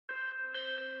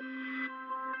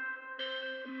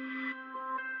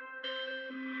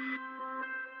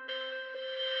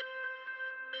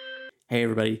Hey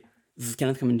everybody, this is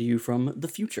Kenneth coming to you from the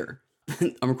future.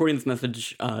 I'm recording this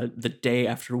message the day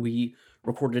after we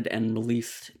recorded and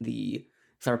released the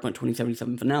Cyberpunk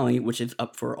 2077 finale, which is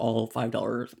up for all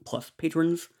 $5 plus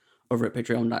patrons over at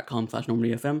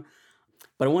patreon.com/NormandyFM.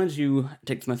 But I wanted to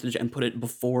take this message and put it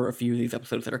before a few of these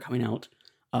episodes that are coming out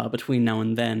between now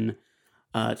and then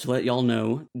to let y'all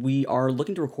know we are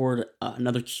looking to record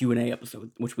another Q&A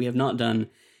episode, which we have not done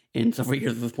in several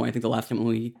years at this point. I think the last time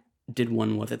we did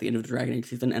one was at the end of the Dragon Age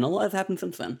season, and a lot has happened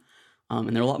since then.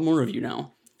 And there are a lot more of you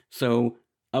now. So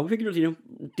we figured it was,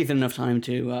 decent enough time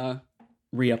to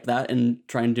re-up that and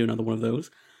try and do another one of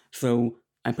those. So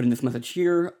I'm putting this message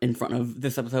here in front of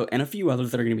this episode and a few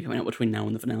others that are going to be coming out between now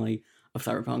and the finale of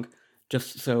Cyberpunk,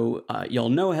 just so y'all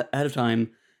know ahead of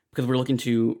time, because we're looking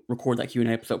to record that Q&A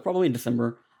episode probably in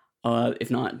December, if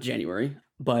not January.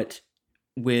 But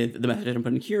with the message I'm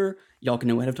putting here, y'all can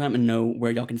know ahead of time and know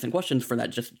where y'all can send questions for that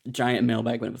just giant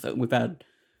mailbag episode. We've had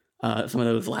some of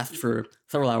those last for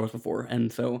several hours before, and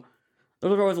so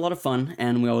those are always a lot of fun,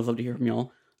 and we always love to hear from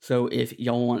y'all. So if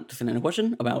y'all want to send in a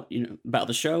question about about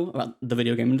the show, about the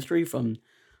video game industry from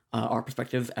our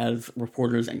perspectives as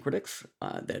reporters and critics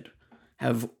that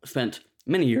have spent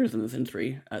many years in this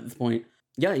industry at this point,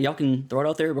 yeah, y'all can throw it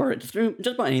out there, or just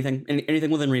about anything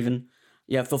within reason.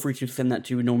 Yeah, feel free to send that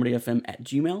to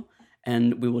normandyfm@gmail.com,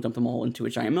 and we will dump them all into a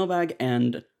giant mailbag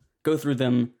and go through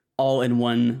them all in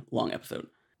one long episode.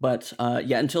 But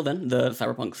until then, the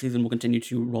Cyberpunk season will continue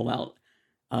to roll out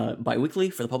bi-weekly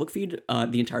for the public feed.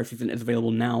 The entire season is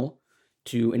available now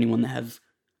to anyone that has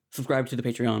subscribed to the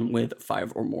Patreon with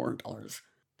 $5 or more.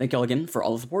 Thank y'all again for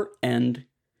all the support, and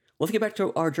let's get back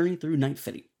to our journey through Night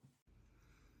City.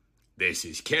 This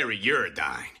is Kerry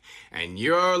Eurodyne, and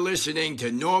you're listening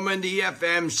to Normandy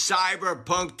FM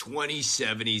Cyberpunk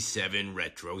 2077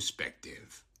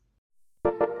 Retrospective.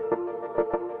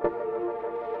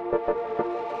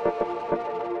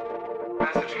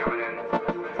 Message coming in.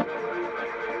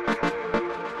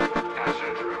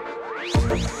 Passing through.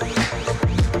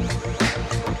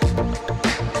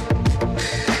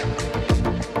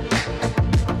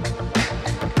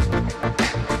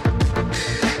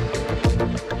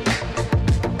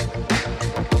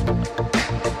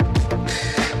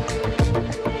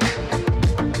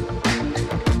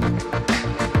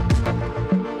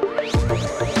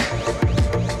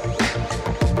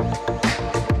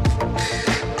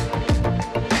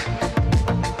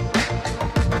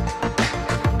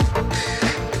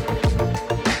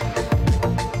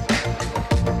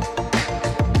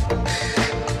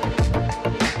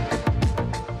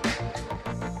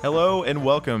 Hello and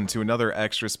welcome to another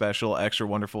extra special, extra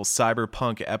wonderful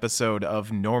Cyberpunk episode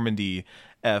of Normandy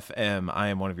FM. I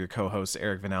am one of your co-hosts,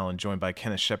 Eric Van Allen, joined by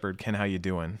Kenneth Shepard. Ken, how you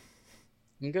doing?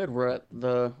 I'm good. We're at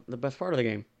the best part of the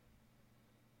game.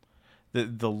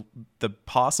 The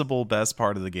possible best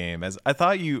part of the game, as I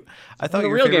thought your real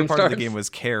favorite game part of starts. the game was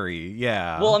Carrie.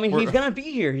 Yeah. Well, I mean, he's gonna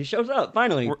be here. He shows up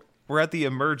finally. We're at the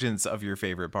emergence of your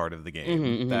favorite part of the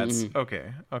game. That's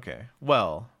okay.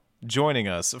 Well, joining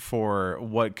us for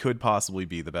what could possibly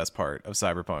be the best part of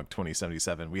Cyberpunk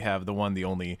 2077, we have the one, the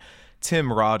only,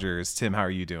 Tim Rogers. Tim, how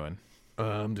are you doing?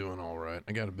 I'm doing all right.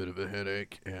 I got a bit of a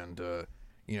headache, and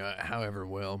however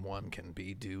well one can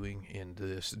be doing in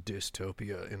this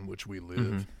dystopia in which we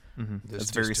live. This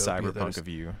It's very dystopia cyberpunk of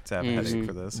you to have a headache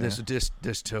for this. This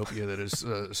dystopia that is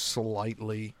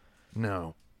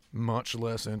much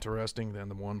less interesting than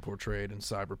the one portrayed in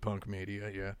cyberpunk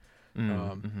media.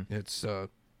 Yeah,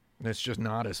 it's just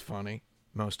not as funny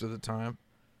most of the time.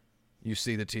 You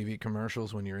see the TV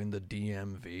commercials when you're in the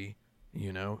DMV,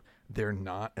 they're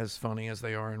not as funny as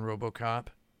they are in RoboCop.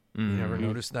 You never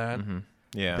noticed that?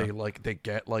 Yeah. They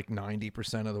get like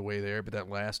 90% of the way there, but that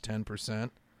last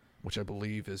 10%, which I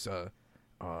believe is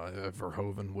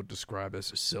Verhoeven would describe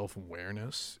as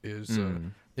self-awareness, is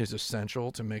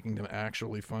essential to making them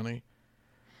actually funny.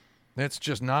 That's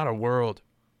just not a world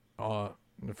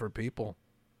for people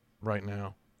right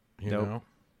now. You know,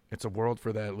 it's a world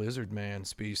for that lizard man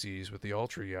species with the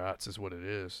ultra yachts, is what it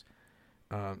is.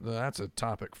 That's a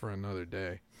topic for another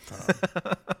day.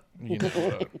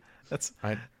 That's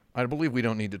I believe we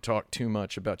don't need to talk too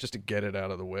much about, just to get it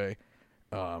out of the way.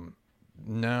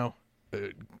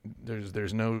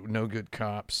 There's no good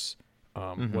cops.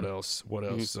 What else?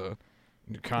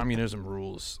 Communism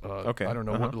rules. Okay. I don't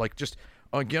know what. Just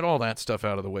get all that stuff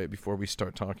out of the way before we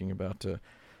start talking about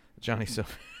Johnny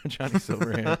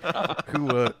Silverhand,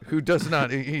 who does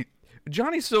not.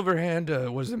 Johnny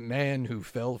Silverhand was a man who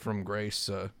fell from grace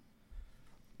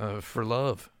for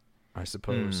love, I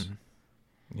suppose.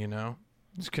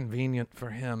 It's convenient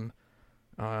for him.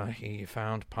 He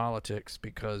found politics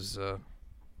because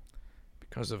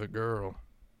because of a girl.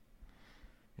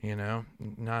 You know,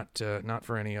 not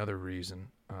for any other reason.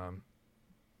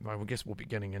 I guess we'll be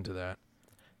getting into that.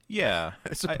 Yeah,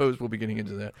 I suppose we'll be getting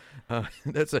into that.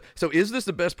 So is this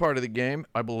the best part of the game?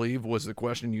 I believe was the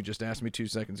question you just asked me 2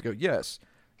 seconds ago. Yes.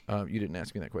 You didn't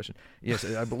ask me that question. Yes,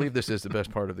 I believe this is the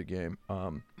best part of the game.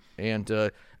 And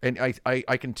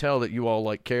I can tell that you all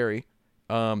like Carrie.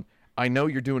 I know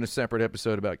you're doing a separate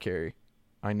episode about Carrie.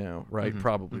 I know, right?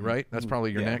 Probably, right? That's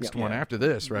probably your next one after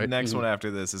this, right? The next one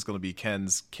after this is going to be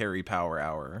Ken's Carrie Power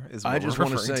Hour. Is what I just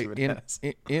want to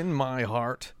say, in my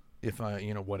heart, if I,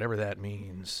 whatever that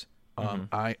means,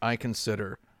 I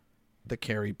consider the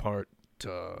Carrie part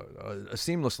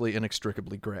seamlessly,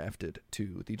 inextricably grafted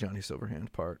to the Johnny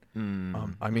Silverhand part.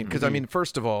 I mean,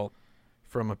 first of all,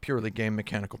 from a purely game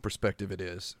mechanical perspective, it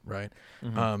is, right?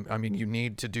 I mean, you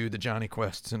need to do the Johnny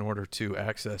quests in order to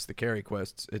access the Carrie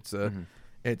quests. It's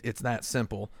it's that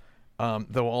simple.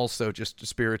 Though also just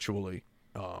spiritually,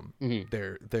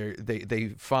 they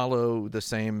follow the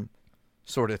same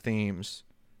sort of themes,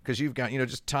 because you've got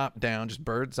just top down, just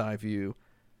bird's eye view.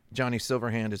 Johnny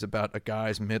Silverhand is about a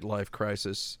guy's midlife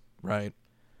crisis, right?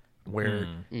 Where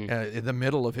in the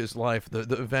middle of his life, the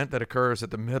event that occurs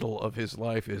at the middle of his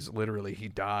life is literally he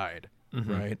died,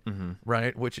 right?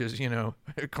 Right? Which is, a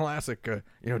classic,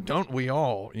 don't we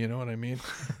all, you know what I mean?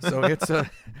 So it's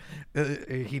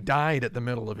he died at the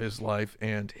middle of his life,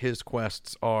 and his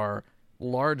quests are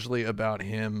largely about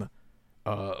him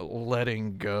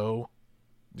letting go.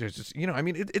 There's just,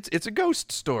 it's a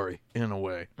ghost story in a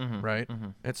way, right?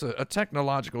 It's a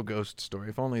technological ghost story.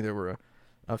 If only there were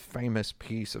a famous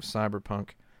piece of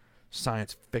cyberpunk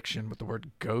science fiction with the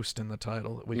word ghost in the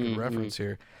title that we could reference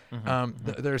here.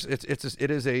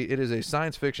 It is a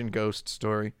science fiction ghost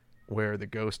story where the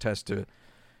ghost has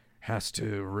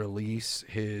to release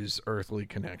his earthly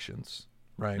connections,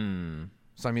 right?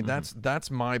 So I mean,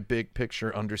 that's my big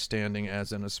picture understanding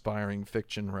as an aspiring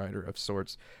fiction writer of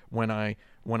sorts. When I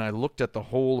looked at the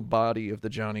whole body of the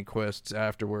Johnny quests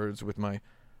afterwards with my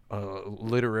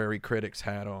literary critics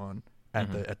hat on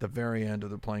at the very end of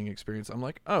the playing experience, I'm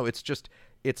like, oh, it's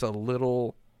a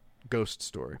little ghost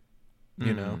story,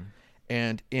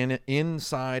 And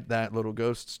inside that little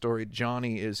ghost story,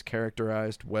 Johnny is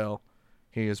characterized well,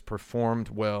 he is performed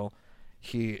well,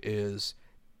 he is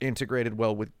integrated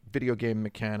well with video game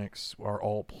mechanics, are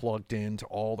all plugged into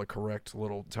all the correct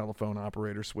little telephone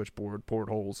operator switchboard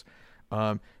portholes.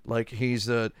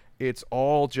 It's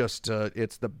all just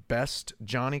it's the best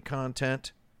Johnny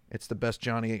content, it's the best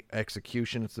Johnny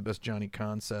execution, it's the best Johnny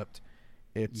concept.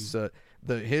 It's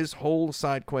his whole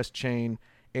side quest chain.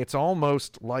 It's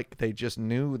almost like they just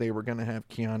knew they were going to have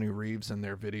Keanu Reeves in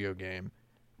their video game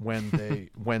when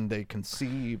they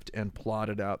conceived and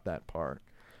plotted out that part.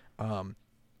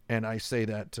 And I say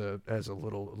that as a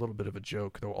little bit of a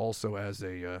joke, though also as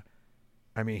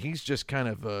he's just kind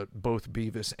of both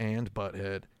Beavis and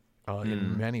Butthead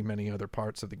in many, many other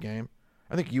parts of the game.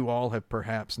 I think you all have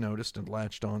perhaps noticed and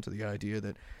latched on to the idea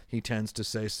that he tends to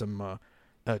say some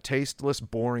tasteless,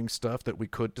 boring stuff that we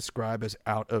could describe as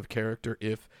out of character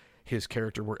if his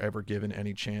character were ever given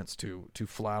any chance to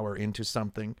flower into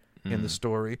something in the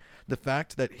story. The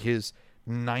fact that his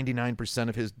 99%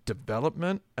 of his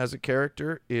development as a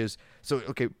character is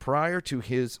prior to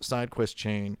his side quest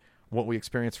chain, what we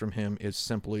experience from him is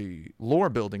simply lore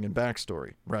building and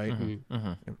backstory, right?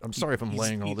 I'm sorry if I'm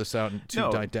laying all this out in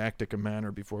too didactic a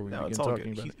manner before we begin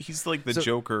talking about it. He's like the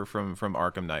Joker from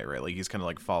Arkham Knight, right? Like he's kind of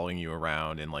like following you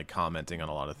around and like commenting on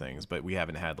a lot of things, but we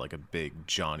haven't had like a big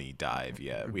Johnny dive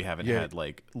yet. We haven't had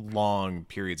like long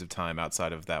periods of time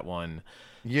outside of that one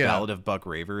Ballad of Buck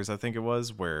Ravers, I think it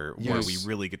was, where we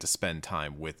really get to spend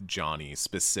time with Johnny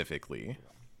specifically.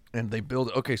 And they build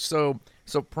so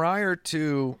prior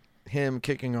to him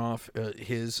kicking off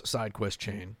his side quest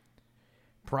chain,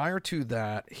 prior to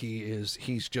that,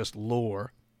 he's just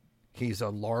lore. He's a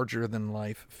larger than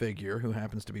life figure who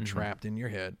happens to be trapped in your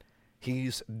head.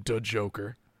 He's the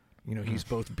Joker. He's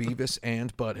both Beavis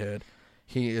and Butthead.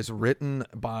 He is written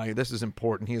by, this is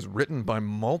important, he is written by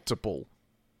multiple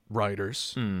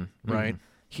writers, right?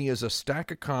 He is a stack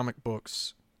of comic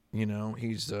books.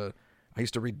 He's I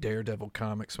used to read Daredevil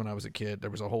comics when I was a kid.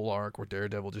 There was a whole arc where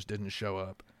Daredevil just didn't show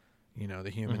up. The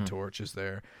Human Torch is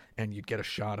there, and you'd get a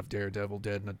shot of Daredevil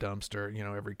dead in a dumpster,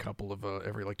 every couple of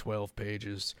every like 12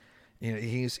 pages.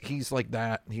 He's like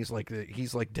that. He's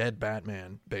like dead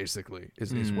Batman, basically,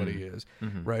 is what he is,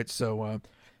 right? So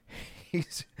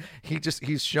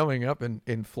he's showing up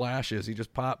in flashes. He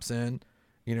just pops in,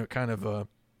 kind of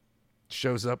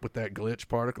shows up with that glitch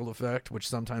particle effect, which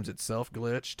sometimes itself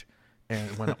glitched. And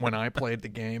when I played the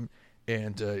game,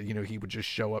 and he would just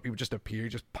show up. He would just appear,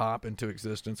 just pop into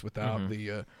existence without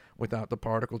the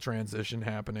particle transition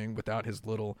happening, without his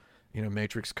little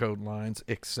matrix code lines,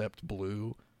 except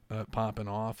blue popping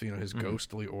off. His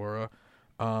ghostly aura,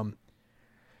 and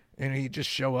he'd just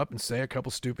show up and say a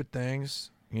couple stupid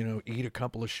things. Eat a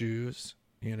couple of shoes.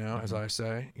 As I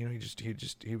say,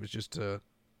 he was just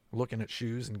looking at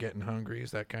shoes and getting hungry.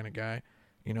 Is that kind of guy.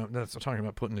 That's talking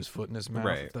about putting his foot in his mouth.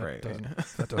 Right,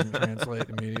 That doesn't translate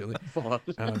immediately.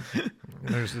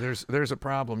 There's a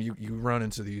problem. You run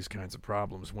into these kinds of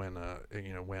problems when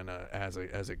as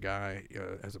a guy,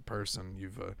 as a person,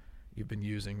 you've been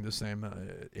using the same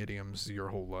idioms your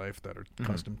whole life that are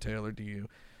custom tailored to you.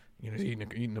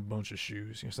 Eating a bunch of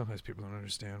shoes. Sometimes people don't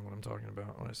understand what I'm talking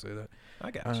about when I say that. I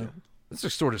got you. It's the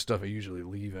sort of stuff I usually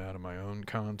leave out of my own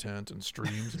content and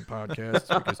streams and podcasts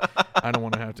because I don't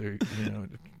want to have to,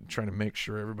 try to make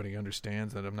sure everybody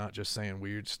understands that I'm not just saying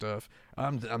weird stuff.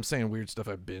 I'm saying weird stuff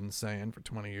I've been saying for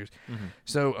 20 years.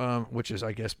 So, which is,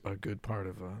 I guess, a good part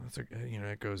of,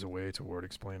 it goes away toward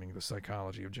explaining the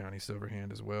psychology of Johnny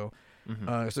Silverhand as well.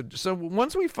 So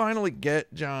once we finally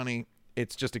get Johnny,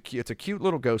 it's a cute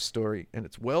little ghost story, and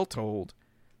it's well told,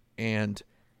 and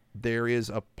there is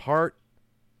a part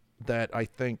that I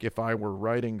think if I were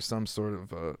writing some sort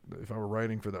of if I were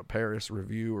writing for the Paris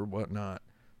Review or whatnot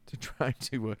to try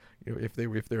to if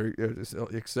they're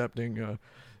accepting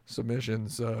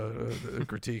submissions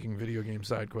critiquing video game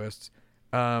side quests,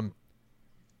 the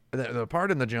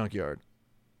part in the junkyard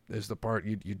is the part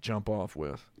you jump off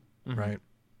with, right?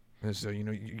 And so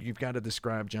you've got to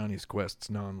describe Johnny's quests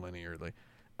non-linearly.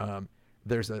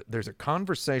 There's a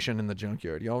conversation in the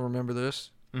junkyard. Y'all remember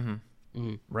this?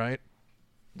 Right?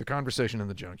 The conversation in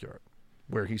the junkyard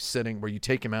where he's sitting, where you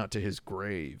take him out to his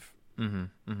grave.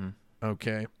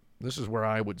 Okay. This is where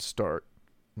I would start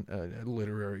a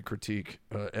literary critique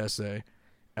essay.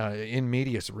 In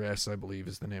medias res, I believe,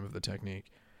 is the name of the technique.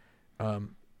 I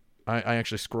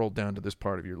actually scrolled down to this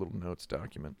part of your little notes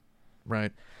document.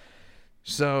 Right.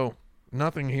 So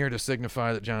nothing here to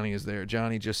signify that Johnny is there.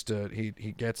 Johnny just,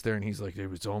 he gets there and he's like, it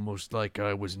was almost like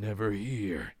I was never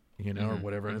here. Or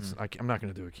whatever. I'm not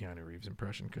going to do a Keanu Reeves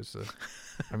impression because,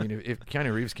 if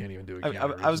Keanu Reeves can't even do a Keanu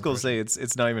Reeves I was going to say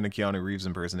it's not even a Keanu Reeves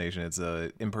impersonation. It's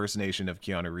a impersonation of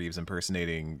Keanu Reeves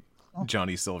impersonating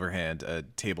Johnny Silverhand, a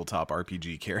tabletop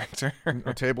RPG character.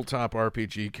 A tabletop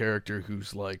RPG character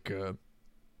who's like,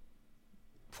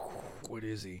 what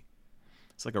is he?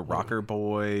 It's like a rocker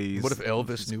boy. What if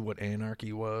Elvis knew what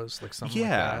anarchy was? Like something like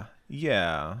that?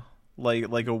 Yeah.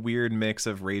 Like a weird mix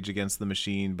of Rage Against the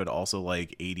Machine, but also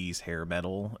like 80s hair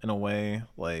metal in a way.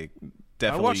 Like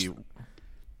definitely.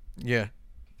 Yeah.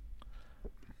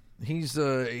 He's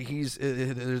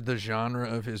the genre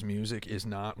of his music is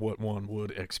not what one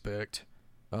would expect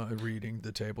reading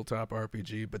the tabletop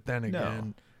RPG. But then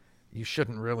again, you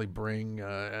shouldn't really bring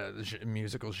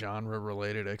musical genre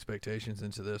related expectations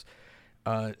into this.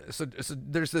 So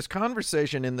there's this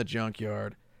conversation in the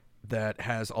junkyard that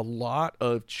has a lot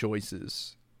of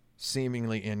choices,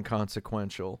 seemingly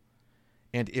inconsequential.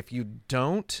 And if you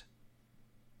don't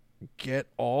get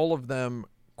all of them,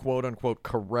 quote unquote,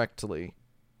 correctly,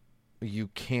 you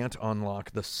can't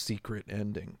unlock the secret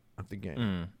ending of the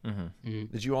game.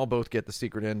 Did you all both get the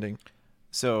secret ending?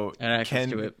 So I had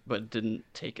access to it, but didn't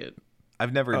take it.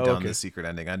 I've never done the secret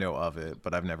ending. I know of it,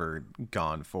 but I've never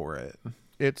gone for it.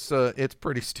 It's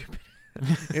pretty stupid.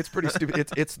 It's pretty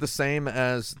stupid. It's the same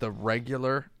as the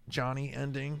regular Johnny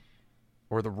ending,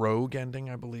 or the Rogue ending,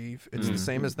 I believe. It's the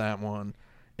same as that one,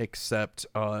 except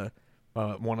one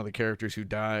of the characters who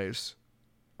dies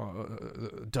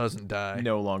doesn't die.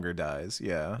 No longer dies.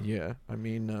 Yeah. Yeah. I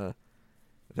mean,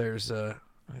 there's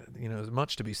there's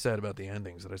much to be said about the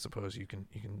endings that I suppose you can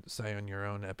say on your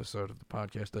own episode of the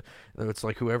podcast. It's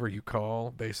like whoever you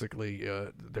call, basically,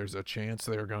 there's a chance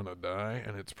they're gonna die,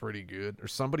 and it's pretty good, or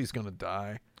somebody's gonna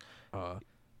die.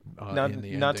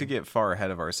 Not to get far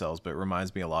ahead of ourselves, but it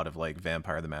reminds me a lot of like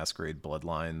Vampire the Masquerade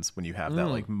Bloodlines, when you have that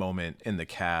like moment in the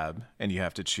cab and you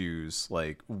have to choose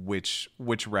like which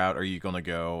route are you gonna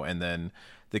go, and then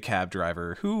the cab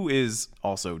driver, who is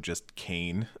also just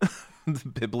Cain, the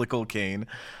biblical Cain,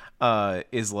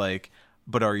 is like,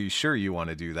 but are you sure you want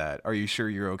to do that? Are you sure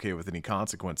you're okay with any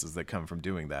consequences that come from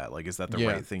doing that? Like, is that the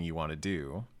right thing you want to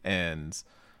do? And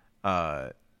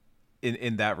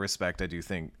in that respect, I do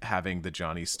think having the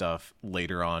Johnny stuff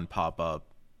later on pop up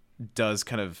does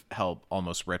kind of help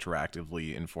almost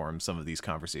retroactively inform some of these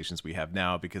conversations we have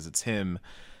now, because it's him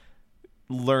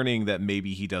learning that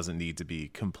maybe he doesn't need to be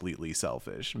completely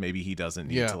selfish. Maybe he doesn't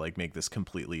need to like make this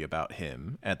completely about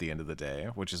him at the end of the day,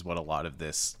 which is what a lot of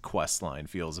this quest line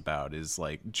feels about, is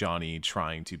like Johnny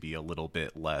trying to be a little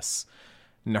bit less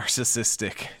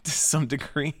narcissistic to some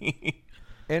degree.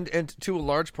 And to a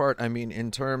large part, I mean, in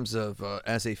terms of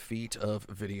as a feat of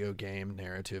video game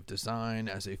narrative design,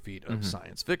 as a feat of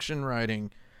science fiction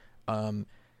writing,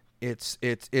 it's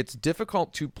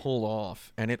difficult to pull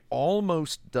off, and it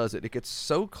almost does it. It gets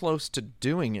so close to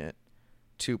doing it,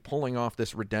 to pulling off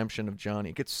this redemption of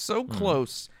Johnny. It gets so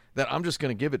close that I'm just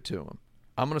going to give it to him.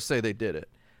 I'm going to say they did it.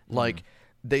 Like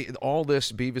all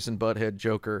this Beavis and Butthead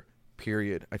Joker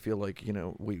period, I feel like, you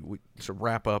know, we sort of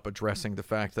wrap up addressing the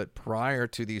fact that prior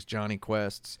to these Johnny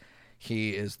quests,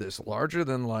 he is this larger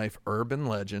than life urban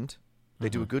legend. They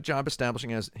do a good job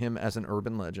establishing him as an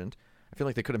urban legend. I feel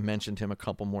like they could have mentioned him a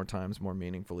couple more times more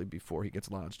meaningfully before he gets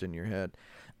lodged in your head.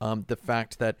 The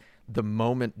fact that the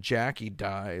moment Jackie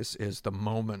dies is the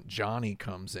moment Johnny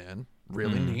comes in.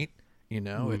 Really neat. You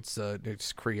know,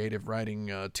 it's creative writing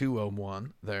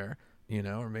 201 there. You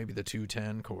know, or maybe the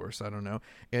 210 course. I don't know.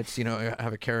 It's, you know,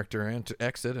 have a character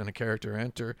exit and a character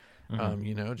enter.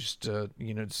 You know,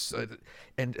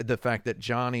 and the fact that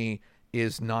Johnny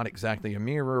is not exactly a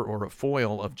mirror or a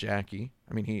foil of Jackie.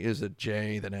 I mean, he is a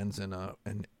J that ends in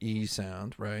an E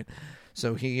sound, right?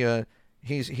 So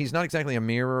he's not exactly a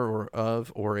mirror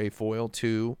or a foil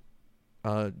to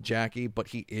Jackie, but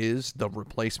he is the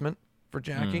replacement for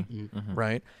Jackie,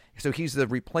 right? So he's the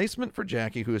replacement for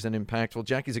Jackie, who is an impactful.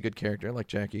 Jackie's a good character. I like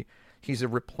Jackie. He's a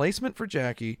replacement for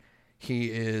Jackie. He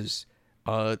is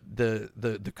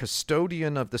the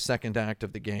custodian of the second act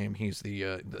of the game. He's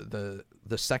the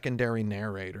secondary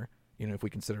narrator. You know, if we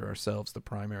consider ourselves the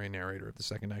primary narrator of the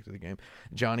second act of the game,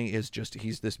 Johnny is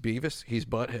he's this Beavis, he's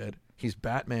Butthead, he's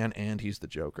Batman, and he's the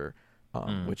Joker,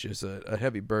 which is a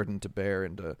heavy burden to bear,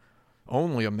 and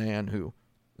only a man who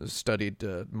studied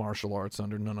martial arts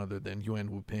under none other than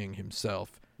Yuan Wu-ping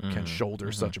himself can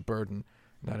shoulder such a burden.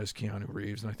 That is Keanu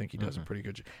Reeves, and I think he does a pretty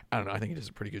good job. I don't know, I think he does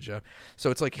a pretty good job.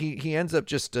 So it's like he ends up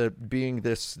just being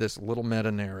this little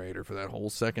meta-narrator for that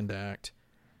whole second act,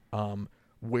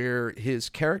 where his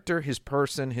character, his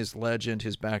person, his legend,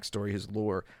 his backstory, his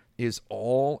lore is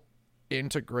all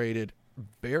integrated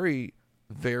very,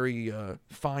 very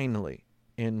finely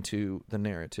into the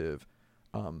narrative.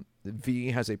 V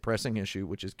has a pressing issue,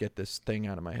 which is get this thing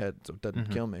out of my head so it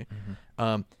doesn't kill me.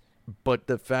 But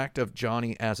the fact of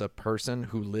Johnny as a person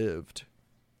who lived,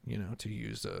 you know, to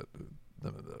use the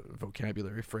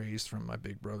vocabulary phrase from my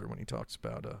big brother when he talks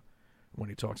about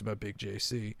Big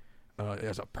JC,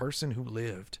 as a person who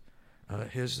lived,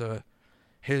 his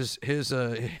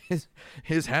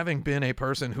having been a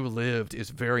person who lived is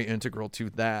very integral to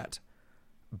that,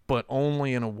 but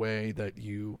only in a way that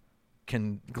you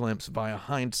can glimpse via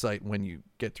hindsight when you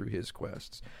get through his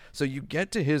quests. So you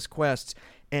get to his quests,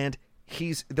 and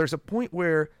there's a point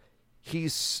where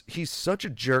he's such a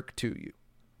jerk to you,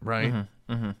 right?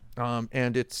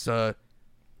 And it's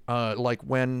like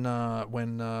when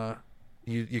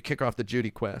you kick off the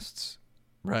Judy quests,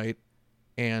 right?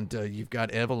 And you've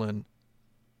got Evelyn,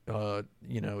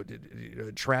 you know,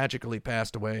 tragically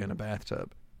passed away in a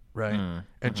bathtub, right?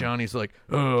 And Johnny's like,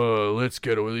 "Oh, let's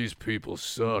get away. These people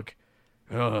suck.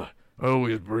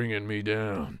 Always bringing me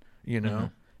down," you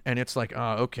know? And it's like,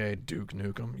 okay, Duke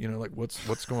Nukem, you know, like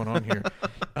what's going on here?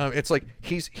 It's like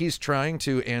he's trying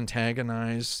to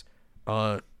antagonize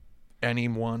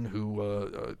anyone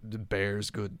who bears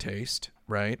good taste,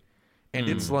 right? And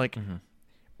it's like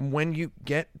when you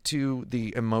get to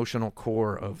the emotional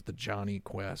core of the Johnny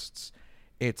quests,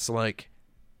 it's like,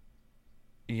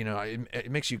 you know, it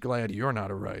makes you glad you're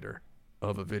not a writer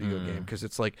of a video game, because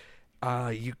it's like,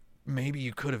 maybe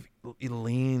you could have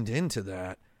leaned into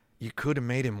that. You could have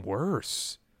made him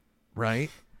worse, right?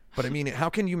 But I mean, how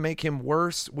can you make him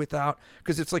worse without?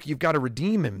 Because it's like you've got to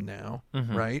redeem him now,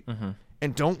 right?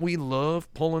 And don't we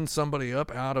love pulling somebody up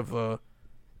out of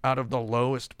the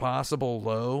lowest possible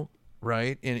low,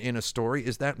 right? In a story,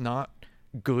 is that not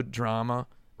good drama,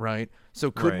 right? So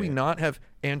could we not have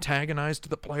antagonized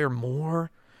the player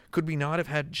more? Could we not have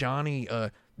had Johnny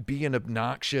be an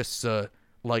obnoxious,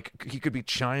 like he could be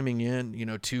chiming in, you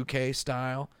know, 2K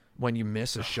style? When you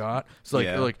miss a shot, it's like,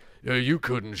 yeah, you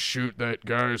couldn't shoot that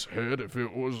guy's head if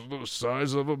it was the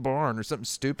size of a barn or something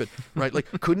stupid, right? Like,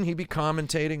 couldn't he be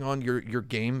commentating on your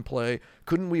gameplay?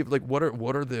 Couldn't we have, like, what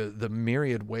are the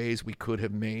myriad ways we could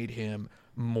have made him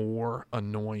more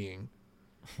annoying,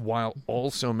 while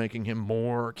also making him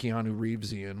more Keanu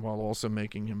Reevesian, while also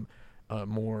making him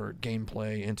more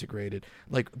gameplay integrated?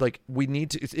 Like we need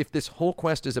to. If this whole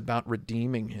quest is about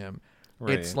redeeming him,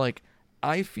 it's like,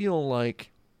 I feel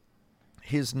like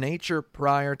his nature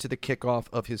prior to the kickoff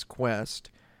of his quest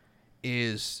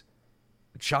is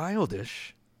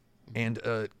childish and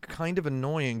kind of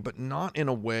annoying, but not in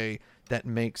a way that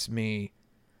makes me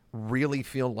really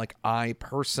feel like I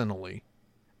personally,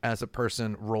 as a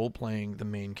person role-playing the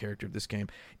main character of this game,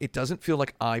 it doesn't feel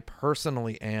like I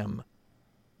personally am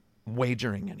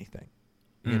wagering anything.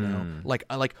 You know?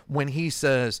 Like when he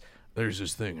says, there's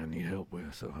this thing I need help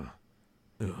with,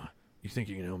 you think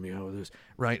you can help me out with this?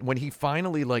 Right? When he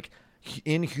finally, like,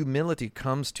 in humility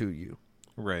comes to you,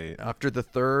 Right. after the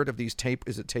third of these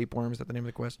tapeworm? Is that the name of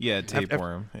the quest? Yeah,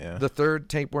 tapeworm. Yeah. The third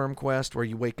tapeworm quest, where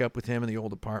you wake up with him in the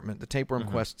old apartment. The tapeworm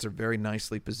quests are very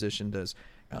nicely positioned as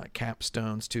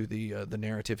capstones to the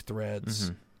narrative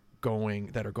threads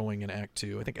that are going in Act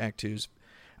 2. I think Act 2's,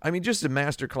 I mean, just a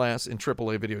masterclass in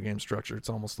AAA video game structure. It's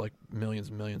almost like millions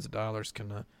and millions of dollars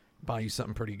can buy you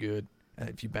something pretty good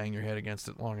if you bang your head against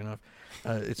it long enough.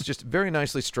 It's just very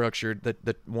nicely structured.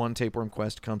 That one tapeworm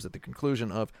quest comes at the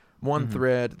conclusion of one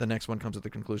thread, the next one comes at the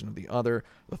conclusion of the other,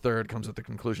 the third comes at the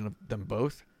conclusion of them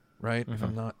both, right? If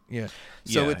I'm not,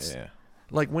 So it's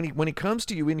like when he comes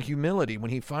to you in humility,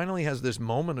 when he finally has this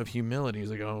moment of humility,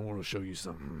 he's like, "Oh, I want to show you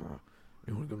something.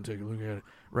 You want to come take a look at it,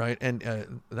 right?"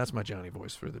 And that's my Johnny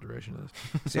voice for the duration of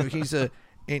this. So he's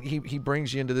and he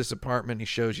brings you into this apartment. He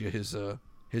shows you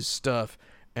his stuff,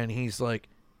 and he's like,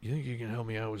 "You think you can help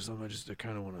me out with something? I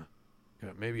kind of want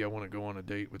to, maybe I want to go on a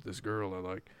date with this girl I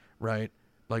like, right?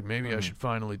 Like maybe I should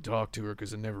finally talk to her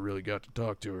because I never really got to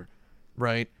talk to her,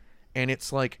 right?" And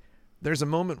it's like there's a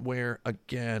moment where,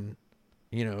 again,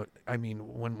 you know, I mean,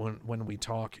 when we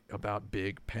talk about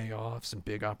big payoffs and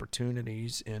big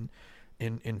opportunities in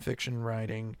fiction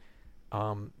writing,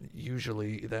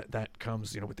 usually that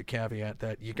comes, you know, with the caveat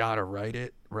that you gotta write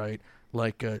it, right?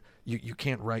 Like you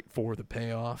can't write for the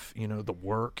payoff. You know, the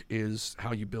work is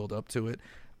how you build up to it.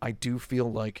 I do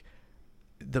feel like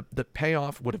the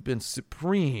payoff would have been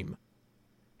supreme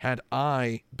had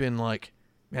I been like,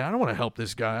 man, I don't want to help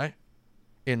this guy.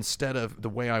 Instead of the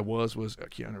way I was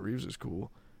Keanu Reeves is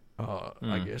cool.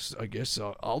 I guess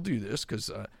I'll do this because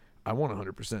I want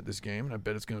 100% this game, and I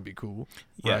bet it's going to be cool.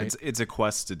 Yeah, right? it's a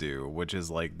quest to do, which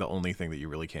is like the only thing that you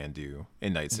really can do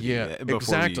in Night City. Yeah,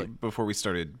 exactly. Before we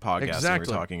started podcasting, we were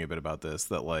talking a bit about this,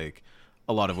 that like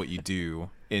a lot of what you do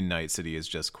in Night City is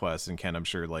just quests. And Ken, I'm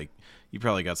sure like you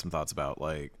probably got some thoughts about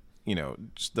like, you know,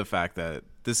 just the fact that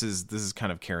this is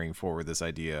kind of carrying forward this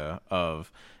idea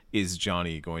of, is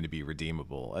Johnny going to be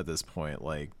redeemable at this point?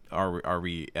 Like, are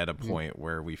we at a point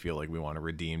where we feel like we want to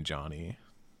redeem Johnny?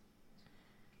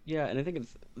 Yeah, and I think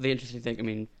it's the interesting thing. I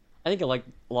mean, I think I like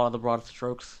a lot of the broad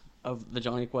strokes of the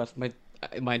Johnny quest. My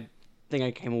thing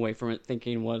I came away from it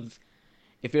thinking was,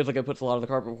 it feels like it puts a lot of the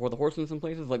cart before the horse in some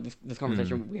places. Like this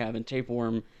conversation we have in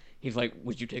Tapeworm, he's like,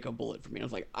 "Would you take a bullet for me?" And I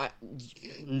was like,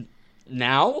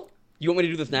 now? You want me to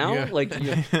do this now? Yeah. Like,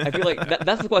 I feel like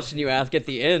that's the question you ask at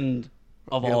the end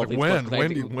of all like of these when questions.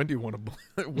 do you want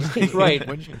to Right.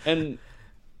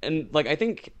 And like, I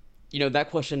think, you know, that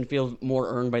question feels more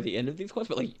earned by the end of these quests,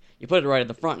 but like you put it right at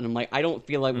the front, and I'm like, I don't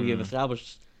feel like we have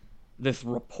established this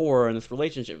rapport and this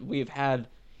relationship. We've had,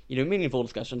 you know, meaningful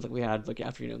discussions like we had like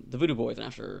after, you know, the Voodoo Boys and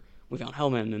after we found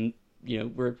Hellman, and you know,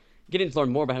 we're getting to learn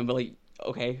more about him, but like,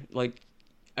 okay, like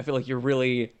I feel like you're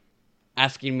really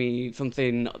asking me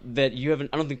something that you haven't,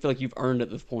 I don't feel like you've earned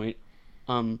at this point.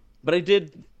 But I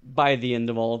did, by the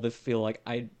end of all of this, feel like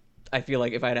I feel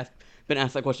like if I had been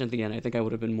asked that question at the end, I think I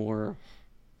would have been more,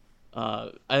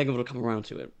 I think I would have come around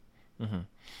to it. Mm-hmm.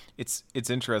 It's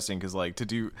interesting because like to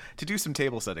do some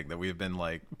table setting that we've been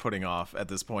like putting off at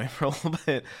this point for a little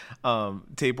bit.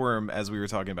 Tapeworm, as we were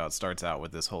talking about, starts out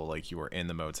with this whole like, you are in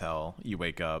the motel, you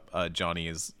wake up, Johnny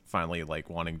is finally like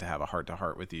wanting to have a heart to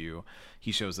heart with you.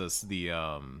 He shows us the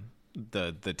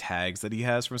tags that he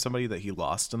has from somebody that he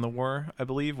lost in the war, I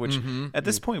believe, which at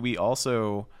this point we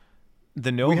also,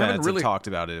 the Nomads have talked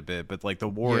about it a bit, but like the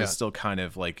war is still kind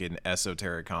of like an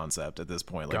esoteric concept at this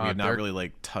point. Like we have not really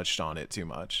like touched on it too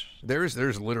much. There's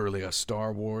literally a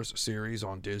Star Wars series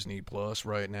on Disney Plus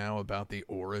right now about the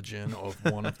origin of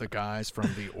one of the guys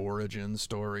from the origin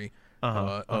story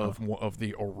of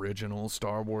the original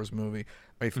Star Wars movie.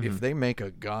 If they make a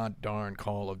god darn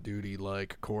Call of Duty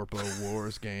like Corpo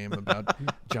Wars game about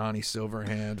Johnny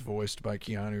Silverhand voiced by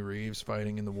Keanu Reeves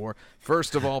fighting in the war,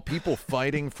 first of all, people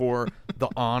fighting for the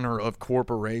honor of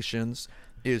corporations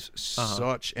is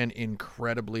such an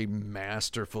incredibly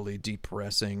masterfully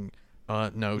depressing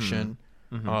notion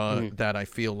that I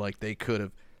feel like they could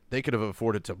have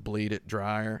afforded to bleed it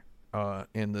drier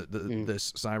in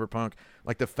this Cyberpunk.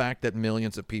 Like the fact that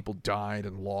millions of people died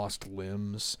and lost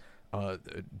limbs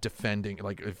defending,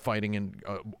 like fighting in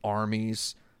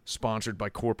armies sponsored by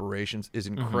corporations is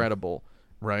incredible,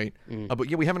 right? But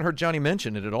yeah, we haven't heard Johnny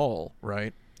mention it at all,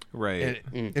 right? Right.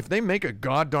 If they make a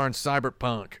goddarn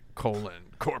cyberpunk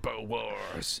Corpo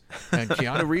Wars, and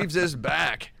Keanu Reeves is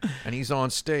back, and he's on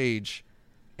stage,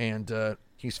 and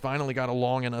he's finally got a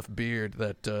long enough beard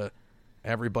that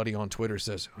everybody on Twitter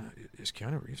says, "Is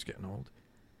Keanu Reeves getting old?"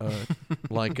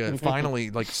 Finally,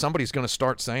 like somebody's going to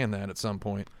start saying that at some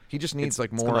point. He just needs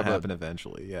it's more of happen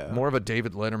eventually. Yeah. more of a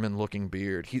David Letterman looking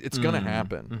beard. It's going to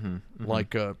happen.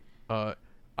 Like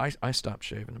I stopped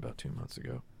shaving about 2 months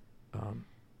ago. I'm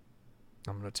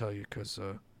going to tell you because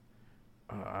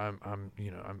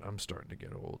I'm starting to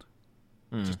get old.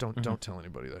 Just don't tell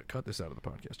anybody that. Cut this out of the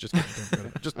podcast. Just don't cut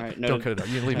it. Just right, don't cut it out.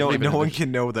 You leave, No leave it in one there.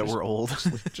 can know that we're old.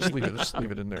 Just leave it. Just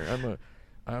leave it in there.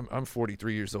 I'm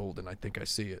 43 years old, and I think I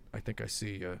see it. I think I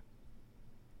see.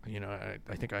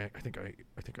 I think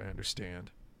I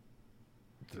understand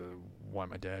why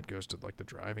my dad goes to like the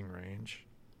driving range.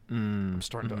 I'm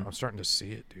starting to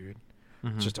see it, dude.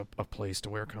 It's just a place to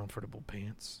wear comfortable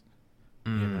pants.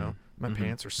 You know, my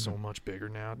pants are so much bigger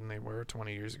now than they were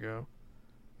 20 years ago.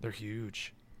 They're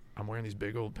huge. I'm wearing these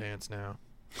big old pants now,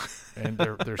 and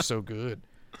they're so good.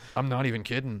 I'm not even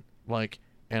kidding. Like,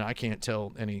 and I can't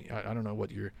tell any. I don't know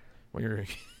what your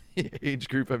age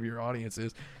group of your audience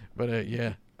is, but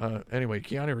yeah. Anyway,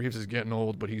 Keanu Reeves is getting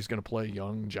old, but he's gonna play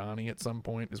young Johnny at some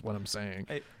point. Is what I'm saying.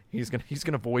 He's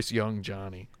gonna voice young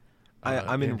Johnny.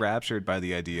 I'm enraptured by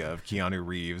the idea of Keanu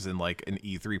Reeves in like an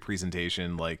E3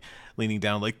 presentation, like leaning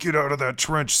down, like, "Get out of that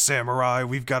trench, samurai.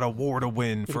 We've got a war to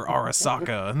win for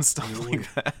Arasaka," and stuff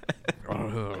like that.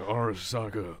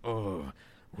 Arasaka,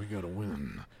 we gotta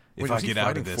win. If I get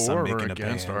out of this, I'm making a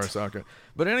against band. Arasaka.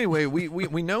 But anyway,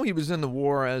 we know he was in the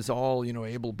war, as all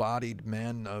able-bodied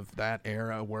men of that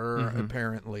era were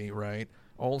apparently, right?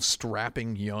 All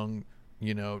strapping young,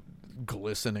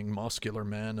 glistening muscular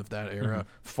men of that era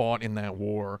fought in that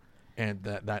war, and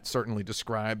that certainly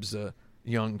describes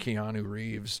young Keanu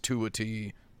Reeves to a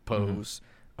T pose.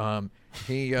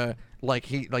 He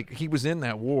was in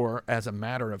that war as a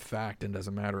matter of fact and as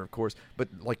a matter of course, but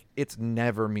like it's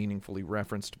never meaningfully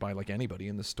referenced by like anybody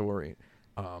in the story.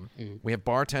 We have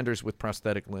bartenders with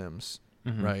prosthetic limbs,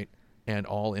 right, and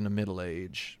all in a middle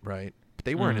age, right, but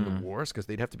they weren't in the wars because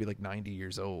they'd have to be like 90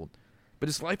 years old. But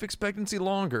is life expectancy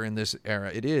longer in this era?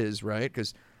 It is, right?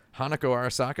 Because Hanako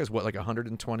Arasaka is what, like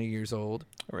 120 years old?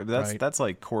 Right, right? That's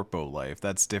like corpo life.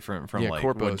 That's different from like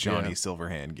corpos, what Johnny yeah.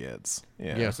 Silverhand gets.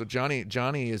 Yeah. Yeah. So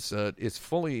Johnny is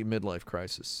fully midlife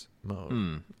crisis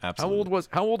mode. Absolutely.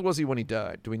 How old was he when he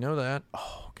died? Do we know that?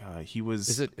 Oh god, he was.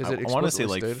 Is it I want to say explicitly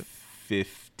like stated?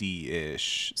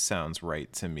 50-ish. Sounds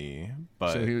right to me.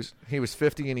 But So he was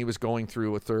 50 and he was going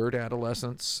through a third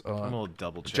adolescence. I'm gonna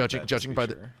double check. Judging by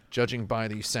the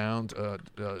sound,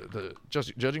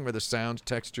 judging by the sound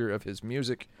texture of his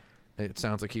music, it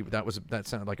sounds like that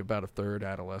sounded like about a third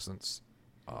adolescence.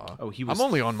 He was. I'm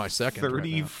only on my second.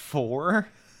 34.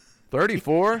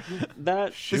 34.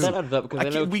 That adds up because I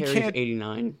know we Carrie's can't-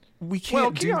 89. We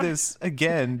can't do Keanu- this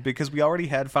again because we already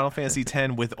had Final Fantasy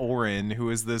X with Auron, who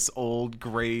is this old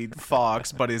gray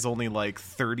fox, but is only like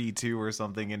 32 or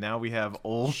something, and now we have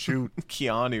old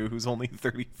Keanu, who's only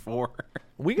 34.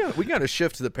 We got to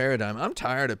shift the paradigm. I'm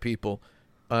tired of people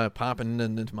popping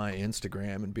into my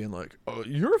Instagram and being like,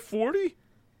 "You're 40?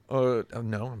 No,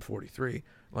 I'm 43.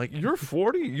 Like, you're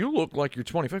 40? You look like you're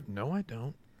 25. No, I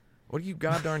don't. What do you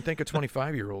goddarn think a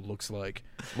 25-year-old looks like?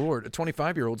 Lord,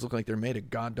 25-year-olds look like they're made of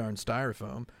goddarn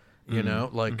styrofoam. You know,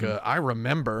 like I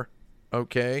remember,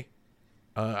 okay,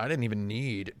 I didn't even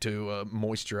need to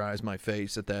moisturize my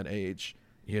face at that age.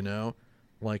 You know,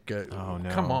 like, Oh, no.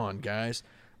 come on, guys.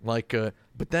 Like,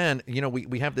 but then,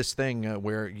 we have this thing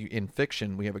where in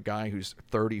fiction, we have a guy who's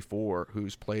 34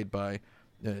 who's played by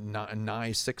a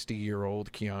nigh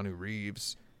 60-year-old Keanu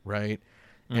Reeves, right?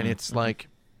 And it's like,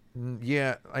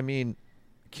 yeah, I mean,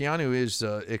 Keanu is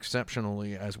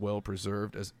exceptionally as well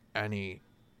preserved as any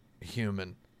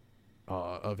human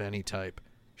of any type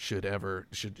should ever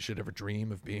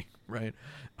dream of being, right?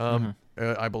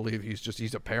 I believe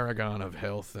he's a paragon of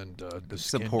health and the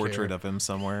It's a skincare. portrait of him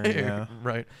somewhere. Yeah.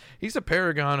 Right. He's a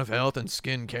paragon of health and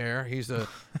skincare.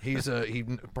 He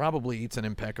probably eats an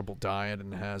impeccable diet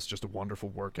and has just a wonderful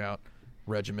workout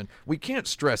regimen. We can't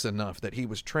stress enough that he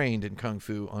was trained in kung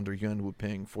fu under Yuen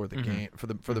Woo-ping for the game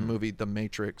for the movie The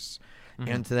Matrix,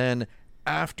 and then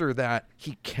after that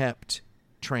he kept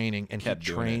training and Kept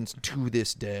he doing trains to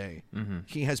this day.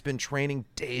 He has been training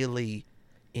daily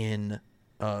in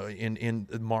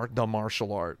the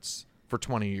martial arts for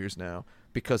 20 years now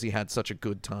because he had such a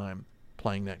good time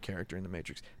playing that character in the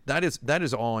Matrix. That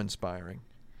is awe-inspiring.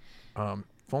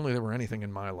 If only there were anything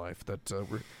in my life that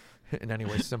were in any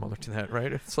way similar to that,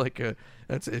 right? It's like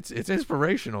it's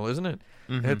inspirational, isn't it?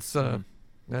 It's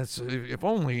that's if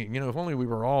only we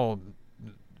were all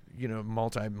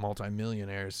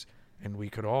multi-millionaires and we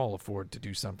could all afford to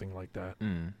do something like that,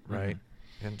 right?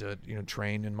 And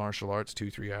train in martial arts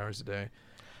 2-3 hours a day.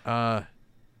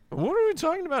 What are we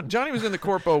talking about? Johnny was in the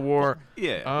Corpo War.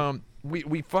 Yeah.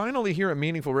 We finally hear a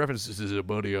meaningful reference. This is a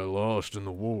buddy I lost in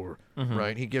the war,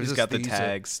 right? He's got the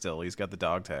tags still. He's got the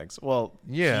dog tags. Well,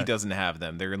 yeah. He doesn't have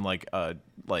them. They're in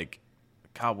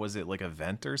God, was it like a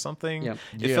vent or something? Yeah.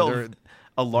 It felt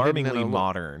alarmingly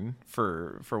modern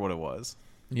for what it was.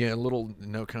 Yeah, a little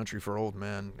No Country for Old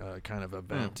Men kind of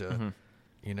event. To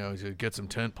get some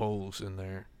tent poles in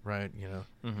there, right?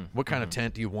 What kind of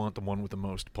tent do you want? The one with the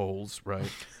most poles, right?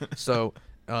 So,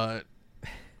 God,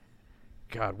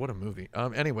 what a movie.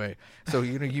 Anyway, so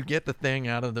you get the thing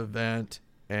out of the vent,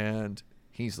 and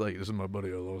he's like, "This is my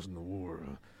buddy I lost in the war.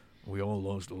 We all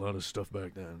lost a lot of stuff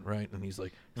back then, right?" And he's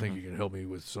like, "Think you can help me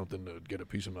with something to get a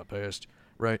piece of my past,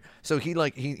 right?" So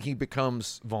he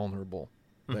becomes vulnerable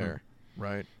there,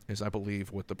 right? Is I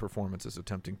believe what the performance is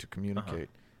attempting to communicate.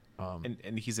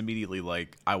 And he's immediately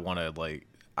like, I want to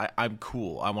I'm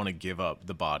cool. I want to give up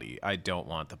the body. I don't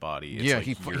want the body. It's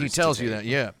he tells you that.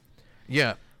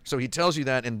 Yeah. So he tells you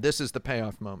that, and this is the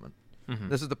payoff moment.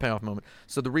 This is the payoff moment.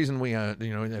 So the reason we,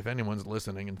 if anyone's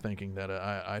listening and thinking that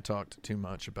I talked too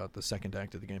much about the second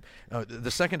act of the game, the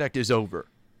second act is over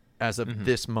as of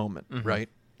this moment, right?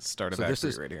 Start of act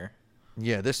 3 right here.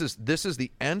 Yeah, this is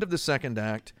the end of the second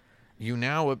act. You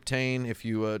now obtain, if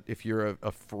you're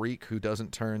a freak who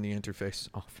doesn't turn the interface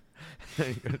off.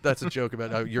 That's a joke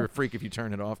about you're a freak if you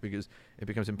turn it off because it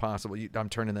becomes impossible. I'm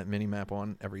turning that mini map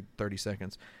on every 30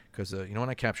 seconds because when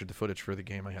I captured the footage for the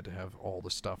game, I had to have all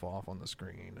the stuff off on the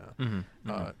screen.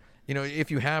 If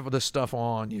you have the stuff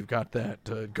on, you've got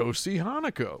that go see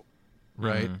Hanako,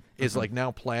 right? Is like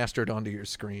now plastered onto your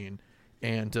screen,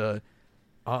 and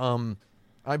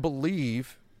I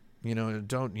believe.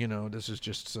 This is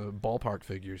just ballpark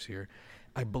figures here.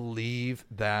 I believe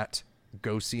that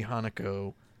Go See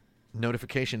Hanako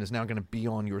notification is now going to be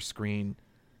on your screen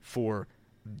for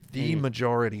the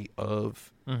majority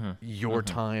of your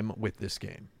time with this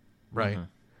game, right?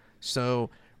 So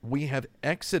we have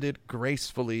exited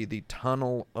gracefully the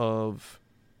tunnel of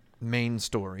main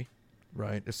story,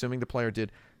 right? Assuming the player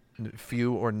did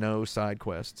few or no side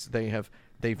quests,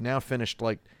 they've now finished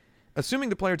assuming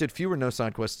the player did few or no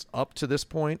side quests up to this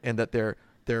point and that they're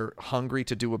hungry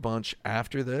to do a bunch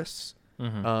after this,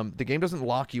 the game doesn't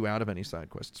lock you out of any side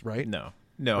quests, right? No.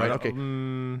 Right? Okay.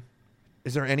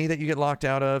 Is there any that you get locked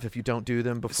out of if you don't do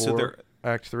them before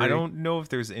Act 3? I don't know if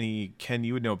there's any. Ken,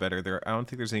 you would know better. I don't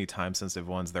think there's any time-sensitive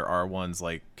ones. There are ones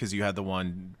because you had the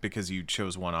one, because you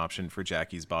chose one option for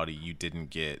Jackie's body, you didn't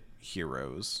get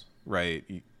heroes, right?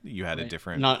 You had a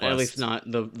different quest. At least not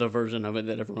the version of it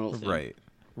that everyone else did.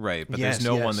 Right, but there's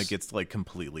no one that gets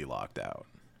completely locked out.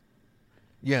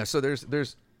 Yeah, so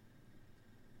there's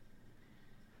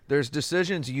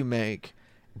decisions you make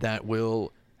that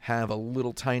will have a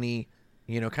little tiny,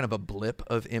 kind of a blip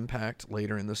of impact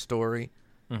later in the story.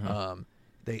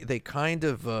 They kind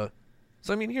of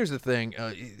so I mean, here's the thing: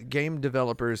 game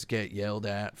developers get yelled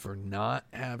at for not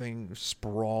having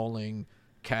sprawling,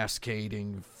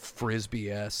 cascading,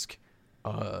 frisbee-esque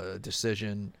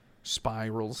decision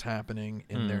spirals happening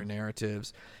in their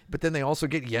narratives, but then they also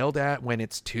get yelled at when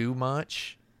it's too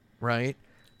much, right?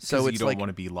 So it's you don't want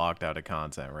to be locked out of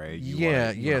content, right? You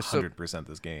want 100%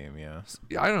 this game. Yeah,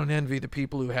 I don't envy the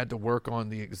people who had to work on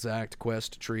the exact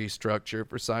quest tree structure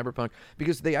for Cyberpunk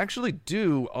because they actually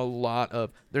do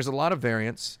there's a lot of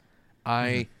variance.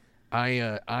 I'm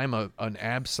an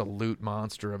absolute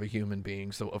monster of a human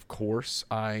being, so of course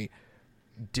I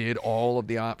did all of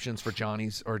the options for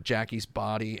Johnny's or Jackie's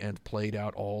body and played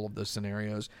out all of the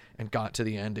scenarios and got to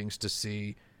the endings to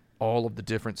see all of the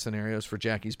different scenarios for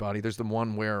Jackie's body. There's the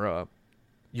one where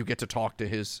you get to talk to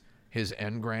his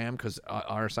engram because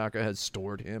Arasaka has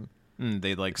stored him.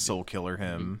 They soul killer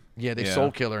him. Yeah, they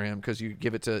soul killer him because you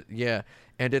give it to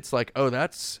and it's like, oh,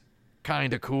 that's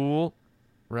kind of cool,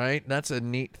 right? That's a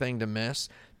neat thing to miss.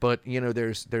 But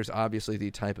there's obviously the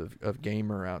type of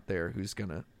gamer out there who's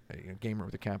gonna. A gamer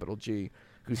with a capital G,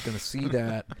 who's going to see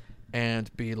that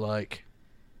and be like,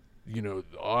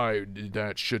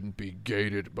 that shouldn't be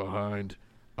gated behind.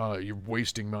 You're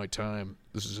wasting my time.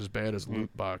 This is as bad as loot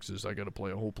boxes. I got to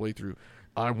play a whole playthrough.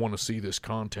 I want to see this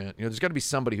content. There's got to be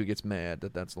somebody who gets mad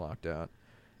that that's locked out.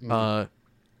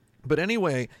 But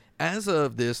anyway, as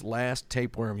of this last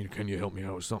tapeworm, can you help me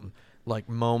out with something?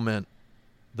 Moment,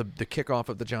 the kickoff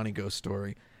of the Johnny Ghost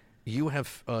story, you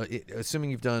have,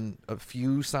 assuming you've done a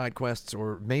few side quests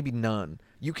or maybe none,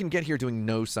 you can get here doing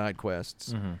no side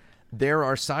quests. There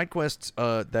are side quests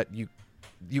that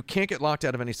you can't get locked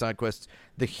out of any side quests.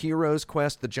 The Heroes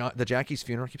quest, the Jackie's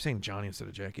Funeral. I keep saying Johnny instead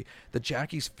of Jackie. The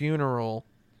Jackie's Funeral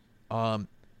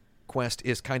quest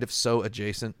is kind of so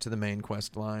adjacent to the main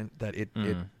quest line that it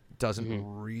doesn't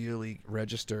really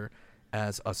register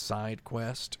as a side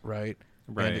quest, right?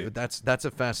 Right. And that's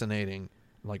a fascinating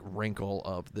like wrinkle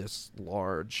of this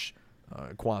large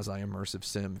quasi immersive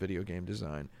sim video game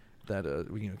design that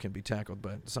can be tackled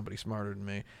by somebody smarter than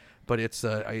me. But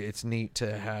it's neat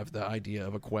to have the idea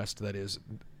of a quest that is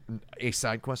a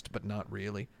side quest but not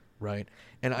really, right?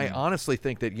 And I honestly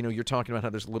think that you're talking about how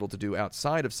there's little to do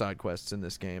outside of side quests in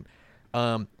this game.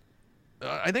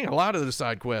 I think a lot of the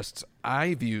side quests,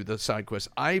 I view this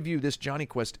Johnny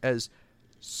quest as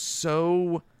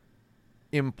so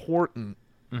important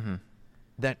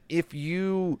that if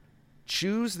you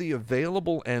choose the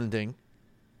available ending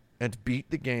and beat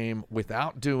the game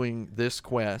without doing this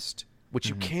quest, which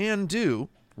you can do,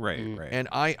 Right. and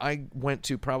I went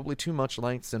to probably too much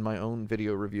lengths in my own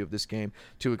video review of this game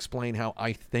to explain how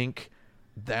I think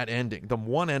that ending, the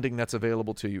one ending that's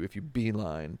available to you if you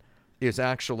beeline, is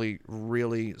actually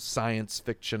really science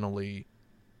fictionally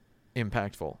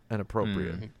impactful and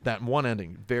appropriate. That one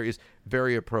ending is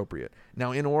very appropriate.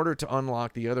 Now, in order to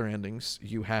unlock the other endings,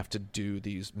 you have to do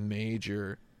these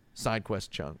major side quest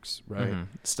chunks, right?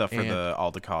 Stuff for the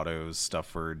Aldecados, stuff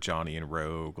for Johnny and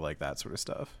Rogue, like that sort of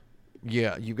stuff.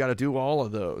 Yeah, you got to do all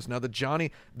of those. Now, the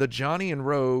Johnny and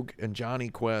Rogue and Johnny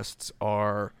quests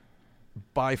are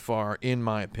by far, in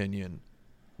my opinion,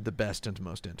 the best and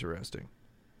most interesting.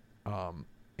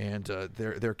 And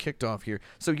they're kicked off here.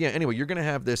 So yeah, anyway, you're gonna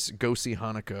have this go see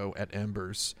Hanako at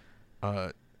Embers,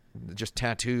 just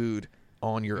tattooed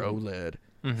on your OLED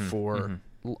for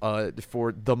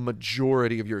the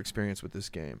majority of your experience with this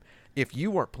game. If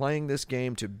you are playing this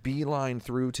game to beeline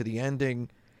through to the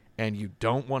ending, and you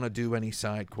don't want to do any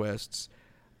side quests,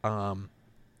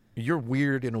 you're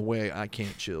weird in a way I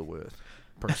can't chill with,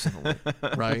 personally,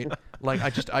 right? Like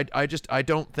I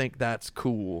don't think that's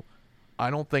cool.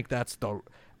 I don't think that's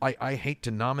I hate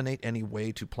to nominate any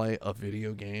way to play a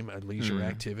video game, a leisure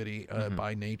activity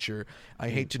by nature. I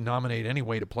hate to nominate any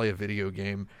way to play a video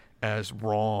game as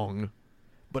wrong.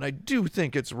 But I do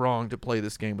think it's wrong to play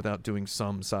this game without doing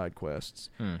some side quests.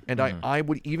 And I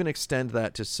would even extend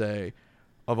that to say,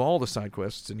 of all the side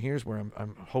quests, and here's where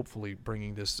I'm hopefully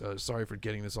bringing this, sorry for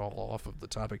getting this all off of the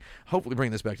topic, hopefully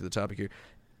bringing this back to the topic here.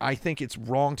 I think it's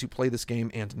wrong to play this game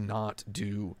and not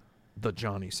do the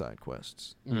Johnny side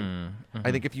quests.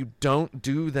 I think if you don't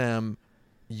do them,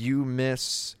 you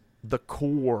miss the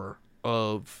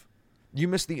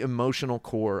emotional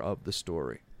core of the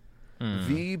story.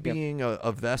 V being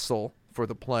a vessel for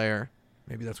the player,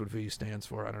 maybe that's what V stands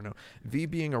for, I don't know. V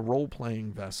being a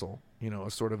role-playing vessel,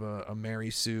 a sort of a Mary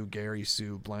Sue, Gary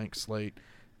Sue blank slate,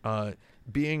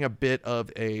 being a bit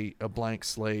of a blank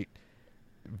slate.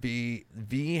 V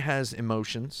has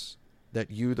emotions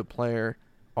that you, the player,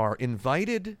 are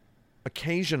invited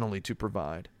occasionally to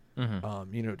provide,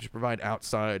 to provide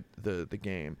outside the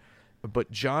game.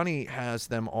 But Johnny has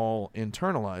them all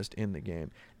internalized in the game.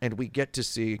 And we get to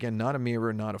see, again, not a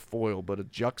mirror, not a foil, but a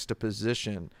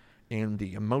juxtaposition in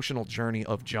the emotional journey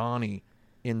of Johnny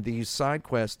in these side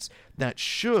quests that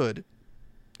should,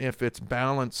 if it's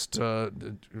balanced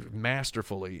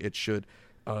masterfully, it should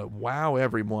wow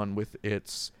everyone with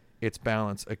its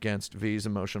balance against V's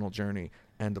emotional journey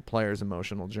and the player's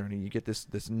emotional journey. You get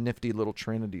this nifty little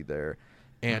trinity there.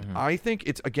 And I think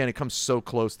it comes so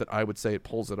close that I would say it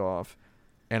pulls it off.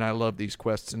 And I love these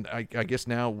quests. And I guess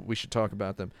now we should talk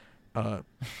about them.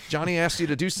 Johnny asks you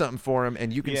to do something for him,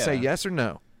 and you can say yes or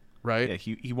no, right?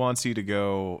 Yeah, he wants you to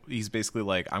go. He's basically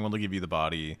like, I'm going to give you the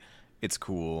body. It's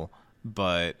cool,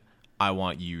 but I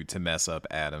want you to mess up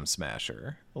Adam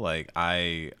Smasher. Like,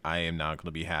 I am not going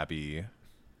to be happy.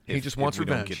 He just wants we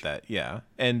revenge. Don't get that. Yeah.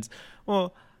 And,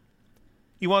 well,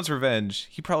 he wants revenge.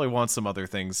 He probably wants some other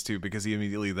things too, because he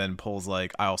immediately then pulls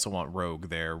like, I also want Rogue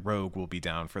there. Rogue will be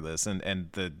down for this. And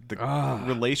the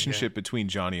relationship between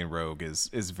Johnny and Rogue is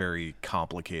very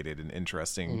complicated and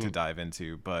interesting to dive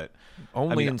into. But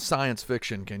only in science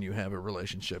fiction can you have a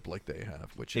relationship like they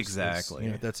have, which is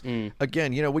exactly that's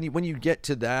again, when you get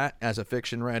to that as a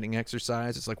fiction writing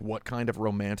exercise, it's like, what kind of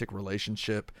romantic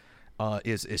relationship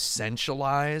is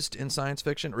essentialized in science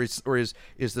fiction, or is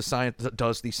the science,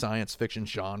 does the science fiction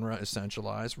genre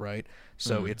essentialize, right?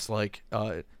 So it's like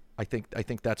I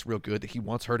think that's real good that he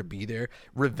wants her to be there.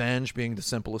 Revenge being the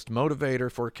simplest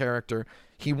motivator for a character.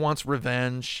 He wants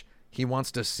revenge. He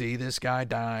wants to see this guy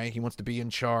die. He wants to be in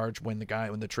charge when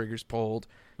the trigger's pulled.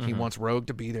 He wants Rogue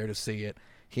to be there to see it.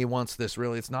 He wants this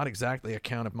really. It's not exactly a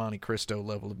Count of Monte Cristo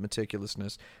level of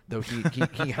meticulousness, though.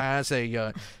 He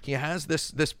has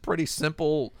this pretty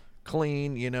simple,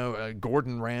 clean,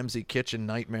 Gordon Ramsay kitchen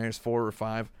nightmares, 4 or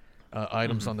 5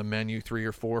 items on the menu, 3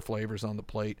 or 4 flavors on the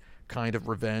plate, kind of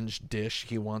revenge dish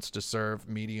he wants to serve,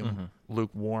 medium,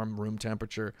 lukewarm, room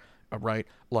temperature, right?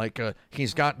 Like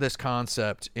he's got this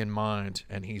concept in mind,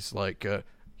 and he's like,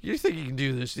 "You think you can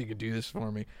do this? You can do this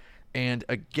for me?" And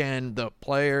again, the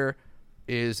player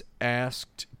is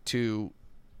asked to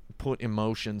put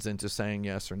emotions into saying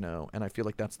yes or no, and I feel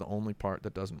like that's the only part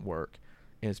that doesn't work,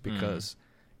 is because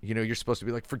you're supposed to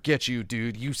be like, "Forget you,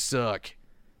 dude, you suck."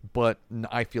 But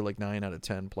I feel like 9 out of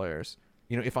 10 players,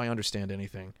 if I understand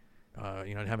anything, I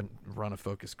haven't run a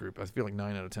focus group. I feel like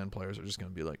 9 out of 10 players are just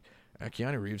going to be like,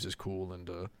 Keanu Reeves is cool, and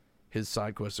his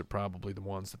side quests are probably the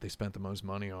ones that they spent the most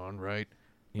money on, right?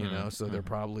 So they're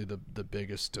probably the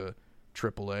biggest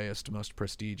AAA-est, most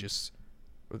prestigious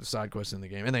side quests in the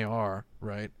game, and they are,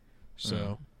 right?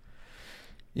 So,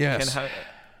 yes.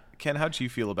 Ken, how'd you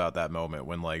feel about that moment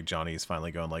when like Johnny's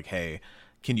finally going like, "Hey,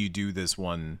 can you do this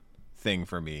one thing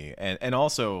for me?" And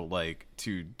also like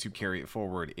to carry it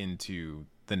forward into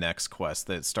the next quest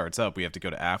that starts up, we have to go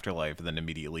to Afterlife, and then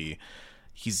immediately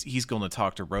he's going to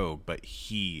talk to Rogue, but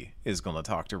he is going to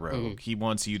talk to Rogue. He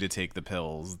wants you to take the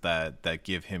pills that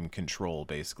give him control,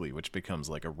 basically, which becomes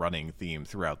like a running theme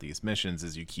throughout these missions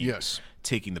as you keep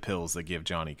taking the pills that give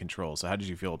Johnny control. So how did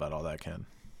you feel about all that, Ken?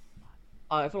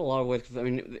 I feel a lot of ways, because, I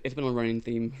mean, it's been a running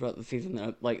theme throughout the season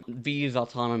that, like, V's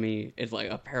autonomy is, like,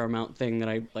 a paramount thing that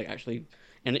I, like, actually...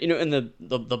 And, in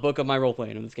the book of my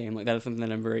role-playing in this game, like, that is something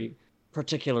that I'm very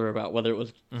particular about, whether it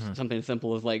was something as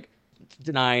simple as, like,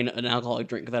 denying an alcoholic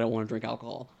drink because I don't want to drink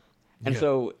alcohol. And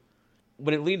so,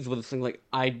 when it leads with this thing, like,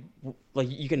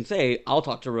 you can say, I'll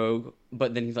talk to Rogue,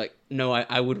 but then he's like, no,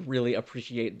 I would really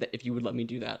appreciate that if you would let me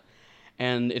do that.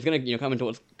 And it's going to, come into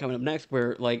what's coming up next,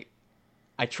 where, like,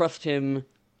 I trust him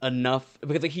enough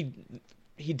because like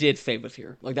he did save us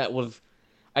here. Like that was,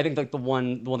 I think like the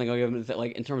one thing I'll give him is that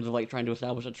like in terms of like trying to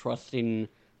establish a trusting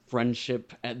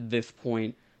friendship at this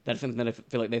point, that's something that I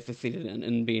feel like they succeeded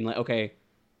in being like, okay,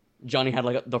 Johnny had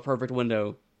like the perfect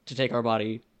window to take our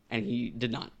body and he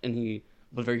did not, and he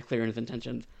was very clear in his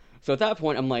intentions. So at that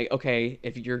point I'm like, okay,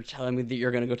 if you're telling me that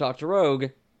you're gonna go talk to Rogue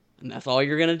and that's all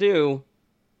you're gonna do,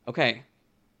 okay,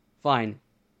 fine,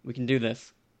 we can do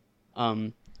this.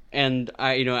 And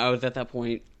I was at that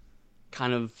point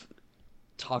kind of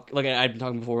I'd been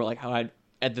talking before, like how I'd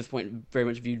at this point very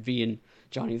much viewed V and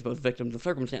Johnny as both victims of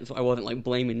circumstance, so I wasn't like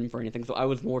blaming him for anything, so I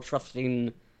was more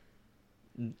trusting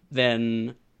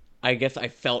than I guess I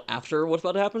felt after what's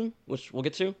about to happen, which we'll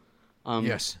get to.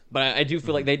 Yes. But I do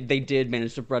feel like they did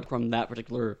manage to breadcrumb that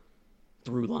particular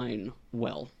through line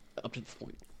well up to this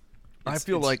point. I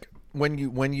feel like when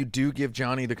you do give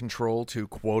Johnny the control to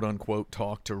quote unquote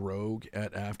talk to Rogue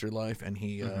at Afterlife, and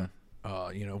he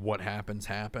what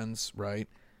happens, right?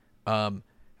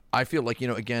 I feel like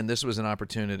again, this was an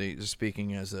opportunity.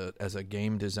 Speaking as a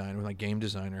game designer with my game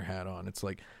designer hat on, it's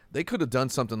like they could have done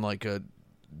something like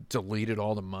deleted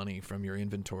all the money from your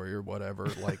inventory or whatever,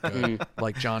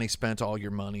 like Johnny spent all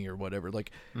your money or whatever.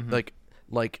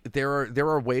 Like there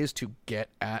are ways to get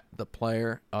at the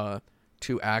player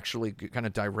to actually kind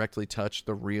of directly touch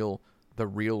the real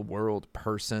world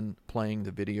person playing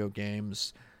the video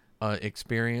games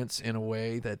experience in a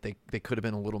way that they could have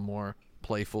been a little more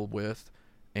playful with.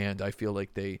 And I feel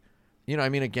like they,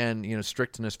 again,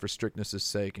 strictness for strictness'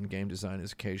 sake in game design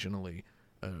is occasionally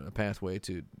a pathway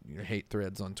to hate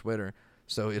threads on Twitter.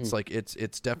 So it's like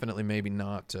it's definitely maybe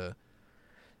not.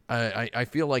 I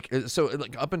feel like so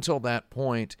like up until that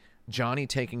point, Johnny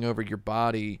taking over your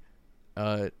body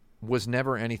was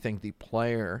never anything the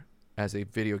player as a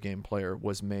video game player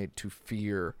was made to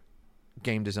fear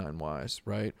game design wise,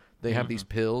 right? They have these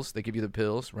pills, they give you the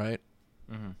pills, right?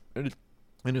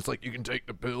 And it's like you can take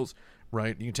the pills,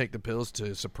 right? You can take the pills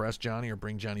to suppress Johnny or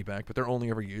bring Johnny back, but they're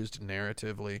only ever used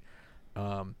narratively.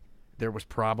 There was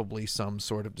probably some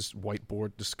sort of just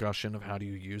whiteboard discussion of how do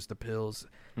you use the pills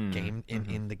in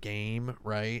the game,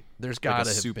 right? There's got to like a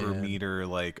have super been meter,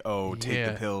 like take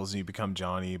the pills and you become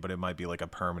Johnny, but it might be like a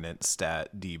permanent stat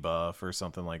debuff or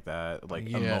something like that, like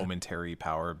a momentary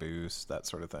power boost, that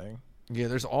sort of thing. Yeah,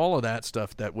 there's all of that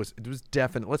stuff that was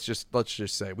definite. Let's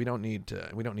just say we don't need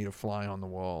a fly on the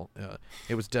wall.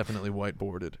 It was definitely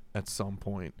whiteboarded at some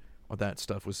point that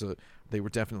stuff was they were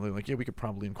definitely like, yeah, we could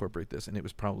probably incorporate this, and it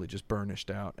was probably just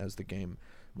burnished out as the game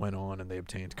went on, and they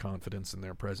obtained confidence in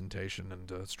their presentation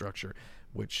and structure,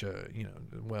 which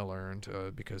well earned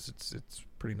because it's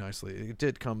pretty nicely. It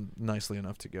did come nicely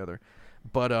enough together,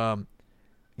 but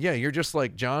yeah, you're just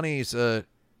like Johnny's.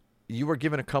 You were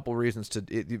given a couple reasons to.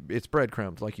 It's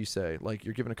breadcrumbs, like you say. Like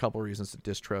you're given a couple reasons to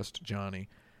distrust Johnny,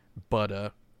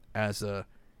 but as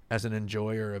an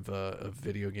enjoyer of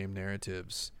video game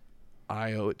narratives,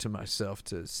 I owe it to myself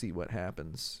to see what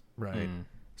happens, right?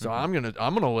 So I'm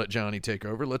gonna let Johnny take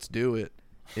over. Let's do it.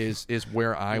 Is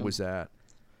where I was at.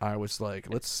 I was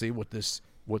like, let's see what this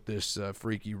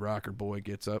freaky rocker boy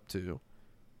gets up to,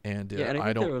 and and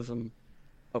I think there was some.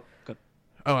 Oh, good.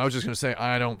 Oh, I was just gonna say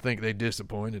I don't think they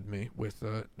disappointed me with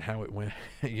how it went.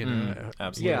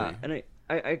 Absolutely. Yeah, and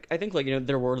I think like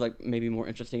there were like maybe more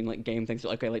interesting like game things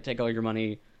like take all your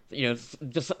money,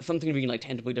 just something being like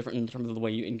tangibly different in terms of the way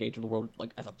you engage with the world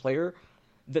like as a player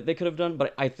that they could have done.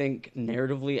 But I think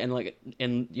narratively and like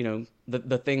in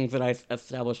the things that I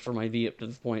established for my V up to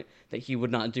this point that he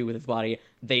would not do with his body,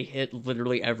 they hit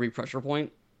literally every pressure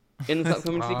point in the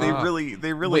upcoming sequence.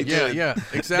 They really did. Yeah,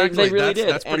 exactly. They really did.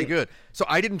 That's pretty good. So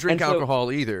I didn't drink and so-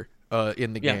 alcohol either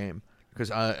in the game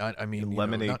because I mean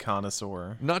Lemonade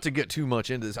connoisseur. not to get too much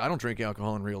into this. I don't drink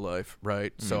alcohol in real life,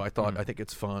 right? So I think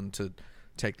it's fun to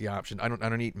take the option. I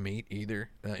don't eat meat either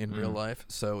in real life.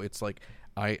 So it's like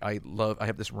I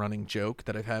have this running joke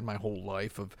that I've had my whole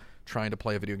life of trying to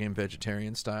play a video game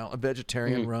vegetarian style. A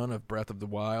vegetarian run of Breath of the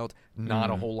Wild, not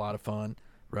a whole lot of fun,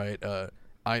 right?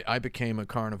 I became a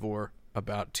carnivore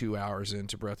about 2 hours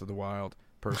into Breath of the Wild,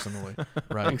 personally,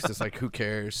 right? Because it's like, who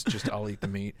cares? Just I'll eat the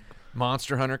meat.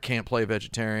 Monster Hunter, can't play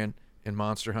vegetarian in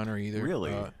Monster Hunter either.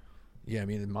 Really? Yeah, I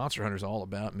mean, Monster Hunter's all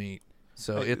about meat.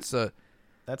 So it's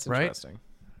That's right? interesting.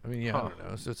 I mean, yeah, I don't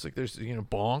know. So it's like there's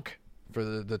Bonk for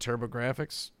the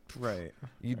TurboGrafx. Right.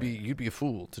 You'd be a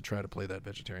fool to try to play that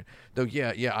vegetarian. Though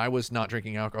yeah, I was not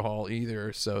drinking alcohol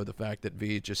either, so the fact that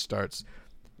V just starts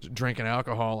drinking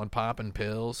alcohol and popping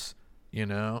pills,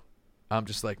 I'm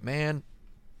just like, man.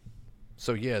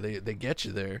 So yeah, they get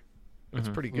you there. It's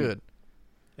pretty good.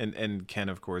 And Ken,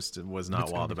 of course, was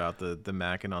not wild about the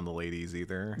macking on the ladies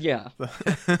either. Yeah,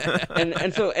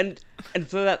 and so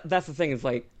that's the thing is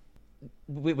like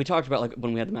we talked about like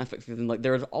when we had the Mass Effect season, like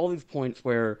there's all these points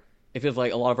where it feels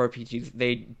like a lot of RPGs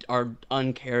they are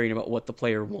uncaring about what the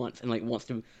player wants and like wants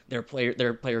to their player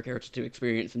character to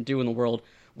experience and do in the world.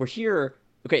 We're here,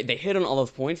 okay, they hit on all those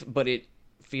points, but it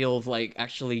feels like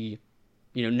actually,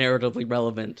 narratively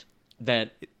relevant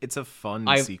that It's a fun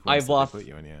I've sequence lost- that they put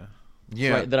you in, yeah.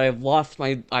 Yeah. right, that I've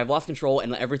lost control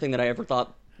and everything that I ever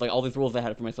thought, like all these rules I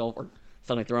had for myself are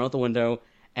suddenly thrown out the window,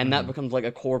 and that becomes like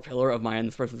a core pillar of mine and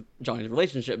this person's Johnny's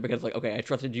relationship because like, okay, I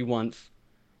trusted you once,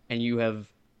 and you have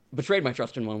betrayed my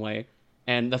trust in one way,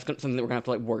 and that's something that we're gonna have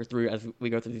to like work through as we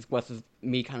go through these quests. Is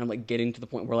me kind of like getting to the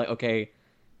point where like, okay,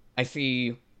 I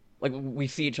see, like we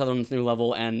see each other on this new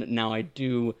level, and now I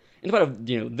do, in spite of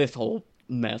this whole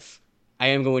mess, I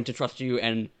am going to trust you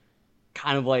and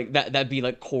kind of like that be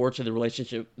like core to the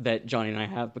relationship that Johnny and I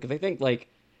have, because I think like,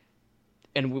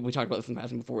 and we talked about this in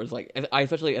passing before, is like I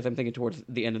especially as I'm thinking towards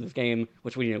the end of this game,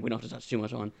 which we don't have to touch too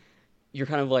much on, you're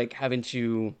kind of like having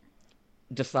to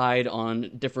decide on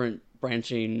different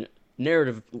branching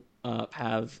narrative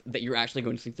paths that you're actually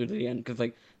going to see through to the end, because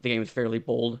like the game is fairly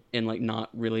bold in like not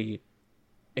really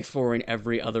exploring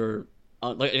every other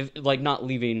like not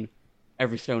leaving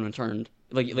every stone unturned.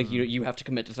 Like you have to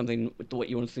commit to something with what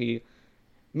you want to see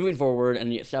moving forward,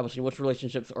 and establishing which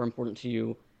relationships are important to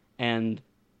you. And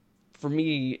for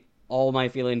me, all my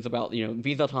feelings about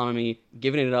V's autonomy,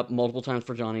 giving it up multiple times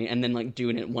for Johnny, and then like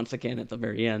doing it once again at the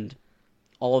very end,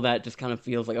 all of that just kind of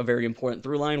feels like a very important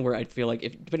through line, where I feel like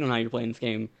if depending on how you're playing this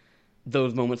game,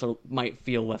 those moments might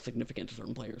feel less significant to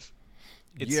certain players.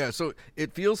 So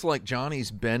it feels like Johnny's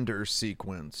Bender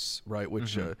sequence, right?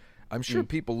 Which I'm sure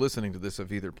people listening to this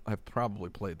have probably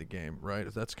played the game, right?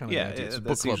 That's kind of Yeah, it's book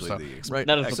that's club usually stuff, the right?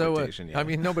 That is So expectation, yeah.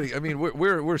 I mean,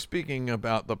 we're speaking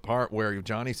about the part where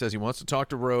Johnny says he wants to talk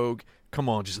to Rogue. Come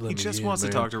on, just let He me just in, wants to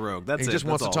man. talk to Rogue. That's He it. just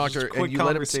wants That's to all. talk to her, Just and quick you let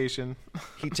him- conversation.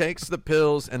 He takes the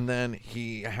pills, and then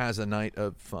he has a night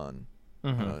of fun.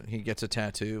 He gets a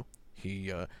tattoo.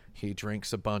 He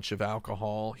drinks a bunch of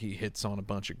alcohol. He hits on a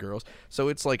bunch of girls. So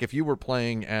it's like if you were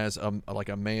playing as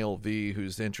a male V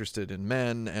who's interested in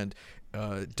men and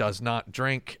does not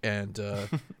drink, and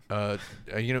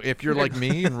if you're like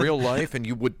me in real life and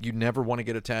you never want to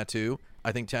get a tattoo.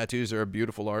 I think tattoos are a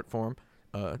beautiful art form.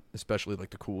 especially like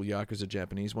the cool Yakuza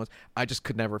Japanese ones. I just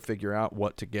could never figure out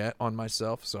what to get on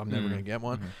myself, so I'm never going to get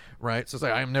one, right? So it's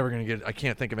like I'm never going to get. I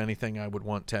can't think of anything I would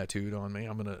want tattooed on me.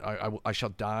 I shall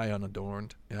die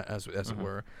unadorned, as it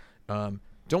were.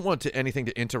 Don't want anything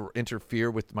to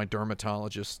interfere with my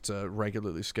dermatologist's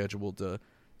regularly scheduled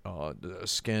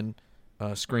skin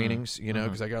screenings,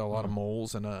 because I got a lot of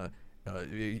moles, and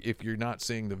if you're not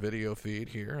seeing the video feed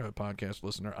here, a podcast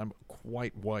listener, I'm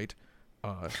quite white.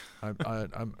 I'm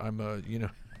a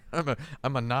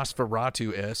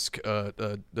Nosferatu-esque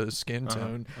skin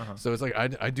tone, so it's like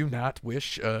I do not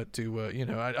wish to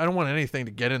I don't want anything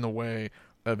to get in the way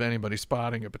of anybody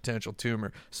spotting a potential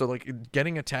tumor. So like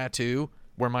getting a tattoo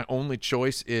where my only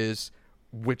choice is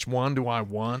which one do I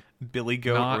want, Billy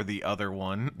Goat or the other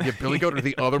one. Yeah, Billy Goat or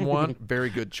the other one. Very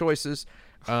good choices.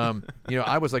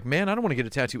 I was like, man, I don't want to get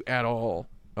a tattoo at all.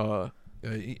 So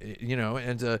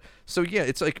yeah,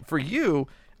 it's like for you,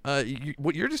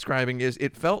 what you're describing is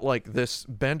it felt like this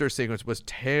Bender sequence was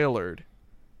tailored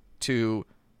to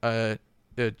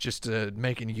just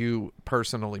making you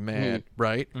personally mad,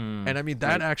 right? And I mean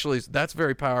that actually that's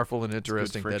very powerful and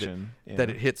interesting that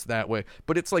it hits that way.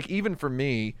 But it's like even for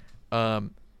me, I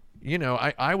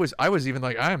was even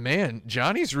like, man,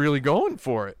 Johnny's really going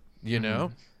for it,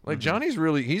 like Johnny's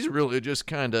he's really just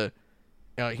kind of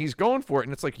he's going for it,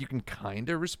 and it's like you can kind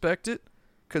of respect it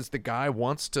because the guy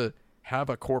wants to have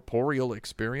a corporeal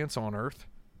experience on Earth,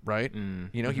 right?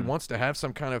 He wants to have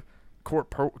some kind of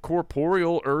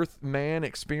corporeal Earth man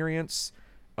experience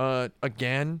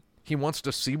again. He wants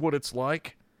to see what it's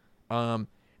like, and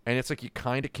it's like you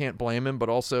kind of can't blame him, but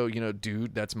also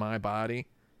dude, that's my body.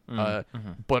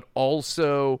 But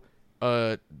also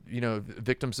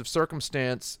victims of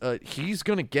circumstance, he's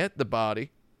gonna get the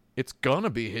body. It's gonna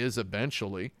be his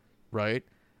eventually, right?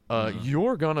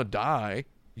 You're gonna die.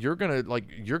 You're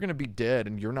gonna be dead,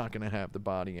 and you're not gonna have the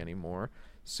body anymore.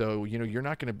 So you're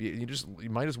not gonna be. You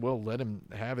might as well let him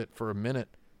have it for a minute,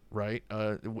 right?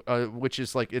 Which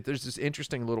is like there's this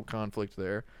interesting little conflict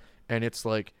there, and it's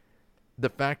like the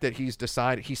fact that he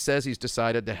says he's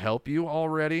decided to help you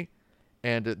already.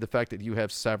 And the fact that you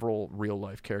have several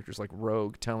real-life characters like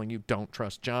Rogue telling you, don't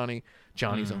trust Johnny.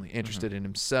 Johnny's only interested in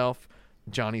himself.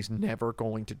 Johnny's never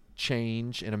going to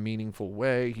change in a meaningful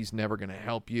way. He's never going to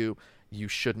help you. You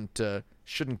shouldn't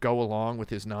go along with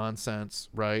his nonsense,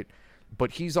 right?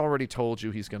 But he's already told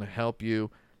you he's going to help you.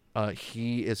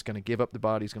 He is going to give up the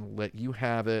body. He's going to let you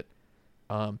have it.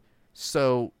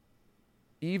 So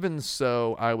even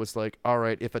so, I was like, all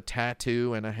right, if a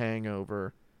tattoo and a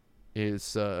hangover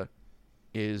is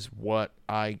what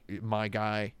my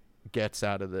guy gets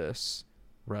out of this,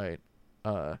 right?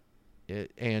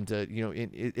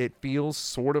 It feels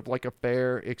sort of like a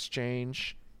fair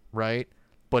exchange, right?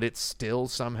 But it still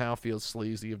somehow feels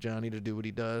sleazy of Johnny to do what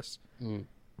he does,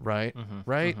 right?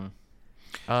 Right?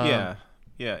 Yeah.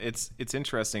 It's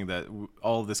interesting that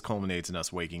all of this culminates in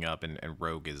us waking up and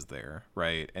Rogue is there,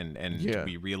 right? And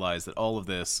we realize that all of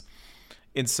this,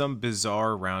 in some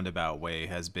bizarre roundabout way,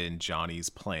 has been Johnny's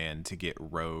plan to get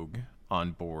Rogue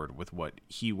on board with what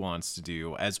he wants to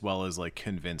do, as well as like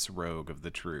convince Rogue of the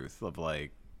truth of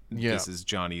like, this is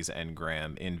Johnny's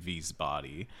engram in V's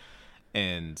body.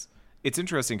 And it's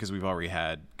interesting because we've already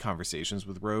had conversations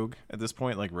with Rogue at this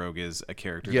point. Like Rogue is a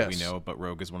character that we know, but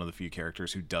Rogue is one of the few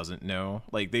characters who doesn't know.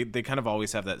 Like they kind of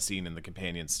always have that scene in the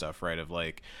companion stuff, right? Of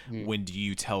like, when do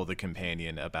you tell the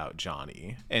companion about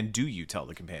Johnny? And do you tell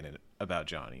the companion about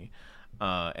Johnny?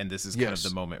 And this is kind of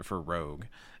the moment for Rogue.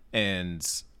 And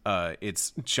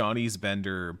it's Johnny's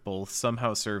Bender both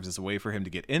somehow serves as a way for him to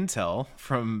get intel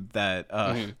from that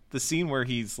the scene where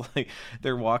he's like,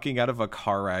 they're walking out of a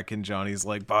car wreck and Johnny's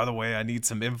like, by the way, I need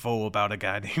some info about a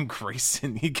guy named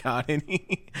Grayson. You got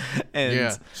any?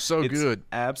 And so it's good,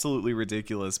 absolutely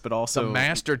ridiculous, but also the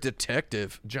master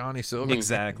detective Johnny Silver.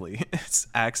 Exactly. It's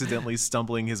accidentally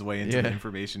stumbling his way into the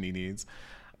information he needs.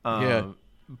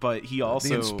 But he also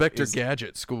the Inspector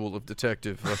Gadget school of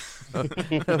detective of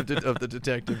the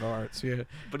detective arts. Yeah,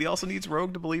 but he also needs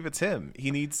Rogue to believe it's him.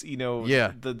 He needs,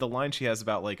 the line she has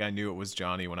about like, I knew it was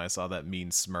Johnny when I saw that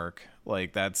mean smirk.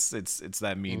 Like it's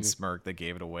that mean smirk that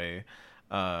gave it away.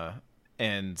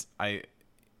 And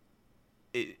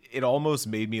it almost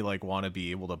made me like want to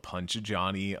be able to punch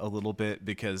Johnny a little bit,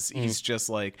 because he's just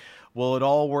like, well, it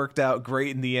all worked out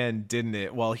great in the end, didn't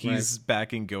it? While he's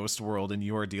back in Ghost World and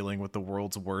you are dealing with the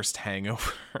world's worst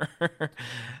hangover.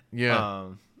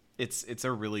 it's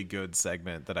a really good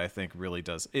segment that I think really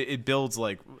does it builds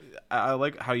like I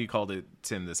like how you called it,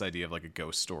 Tim, this idea of like a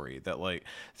ghost story that like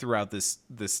throughout this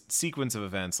sequence of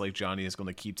events, like Johnny is going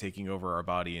to keep taking over our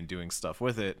body and doing stuff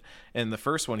with it. And the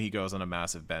first one, he goes on a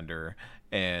massive bender,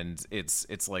 and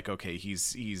it's like, okay,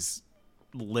 he's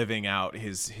living out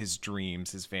his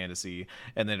dreams, his fantasy,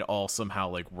 and then it all somehow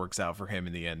like works out for him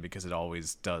in the end, because it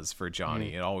always does for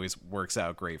Johnny. It always works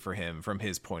out great for him from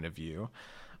his point of view.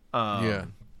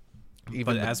 Even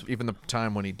the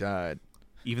time when he died.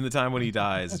 Even the time when he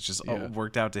dies, it's just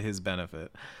worked out to his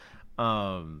benefit.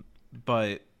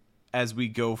 But as we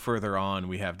go further on,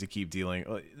 we have to keep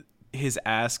dealing. His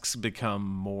asks become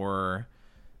more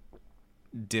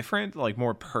different, like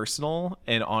more personal,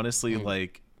 and honestly,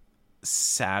 like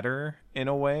sadder in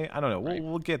a way. I don't know.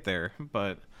 We'll get there,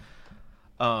 but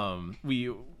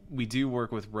we do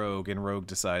work with Rogue, and Rogue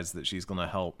decides that she's going to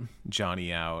help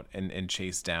Johnny out and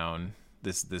chase down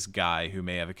this guy who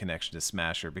may have a connection to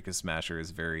Smasher, because Smasher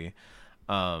is very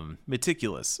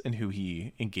meticulous in who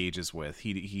he engages with.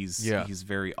 He's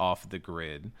very off the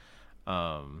grid.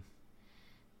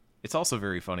 It's also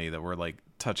very funny that we're like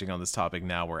touching on this topic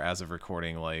now, where as of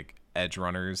recording, like Edge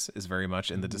Runners is very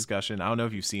much in the discussion. I don't know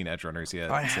if you've seen Edge Runners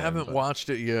yet. I haven't watched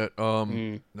it yet.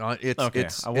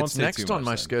 It's next on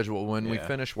my schedule when we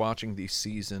finish watching the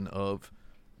season of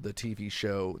the TV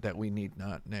show that we need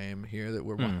not name here that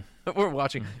we're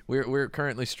watching. We're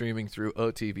currently streaming through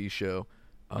a TV show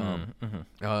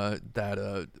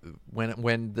that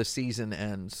when the season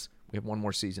ends, we have one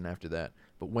more season after that.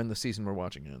 But when the season we're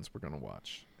watching ends, we're gonna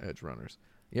watch Edge Runners.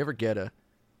 You ever get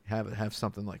have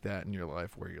something like that in your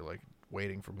life where you're like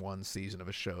waiting for one season of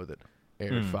a show that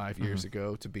aired 5 years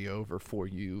ago to be over for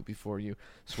you before you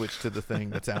switch to the thing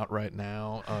that's out right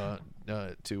now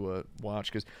to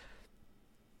watch? Because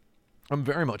I'm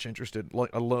very much interested. Like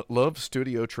I love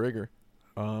Studio Trigger.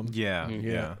 And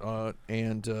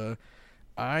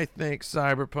I think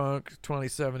Cyberpunk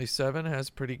 2077 has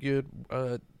pretty good,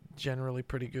 generally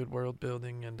pretty good world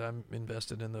building, and I'm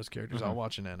invested in those characters. I'll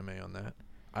watch an anime on that.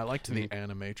 I liked the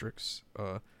Animatrix.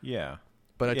 But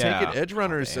I take it Edge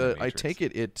Runners. I take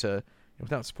it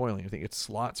without spoiling, I think it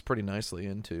slots pretty nicely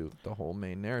into the whole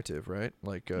main narrative, right?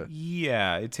 Like,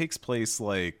 it takes place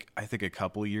like I think a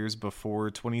couple years before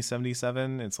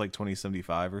 2077. It's like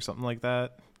 2075 or something like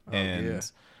that. They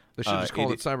should just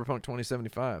call it Cyberpunk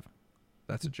 2075.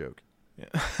 That's a joke. Yeah.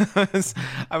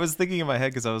 I was thinking in my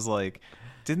head because I was like,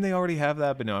 didn't they already have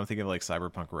that? But no, I'm thinking of like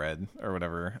Cyberpunk Red or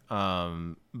whatever.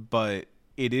 But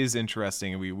it is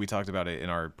interesting. We talked about it in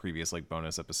our previous like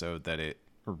bonus episode that it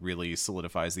really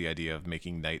solidifies the idea of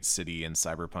making Night City and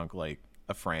Cyberpunk like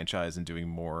a franchise and doing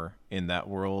more in that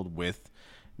world with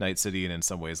Night City. And in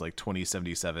some ways, like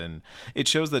 2077, it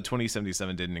shows that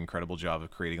 2077 did an incredible job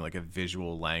of creating like a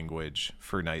visual language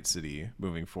for Night City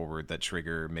moving forward that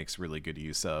Trigger makes really good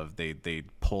use of. They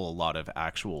pull a lot of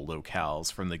actual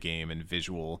locales from the game and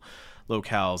visual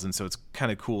locales, and so it's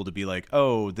kind of cool to be like,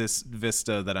 oh, this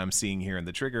vista that I'm seeing here in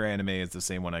the Trigger anime is the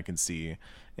same one I can see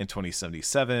in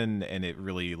 2077, and it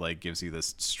really like gives you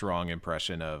this strong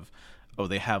impression of, oh,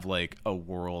 they have like a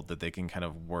world that they can kind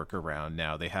of work around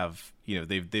now. They have,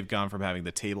 they've gone from having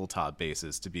the tabletop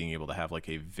basis to being able to have like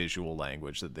a visual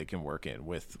language that they can work in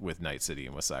with Night City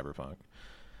and with Cyberpunk.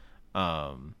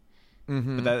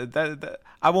 But that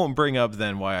I won't bring up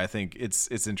then why I think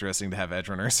it's interesting to have Edge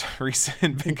Runners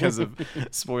recent because of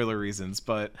spoiler reasons.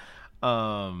 But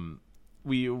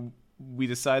we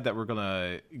decide that we're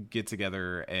gonna get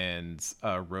together and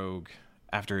Rogue,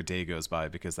 after a day goes by,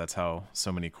 because that's how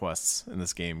so many quests in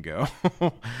this game go.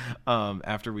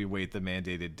 After we wait the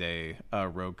mandated day,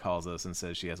 Rogue calls us and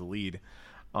says she has a lead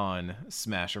on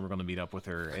Smash, and we're going to meet up with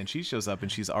her. And she shows up,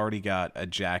 and she's already got a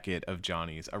jacket of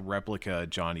Johnny's, a replica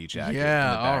Johnny jacket.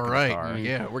 Yeah, all right.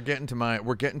 Yeah, we're getting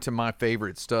to my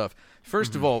favorite stuff.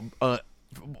 First of all,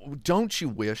 don't you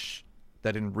wish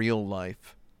that in real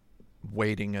life,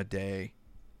 waiting a day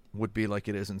would be like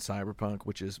it is in Cyberpunk,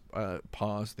 which is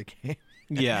pause the game.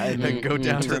 Yeah, and then go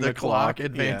down to the clock,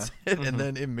 advance it, and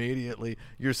then immediately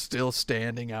you're still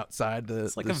standing outside the.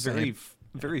 It's like a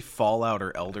very Fallout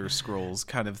or Elder Scrolls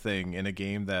kind of thing in a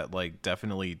game that like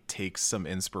definitely takes some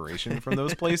inspiration from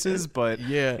those places, but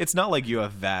it's not like you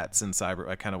have VATS in Cyber.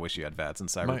 I kind of wish you had VATS in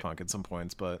Cyberpunk at some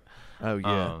points, but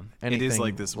it is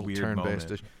like this weird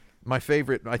moment. My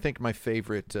favorite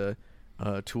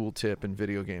tool tip in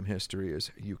video game history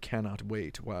is you cannot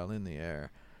wait while in the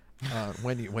air.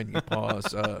 When you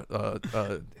pause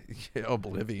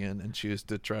Oblivion and choose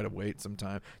to try to wait some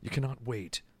time, you cannot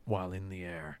wait while in the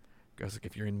air. Because like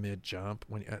if you're in mid jump,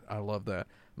 I love that.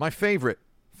 My favorite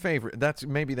that's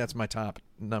my top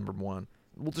number one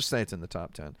we'll just say it's in the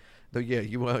top 10. Though, yeah,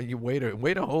 you wait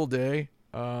a whole day.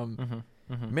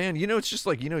 Man, it's just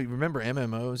like, you remember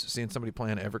MMOs, seeing somebody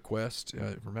playing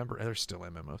EverQuest. Remember, there's still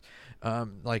MMOs.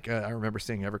 I remember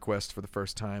seeing EverQuest for the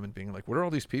first time and being like, what are all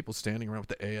these people standing around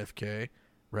with the AFK,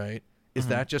 right? Is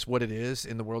that just what it is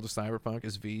in the world of Cyberpunk?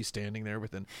 Is V standing there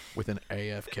with an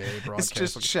AFK broadcast?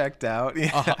 It's just checked out.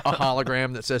 Yeah. A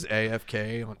hologram that says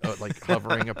AFK, like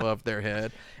hovering above their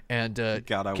head. And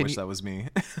God, I wish that was me.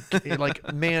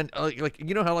 Man, like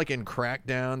how like in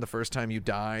Crackdown, the first time you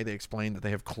die, they explain that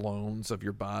they have clones of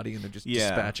your body and they're just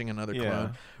dispatching another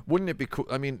clone. Wouldn't it be cool?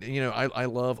 I mean, I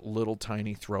love little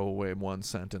tiny throwaway one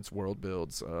sentence world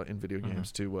builds in video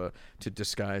games to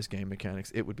disguise game mechanics.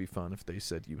 It would be fun if they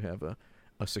said you have a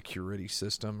security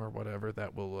system or whatever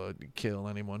that will kill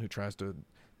anyone who tries to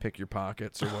pick your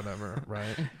pockets or whatever,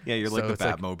 right? Yeah, you're like the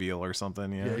Batmobile or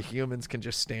something. Yeah, humans can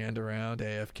just stand around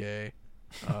AFK.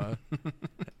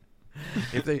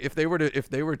 If they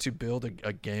were to build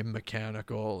a game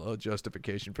mechanical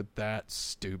justification for that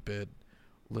stupid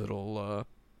little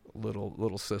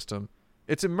system,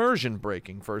 it's immersion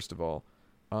breaking. First of all,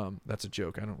 that's a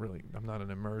joke. I'm not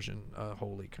an immersion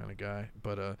holy kind of guy,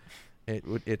 but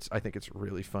I think it's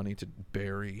really funny to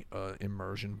bury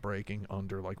immersion breaking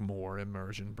under like more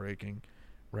immersion breaking,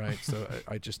 right? So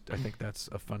I think that's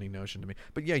a funny notion to me.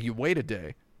 But yeah, you wait a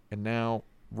day, and now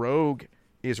Rogue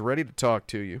is ready to talk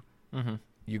to you.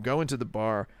 You go into the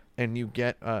bar, and you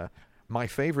get my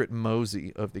favorite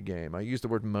mosey of the game. I use the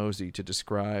word mosey to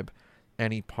describe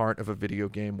any part of a video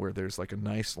game where there's like a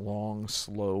nice long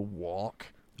slow walk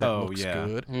that looks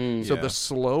good. So the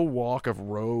slow walk of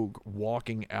Rogue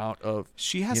walking out of...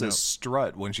 She has a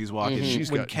strut when she's walking.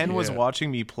 When Ken was watching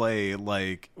me play,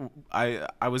 like,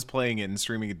 I was playing it and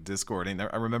streaming it to Discord, and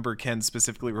I remember Ken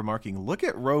specifically remarking, look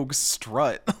at Rogue's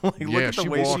strut. Look at the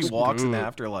way she walks in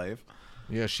Afterlife.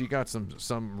 Yeah, she got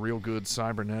some real good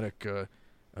cybernetic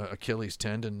Achilles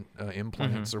tendon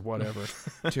implants or whatever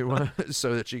to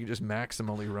so that she can just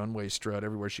maximally runway strut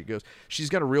everywhere she goes. She's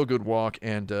got a real good walk,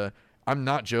 and I'm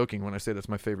not joking when I say that's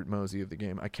my favorite mosey of the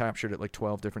game. I captured it like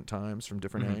 12 different times from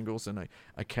different angles, and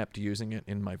I kept using it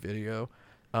in my video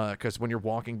because when you're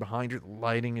walking behind her, the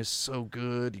lighting is so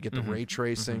good. You get the ray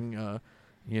tracing.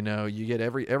 You get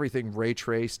everything ray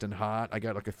traced and hot. I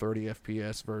got like a 30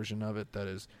 FPS version of it that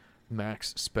is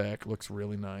max spec. Looks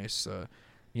really nice.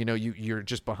 You're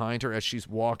just behind her as she's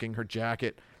walking. Her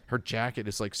jacket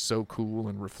is like so cool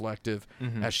and reflective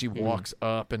as she walks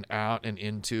up and out and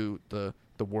into the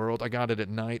world. I got it at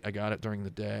night. I got it during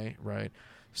the day, right?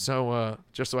 So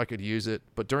just so I could use it.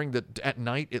 But at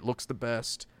night, it looks the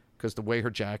best because the way her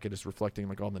jacket is reflecting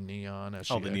like all the neon as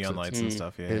she the neon lights and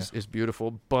stuff, is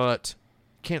beautiful. But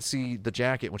can't see the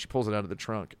jacket when she pulls it out of the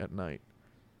trunk at night,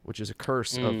 which is a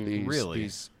curse of these. Really?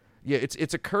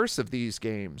 It's a curse of these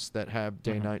games that have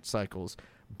day-night cycles,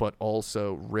 but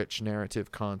also rich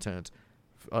narrative content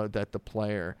that the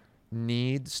player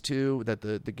needs to, that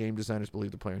the game designers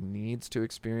believe the player needs to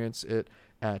experience it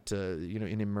at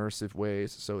in immersive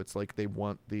ways. So it's like they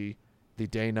want the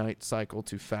day-night cycle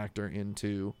to factor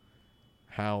into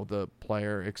how the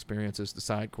player experiences the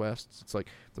side quests. It's like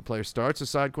if the player starts a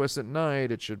side quest at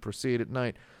night, it should proceed at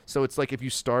night. So it's like if you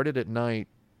started at night,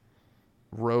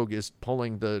 Rogue is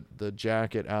pulling the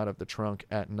jacket out of the trunk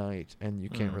at night, and you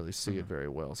can't really see it very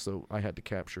well. So I had to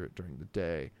capture it during the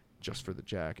day just for the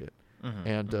jacket.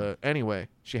 Anyway,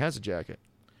 she has a jacket.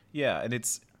 Yeah, and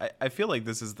I feel like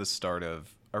this is the start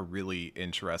of a really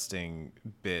interesting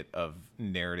bit of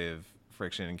narrative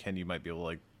friction. And Ken, you might be able to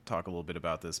like talk a little bit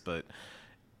about this, but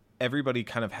everybody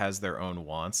kind of has their own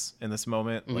wants in this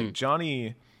moment. Like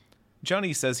Johnny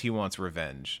says he wants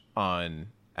revenge on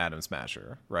Adam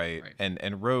Smasher, right?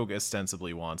 And Rogue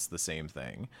ostensibly wants the same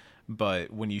thing.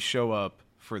 But when you show up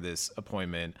for this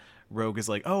appointment, Rogue is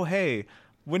like, oh, hey,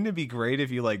 wouldn't it be great if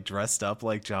you like dressed up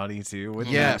like Johnny too?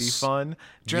 Wouldn't that be fun?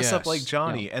 Dress up like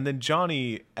Johnny. Yeah. And then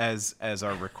Johnny, as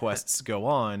our requests go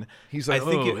on, he's like,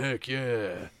 heck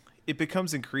yeah. It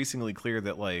becomes increasingly clear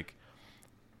that like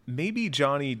maybe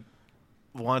Johnny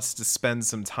wants to spend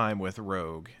some time with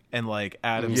Rogue and like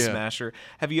Adam Smasher.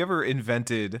 Have you ever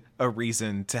invented a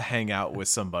reason to hang out with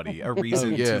somebody, a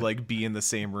reason to like be in the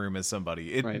same room as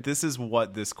somebody? This is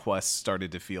what this quest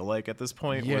started to feel like at this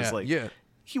point. Was like,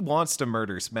 he wants to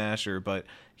murder Smasher, but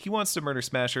he wants to murder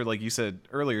Smasher, like you said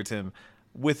earlier, Tim,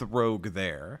 with Rogue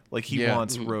there. Like he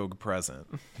wants Rogue present.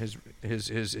 His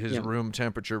room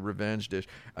temperature revenge dish.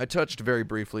 I touched very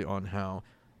briefly on how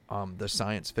the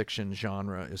science fiction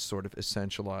genre is sort of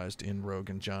essentialized in Rogue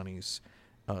and Johnny's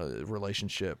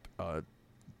relationship,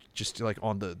 just like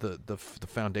on the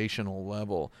foundational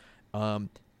level.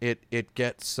 It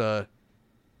gets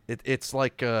it's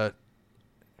like where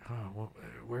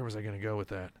was I going to go with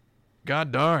that?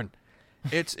 God darn.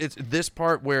 It's this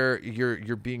part where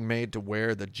you're being made to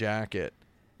wear the jacket.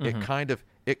 It kind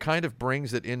of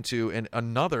brings it into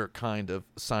another kind of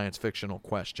science fictional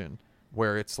question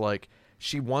where it's like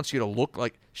she wants you to look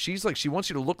like she wants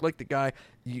you to look like the guy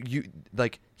you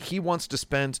like. He wants to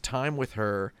spend time with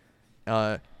her,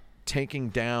 taking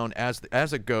down as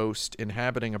a ghost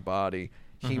inhabiting a body.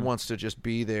 He wants to just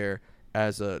be there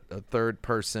as a third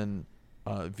person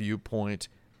viewpoint,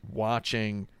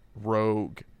 watching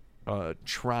Rogue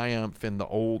triumph in the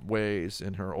old ways,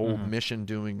 in her old mission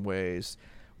doing ways,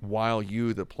 while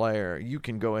you, the player, you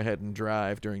can go ahead and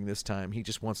drive during this time. He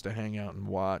just wants to hang out and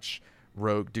watch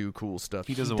Rogue do cool stuff.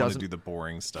 He doesn't want to do the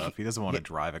boring stuff. He doesn't want to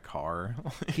drive a car.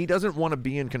 He doesn't want to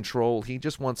be in control. He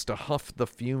just wants to huff the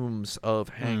fumes of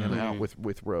hanging out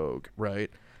with Rogue, right?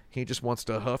 He just wants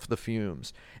to huff the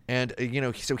fumes. And,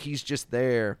 so he's just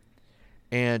there,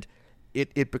 and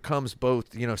it becomes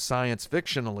both, science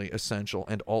fictionally essential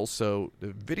and also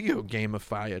video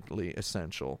gamifiedly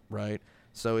essential, right?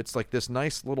 So it's like this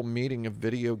nice little meeting of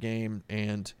video game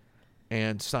and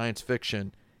science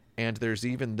fiction, and there's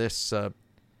even this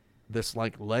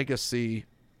like legacy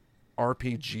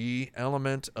RPG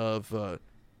element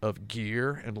of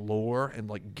gear and lore and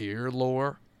like gear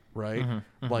lore, right?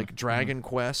 Like Dragon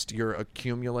Quest, you're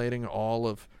accumulating all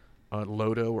of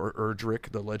Lodo or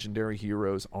Erdrick, the legendary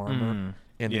hero's armor.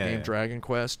 In the game Dragon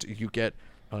Quest, you get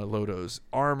Lodo's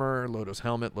armor, Lodo's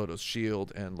helmet, Lodo's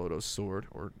shield, and Lodo's sword,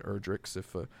 or Erdrick's,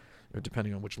 if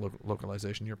depending on which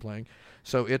localization you're playing.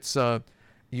 So it's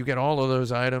you get all of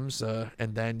those items,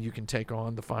 and then you can take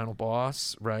on the final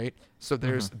boss, right? So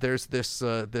there's this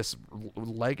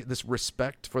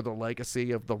respect for the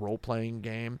legacy of the role playing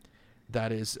game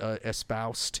that is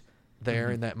espoused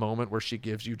there in that moment where she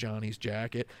gives you Johnny's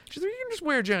jacket. She's like, you can just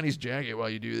wear Johnny's jacket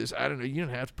while you do this. I don't know. You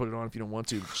don't have to put it on if you don't want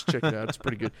to. Just check it out. It's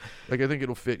pretty good. Like, I think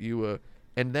it'll fit you.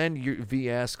 And then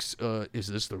V asks, is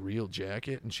this the real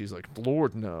jacket? And she's like,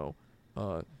 Lord, no.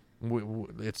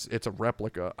 It's a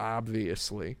replica,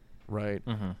 obviously, right?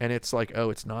 And it's like, oh,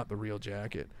 it's not the real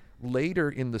jacket. Later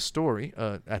in the story,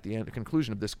 at the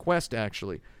conclusion of this quest,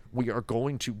 actually, we are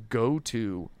going to go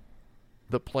to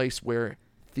the place where,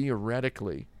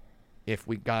 theoretically, if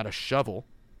we got a shovel,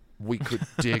 we could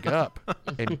dig up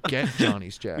and get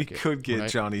Johnny's jacket. We could get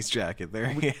Johnny's jacket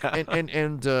there. Yeah.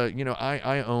 And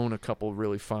I own a couple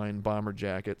really fine bomber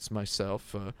jackets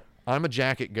myself. I'm a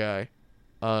jacket guy.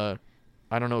 I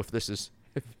don't know if this is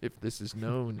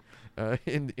known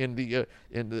in the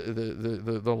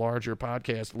larger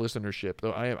podcast listenership,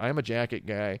 though. I'm a jacket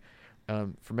guy.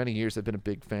 For many years, I've been a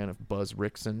big fan of Buzz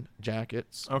Rickson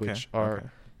jackets, which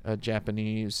are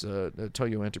Japanese.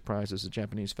 Toyo Enterprise is a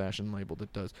Japanese fashion label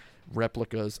that does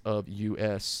replicas of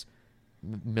U.S.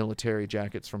 military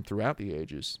jackets from throughout the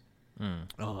ages.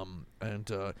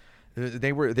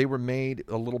 They were made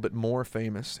a little bit more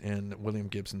famous in William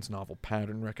Gibson's novel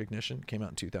Pattern Recognition. Came out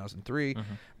in 2003,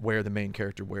 where the main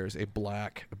character wears a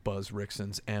black Buzz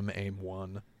Rickson's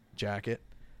MA1 jacket.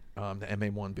 The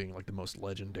MA1 being like the most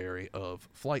legendary of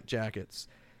flight jackets.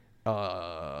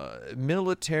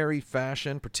 Military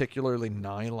fashion, particularly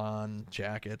nylon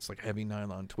jackets, like heavy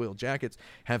nylon twill jackets,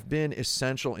 have been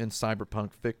essential in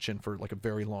cyberpunk fiction for like a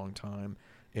very long time.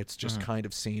 It's just kind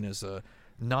of seen as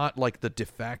not like the de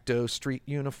facto street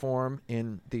uniform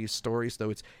in these stories,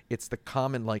 though it's the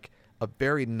common, like a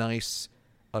very nice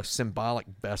symbolic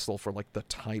vessel for like the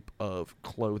type of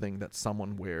clothing that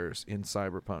someone wears in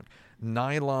cyberpunk.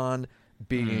 Nylon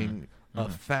being a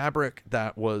fabric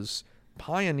that was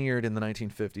pioneered in the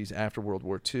 1950s after World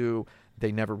War II.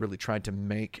 They never really tried to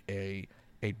make a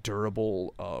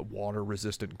durable,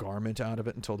 water-resistant garment out of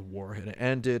it until the war had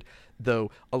ended, though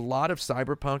a lot of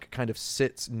cyberpunk kind of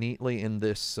sits neatly in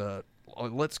this,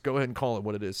 let's go ahead and call it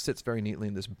what it is, sits very neatly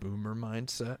in this boomer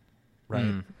mindset,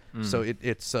 right? So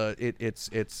it's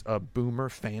a boomer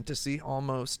fantasy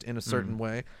almost in a certain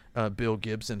way. Bill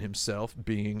Gibson himself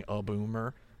being a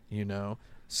boomer,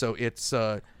 so it's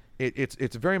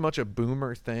very much a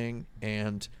boomer thing,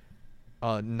 and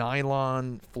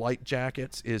nylon flight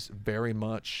jackets is very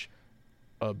much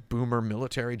a boomer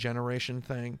military generation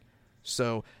thing.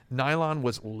 So nylon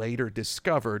was later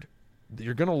discovered,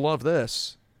 you're going to love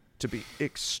this, to be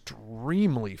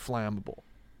extremely flammable,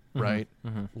 right?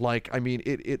 Like, I mean,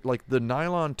 it like the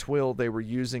nylon twill they were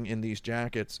using in these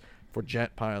jackets for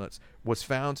jet pilots was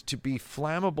found to be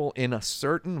flammable in a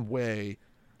certain way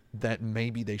that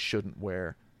maybe they shouldn't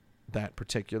wear that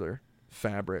particular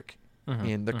fabric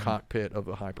in the cockpit of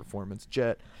a high-performance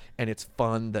jet. And it's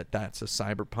fun that that's a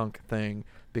cyberpunk thing,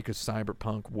 because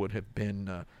cyberpunk would have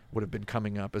been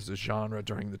coming up as a genre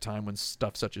during the time when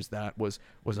stuff such as that was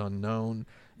unknown.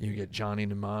 You get Johnny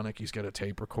Mnemonic, he's got a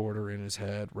tape recorder in his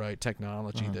head, right?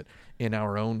 Technology that in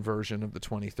our own version of the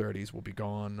 2030s will be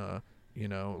gone,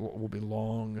 will be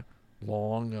long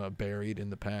buried in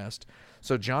the past.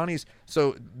 So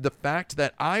the fact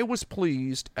that I was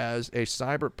pleased as a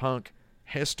cyberpunk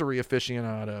history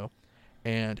aficionado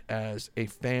and as a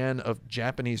fan of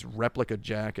Japanese replica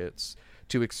jackets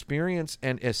to experience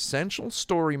an essential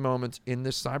story moment in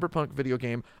this cyberpunk video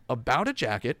game about a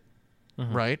jacket,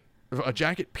 right? A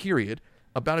jacket, period.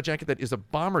 About a jacket that is a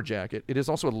bomber jacket. It is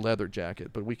also a leather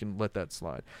jacket, but we can let that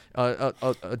slide.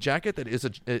 A jacket that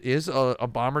is a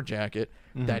bomber jacket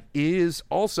that is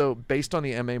also based on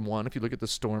the MA1. If you look at the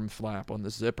storm flap on the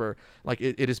zipper, like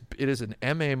it is an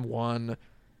MA1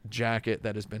 jacket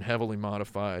that has been heavily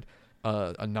modified.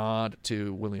 A nod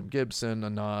to William Gibson, a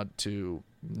nod to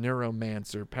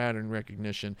neuromancer, pattern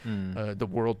recognition, the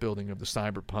world building of the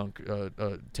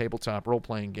cyberpunk tabletop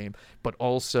role-playing game, but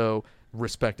also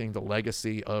respecting the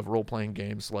legacy of role-playing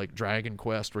games like Dragon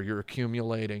Quest, where you're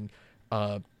accumulating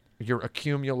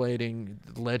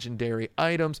legendary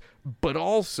items, but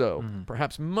also,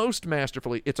 perhaps most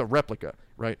masterfully, it's a replica,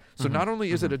 right? So not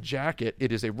only is it a jacket,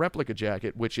 it is a replica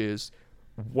jacket, which is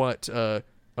what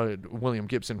William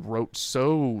Gibson wrote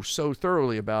so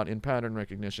thoroughly about in pattern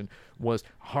recognition, was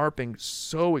harping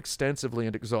so extensively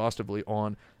and exhaustively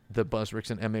on the Buzz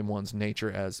Rickson MA1's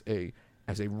nature as a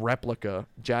replica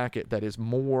jacket that is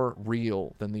more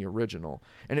real than the original.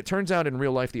 And it turns out in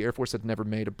real life the Air Force had never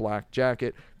made a black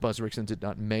jacket. Buzz Rickson did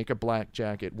not make a black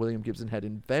jacket. William Gibson had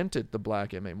invented the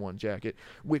black MA1 jacket,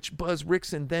 which Buzz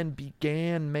Rickson then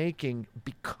began making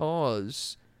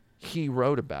because he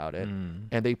wrote about it,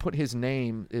 and they put his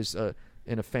name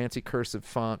in a fancy cursive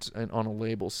font and on a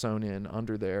label sewn in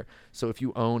under there. So if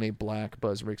you own a black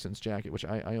Buzz Rickson's jacket, which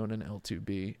I own an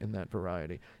L2B in that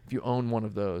variety, if you own one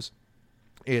of those,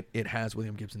 it has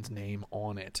William Gibson's name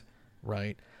on it,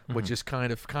 right? Which is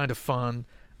kind of fun,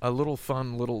 a little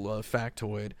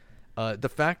factoid. The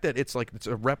fact that it's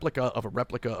a replica of a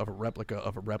replica of a replica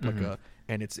of a replica,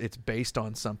 and it's based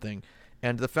on something.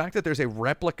 And the fact that there's a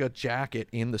replica jacket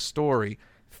in the story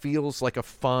feels like a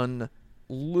fun,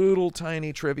 little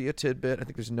tiny trivia tidbit. I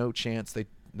think there's no chance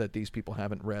that these people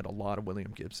haven't read a lot of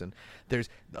William Gibson.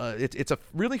 It's a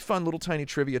really fun little tiny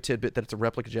trivia tidbit that it's a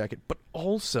replica jacket, but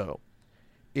also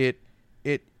it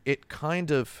kind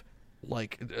of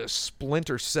like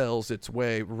Splinter Cells its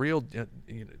way real,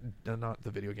 not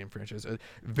the video game franchise,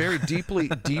 very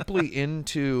deeply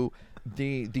into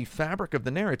the fabric of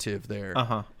the narrative there,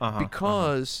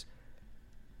 because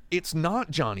it's not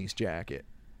Johnny's jacket,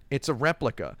 it's a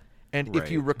replica. And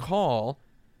if you recall,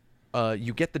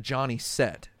 you get the Johnny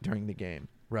set during the game,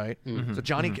 right? So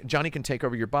Johnny can take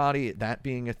over your body, that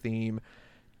being a theme.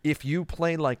 If you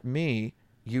play like me,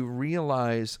 you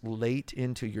realize late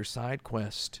into your side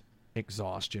quest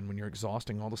exhaustion, when you're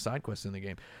exhausting all the side quests in the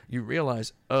game, you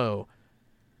realize,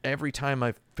 every time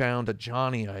I've found a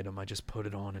Johnny item, I just put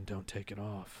it on and don't take it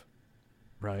off,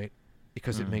 right?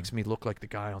 Because it makes me look like the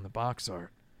guy on the box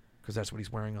art, because that's what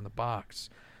he's wearing on the box.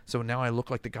 So now I look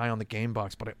like the guy on the game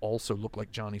box, but I also look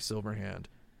like Johnny Silverhand,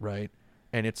 right?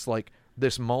 And it's like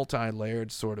this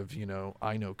multi-layered sort of,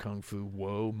 I know Kung Fu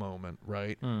whoa moment,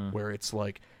 right? Where it's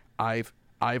like, I've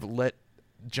let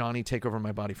Johnny take over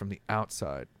my body from the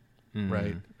outside,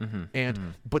 right?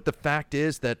 But the fact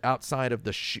is that outside of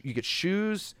you get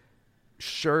shoes,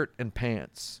 shirt, and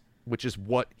pants, which is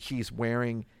what he's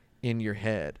wearing in your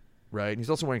head, right? And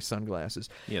he's also wearing sunglasses.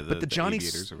 Yeah, but the Johnny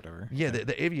aviators or whatever. Yeah,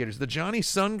 the aviators. The Johnny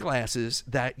sunglasses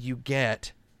that you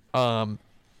get are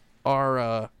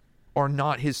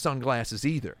not his sunglasses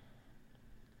either,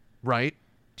 right?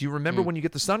 Do you remember when you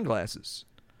get the sunglasses?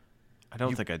 I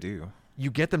don't think I do. You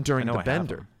get them during the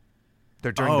bender.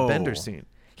 They're during the bender scene.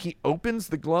 He opens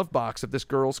the glove box of this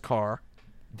girl's car.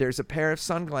 There's a pair of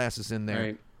sunglasses in there.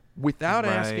 Right. Without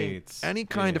asking any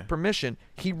kind of permission,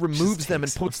 he removes them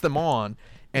and puts them on.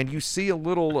 And you see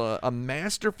a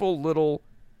masterful little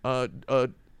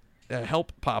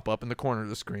help pop up in the corner of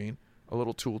the screen. A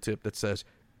little tooltip that says,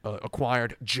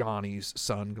 acquired Johnny's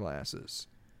sunglasses.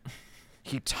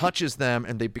 He touches them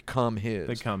and they become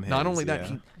his. Not only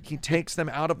that, he takes them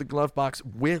out of the glove box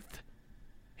with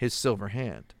his silver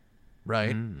hand,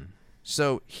 right?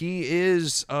 So he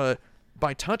is,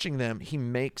 by touching them, he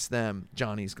makes them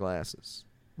Johnny's glasses,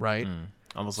 right?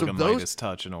 Almost like a Midas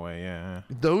touch in a way, yeah.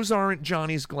 Those aren't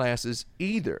Johnny's glasses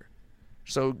either.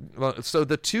 So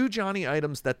the two Johnny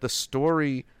items that the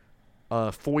story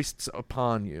foists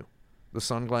upon you the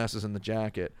sunglasses and the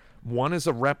jacket. One is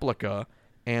a replica,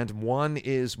 and one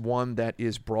is one that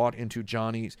is brought into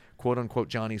Johnny's, quote-unquote,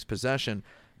 Johnny's possession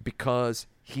because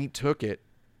he took it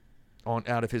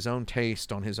out of his own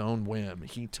taste, on his own whim.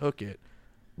 He took it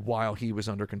while he was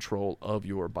under control of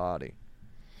your body.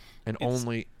 And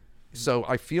so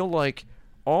I feel like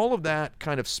all of that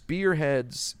kind of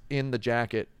spearheads in the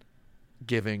jacket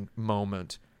giving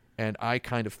moment, and I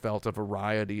kind of felt a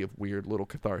variety of weird little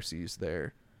catharses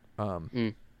there.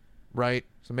 Right?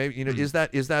 So maybe, is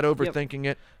that overthinking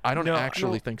it? I don't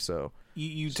actually think so.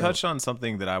 You touched on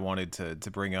something that I wanted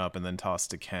to bring up and then toss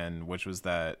to Ken, which was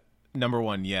that, number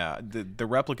one, the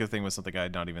replica thing was something I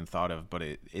had not even thought of, but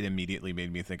it immediately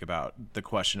made me think about the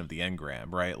question of the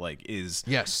engram, right? Like, is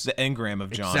the engram of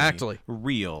Johnny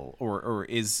real, or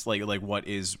is like what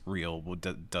is real?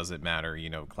 Does it matter?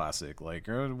 Classic, like,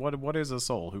 what is a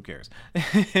soul? Who cares?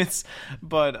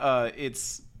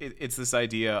 It's this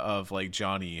idea of, like,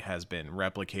 Johnny has been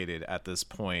replicated at this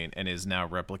point and is now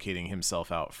replicating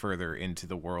himself out further into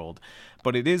the world.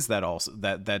 But it is that also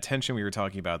that tension we were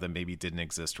talking about that maybe didn't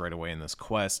exist right away in this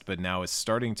quest, but now is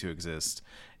starting to exist,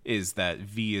 is that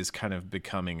V is kind of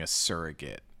becoming a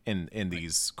surrogate in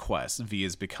these quests. V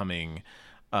is becoming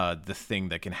the thing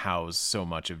that can house so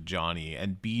much of Johnny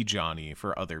and be Johnny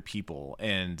for other people.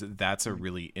 And that's a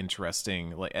really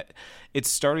interesting, like, it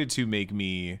started to make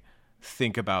me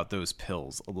think about those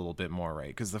pills a little bit more, right?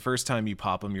 Because the first time you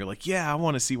pop them, you're like, yeah, I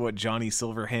want to see what Johnny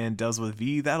Silverhand does with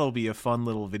V. That'll be a fun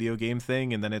little video game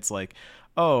thing. And then it's like,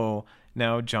 oh,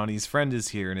 now Johnny's friend is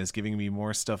here and is giving me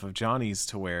more stuff of Johnny's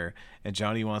to wear, and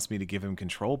Johnny wants me to give him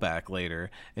control back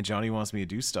later, and Johnny wants me to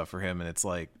do stuff for him. And it's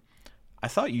like, I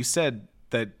thought you said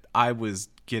that I was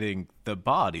getting the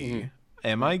body. Mm-hmm.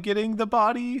 Am I getting the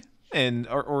body? And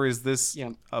or is this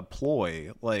a ploy?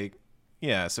 Like,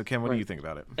 yeah, so Ken, what do you think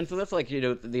about it? And so that's, like,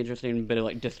 the interesting bit of,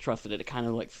 like, distrust that it kind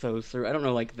of, like, sows through. I don't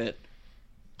know, like, that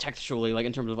textually, like,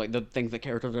 in terms of, like, the things that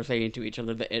characters are saying to each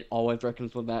other, that it always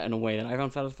reckons with that in a way that I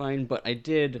found satisfying, but I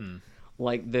did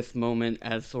like this moment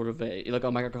as sort of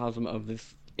a microcosm of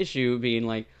this issue being,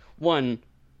 like, one,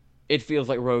 it feels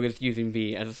like Rogue is using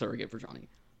V as a surrogate for Johnny.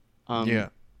 Yeah.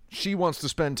 She wants to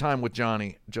spend time with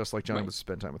Johnny, just like Johnny wants to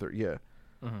spend time with her. Yeah.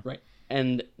 Right.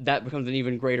 And that becomes an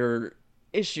even greater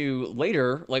issue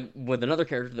later, like with another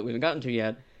character that we haven't gotten to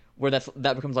yet, where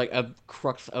that becomes like a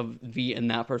crux of V and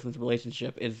that person's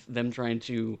relationship, is them trying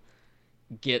to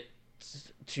get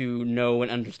to know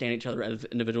and understand each other as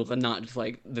individuals, and not just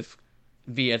like this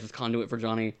V as this conduit for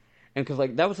Johnny. And because,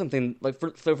 like, that was something, like,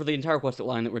 for the entire quest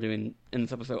line that we're doing in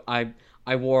this episode, I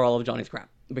wore all of Johnny's crap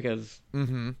because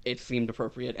it seemed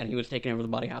appropriate, and he was taking over the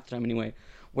body half the time anyway.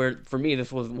 Where for me,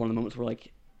 this was one of the moments where,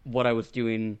 like, what I was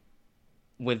doing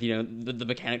with, the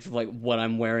mechanics of, like, what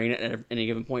I'm wearing at any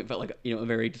given point felt like, a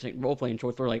very distinct role-playing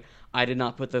choice where, like, I did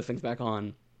not put those things back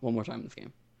on one more time in this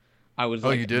game. I was,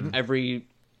 you didn't?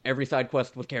 Every side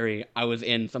quest with Carrie, I was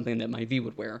in something that my V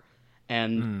would wear.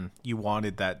 And you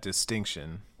wanted that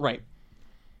distinction. Right.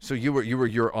 So you were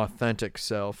your authentic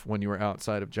self when you were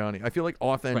outside of Johnny. I feel like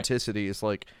authenticity is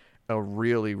like a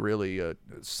really, really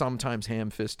sometimes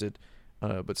ham-fisted,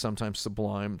 but sometimes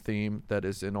sublime theme that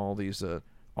is in all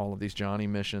of these Johnny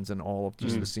missions and all of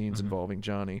just the scenes involving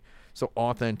Johnny. So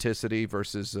authenticity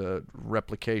versus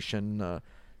replication,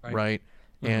 right?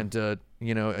 And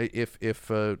if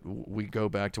we go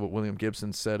back to what William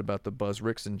Gibson said about the Buzz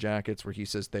Rickson jackets, where he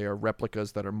says they are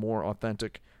replicas that are more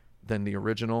authentic than the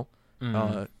original,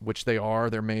 which they are.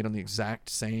 They're made on the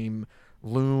exact same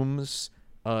looms.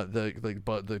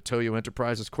 The Toyo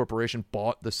Enterprises Corporation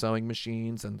bought the sewing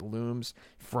machines and the looms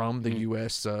from the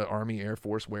U.S. Army Air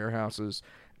Force warehouses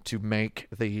to make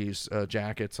these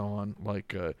jackets on.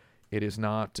 Like, it is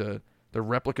not. They're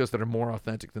replicas that are more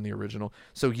authentic than the original.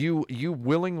 So you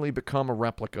willingly become a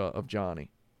replica of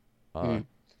Johnny,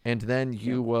 and then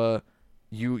you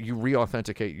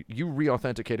re-authenticate. You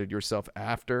re-authenticated yourself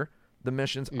after the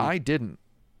missions. I didn't.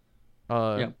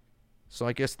 So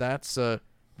I guess that's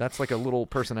like a little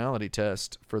personality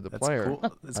test for the player.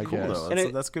 Cool. That's cool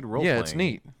though. That's good role playing. It's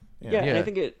neat. Yeah, and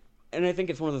I think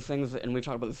it's one of the things, and we've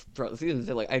talked about this throughout the season,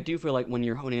 that, like, I do feel like when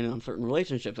you're honing in on certain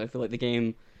relationships, I feel like the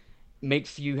game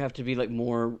makes you have to be, like,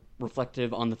 more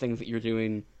reflective on the things that you're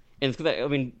doing. And it's because, I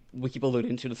mean, we keep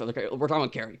alluding to this other character. We're talking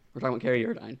about Carrie. We're talking about Carrie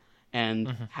Urdine.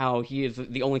 And how he is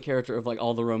the only character of, like,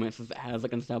 all the romances that has,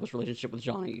 like, an established relationship with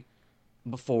Johnny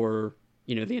before,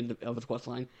 the end of his quest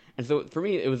line. And so for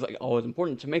me, it was, like, always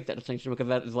important to make that distinction, because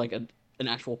that is, like, an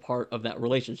actual part of that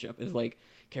relationship, is, like,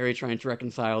 Carrie trying to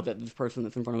reconcile that this person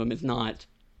that's in front of him is not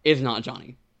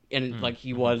Johnny. And, like,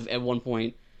 he was, at one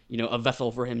point, a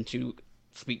vessel for him to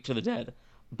speak to the dead.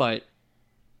 But,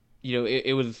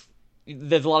 it was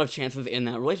there's a lot of chances in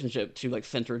that relationship to like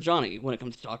center Johnny when it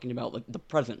comes to talking about like the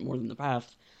present more than the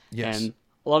past. Yes. And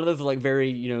a lot of those are like very,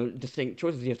 you know, distinct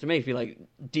choices you have to make. Be like,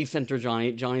 decenter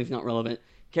Johnny. Johnny's not relevant.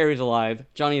 Carrie's alive.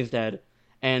 Johnny is dead.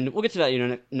 And we'll get to that, you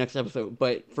know, next episode.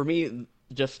 But for me,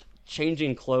 just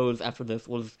changing clothes after this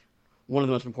was one of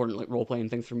the most important like role playing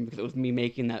things for me because it was me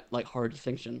making that like hard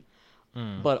distinction.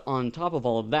 But on top of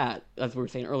all of that, as we were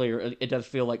saying earlier, it does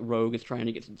feel like Rogue is trying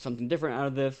to get something different out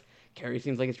of this. Carrie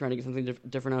seems like he's trying to get something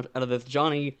different out of this.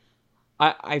 Johnny,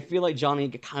 I feel like Johnny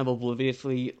kind of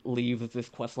obliviously leaves this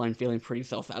quest line feeling pretty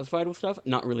self-satisfied with stuff,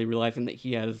 not really realizing that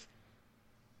he has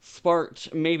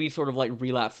sparked maybe sort of like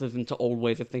relapses into old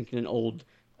ways of thinking and old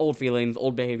feelings,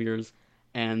 old behaviors.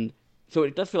 And so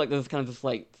it does feel like there's kind of this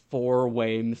like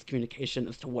four-way miscommunication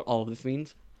as to what all of this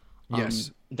means.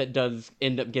 Yes. That does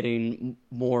end up getting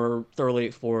more thoroughly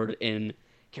explored in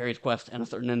Carrie's quest and a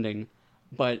certain ending.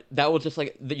 But that was just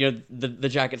like the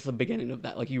jacket's the beginning of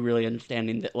that. Like you really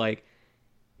understanding that like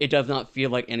it does not feel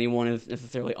like anyone is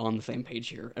necessarily on the same page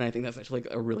here, and I think that's actually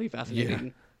like a really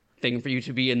fascinating thing for you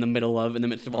to be in the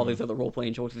midst of all these other role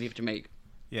playing choices you have to make.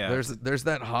 Yeah. There's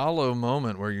that hollow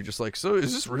moment where you're just like, so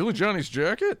is this really Johnny's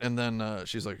jacket? And then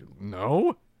she's like,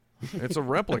 no, it's a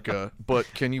replica, but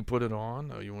can you put it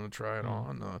on? You want to try it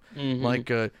on?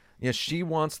 Like, she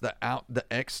wants the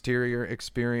exterior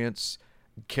experience.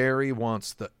 Carrie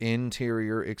wants the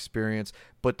interior experience,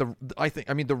 but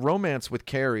the romance with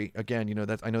Carrie, again, you know,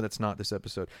 I know that's not this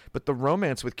episode, but the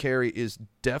romance with Carrie is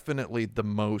definitely the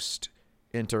most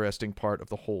interesting part of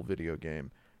the whole video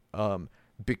game,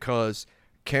 because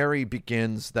Carrie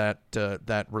begins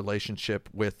that relationship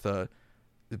with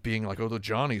being like, oh, the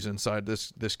Johnny's inside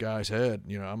this guy's head.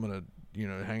 You know, I'm gonna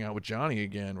hang out with Johnny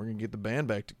again. We're gonna get the band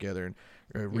back together and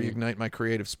reignite my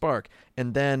creative spark.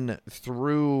 And then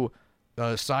through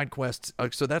side quests,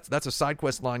 so that's a side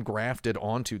quest line grafted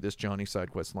onto this Johnny side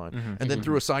quest line, and then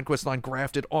through a side quest line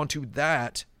grafted onto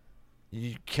that,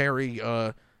 Carrie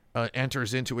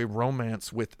enters into a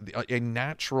romance with a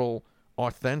natural,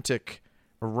 authentic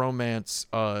romance,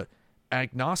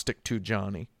 agnostic to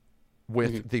Johnny,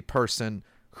 with the person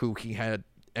who he had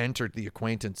entered the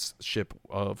acquaintanceship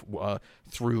of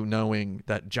through knowing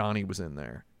that Johnny was in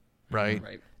there, right?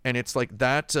 Right. And it's like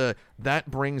that. That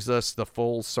brings us the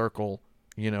full circle,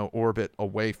 orbit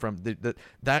away from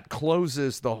that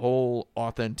closes the whole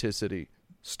authenticity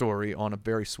story on a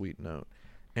very sweet note.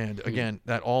 And again,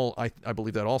 that all I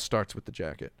believe that all starts with the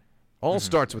jacket. All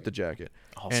starts with the jacket.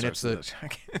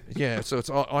 Yeah. So it's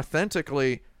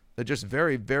authentically, just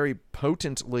very, very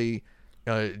potently,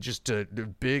 just a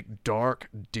big, dark,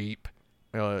 deep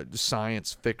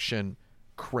science fiction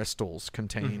crystals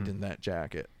contained in that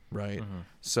jacket. Right.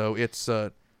 So it's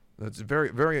a very,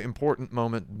 very important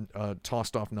moment,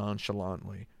 tossed off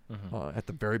nonchalantly at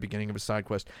the very beginning of a side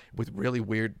quest with really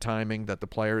weird timing that the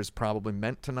player is probably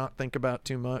meant to not think about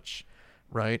too much.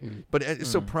 Right. But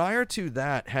so prior to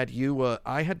that,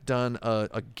 I had done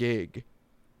a gig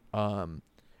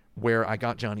where I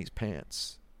got Johnny's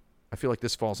pants. I feel like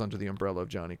this falls under the umbrella of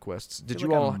Johnny quests. Did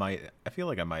you all? I feel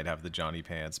like I might have the Johnny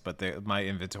pants, but my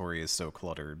inventory is so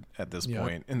cluttered at this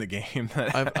point in the game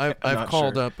that I've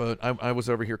called up. I was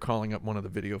over here calling up one of the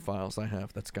video files I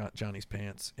have that's got Johnny's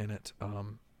pants in it.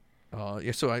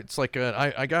 So it's like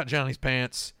I got Johnny's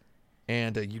pants,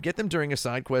 and you get them during a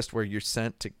side quest where you're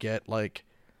sent to get like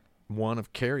one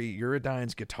of Carrie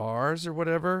Eurodyne's guitars or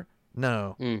whatever.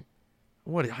 No.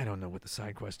 What, I don't know what the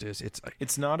side quest is.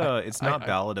 It's not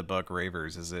Ballad of Buck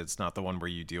Ravers, is it? It's not the one where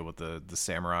you deal with the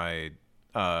samurai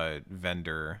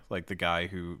vendor, like the guy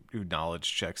who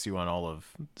knowledge checks you on all of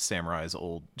Samurai's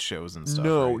old shows and stuff.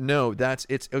 No, right? no,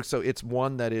 it's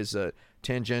one that is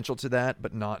tangential to that,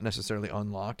 but not necessarily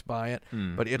unlocked by it.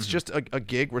 But it's just a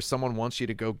gig where someone wants you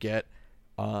to go get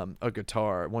a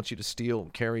guitar, wants you to steal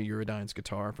Carrie Eurodyne's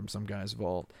guitar from some guy's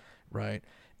vault, right?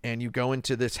 And you go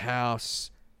into this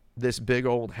house. This big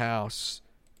old house,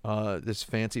 this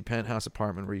fancy penthouse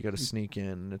apartment where you got to sneak in,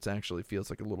 and it actually feels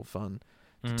like a little fun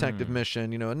detective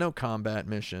mission, a no combat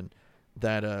mission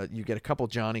that you get a couple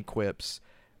Johnny quips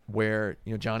where,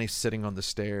 Johnny's sitting on the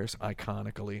stairs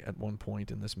iconically at one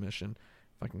point in this mission.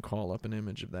 If I can call up an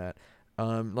image of that.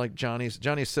 Like Johnny's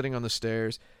sitting on the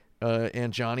stairs,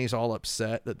 and Johnny's all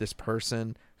upset that this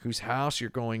person whose house you're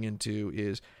going into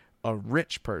is a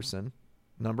rich person.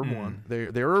 Number one,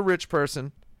 they're a rich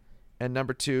person. And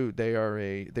number two, they are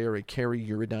a Carrie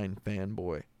Eurodyne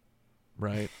fanboy,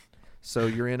 right? So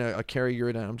you're in a Carrie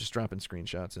Eurodyne. I'm just dropping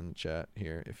screenshots in the chat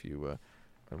here if you are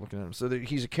looking at him. So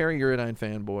he's a Carrie Eurodyne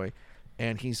fanboy,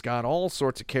 and he's got all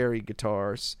sorts of Carrie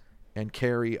guitars and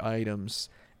Carrie items.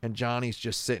 And Johnny's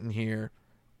just sitting here,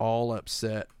 all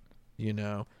upset,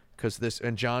 because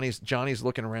Johnny's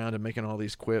looking around and making all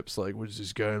these quips like, what does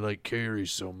this guy like Carrie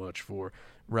so much for,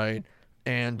 right?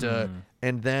 And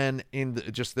then in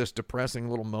just this depressing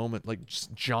little moment, like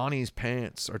Johnny's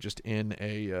pants are just in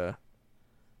a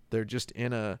they're just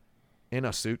in a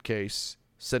suitcase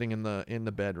sitting in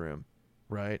the bedroom,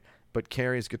 right? But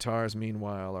Carrie's guitars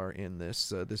meanwhile are in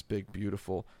this big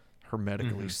beautiful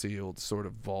hermetically sealed sort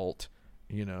of vault,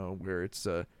 where it's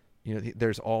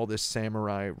there's all this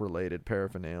samurai related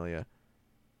paraphernalia.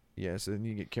 Yes, and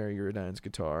you get Carrie Eurodyne's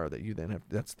guitar that you then have.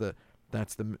 That's the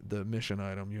mission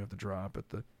item you have to drop at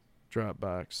the drop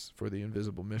box for the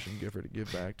invisible mission giver to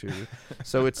give back to you.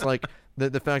 So it's like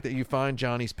the fact that you find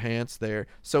Johnny's pants there.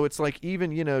 So it's like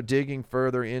even digging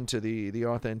further into the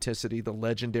authenticity, the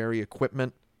legendary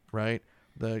equipment, right?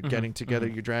 The getting together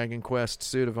your Dragon Quest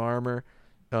suit of armor.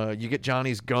 You get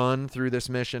Johnny's gun through this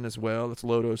mission as well. It's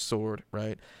Lodo's sword,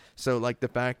 right? So like the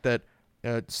fact that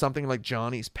something like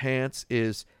Johnny's pants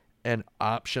is an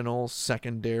optional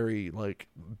secondary, like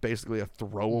basically a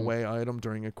throwaway item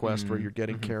during a quest where you're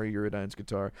getting Carrie Eurodyne's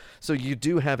guitar. So you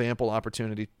do have ample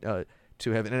opportunity to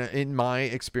have it. And in my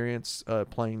experience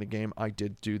playing the game, I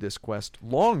did do this quest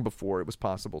long before it was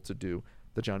possible to do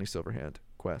the Johnny Silverhand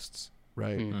quests,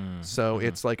 right? So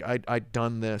it's like I'd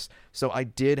done this. So I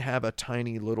did have a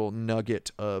tiny little nugget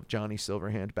of Johnny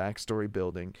Silverhand backstory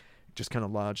building just kind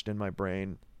of lodged in my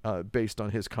brain based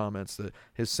on his comments,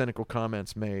 his cynical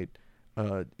comments made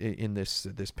in this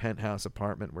penthouse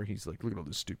apartment where he's like, look at all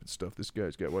this stupid stuff this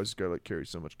guy's got. Why does this guy like Carrie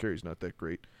so much? Carrie's not that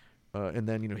great. And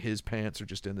then, his pants are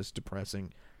just in this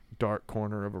depressing, dark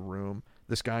corner of a room.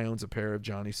 This guy owns a pair of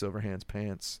Johnny Silverhand's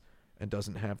pants and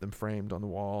doesn't have them framed on the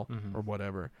wall or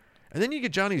whatever. And then you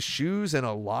get Johnny's shoes in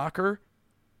a locker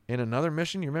in another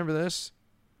mission. You remember this?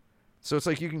 So it's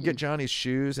like you can get Johnny's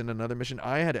shoes in another mission.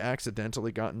 I had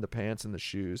accidentally gotten the pants and the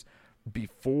shoes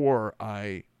before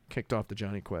I kicked off the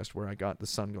Johnny quest, where I got the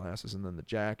sunglasses and then the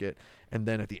jacket. And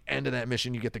then at the end of that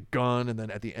mission, you get the gun. And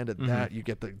then at the end of that, you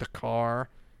get the car,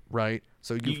 right?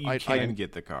 So you can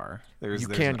get the car. There's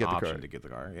an option to get the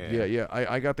car. Yeah.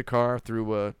 I got the car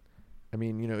through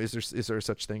is there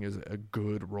such thing as a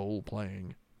good role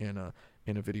playing in a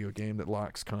video game that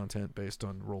locks content based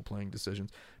on role playing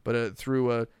decisions? But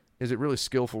through is it really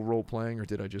skillful role playing, or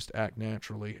did I just act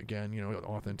naturally? Again,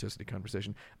 authenticity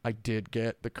conversation. I did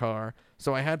get the car.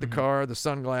 So I had the car, the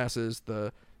sunglasses,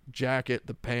 the jacket,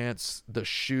 the pants, the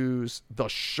shoes, the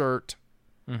shirt,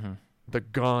 the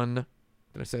gun.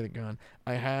 Did I say the gun?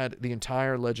 I had the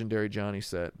entire legendary Johnny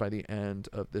set by the end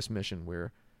of this mission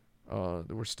where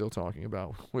we're still talking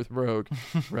about with Rogue,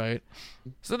 right?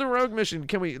 So the Rogue mission,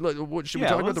 should we talk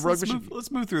about the Rogue mission?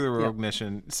 Let's move through the Rogue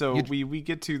mission. So we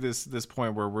get to this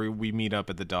point where we meet up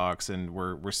at the docks and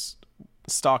we're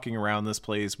stalking around this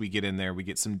place. We get in there, we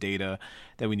get some data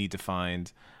that we need to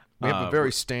find. We have a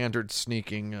very standard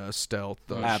sneaking stealth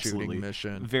shooting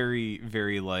mission. Very,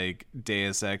 very like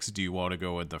Deus Ex. Do you want to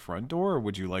go in the front door, or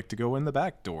would you like to go in the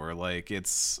back door? Like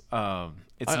it's I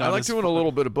like doing a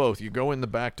little bit of both. You go in the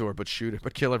back door, but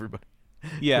kill everybody.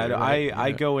 Yeah,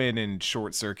 I go in and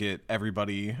short circuit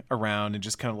everybody around and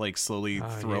just kind of like slowly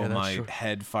throw my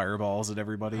head fireballs at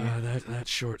everybody. That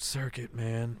short circuit,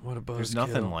 man, what a buzz! There's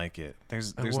nothing like it.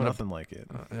 There's nothing like it.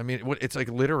 I mean, it's like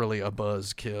literally a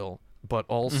buzz kill. But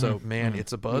also,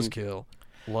 it's a buzzkill.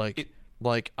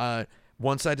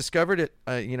 Once I discovered it,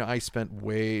 I spent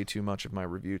way too much of my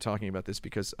review talking about this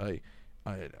because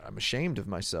I'm ashamed of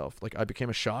myself. Like I became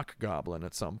a shock goblin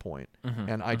at some point,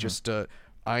 and I just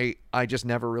I just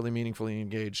never really meaningfully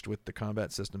engaged with the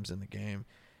combat systems in the game,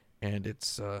 and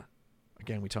it's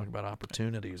again we talk about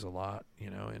opportunities a lot,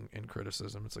 in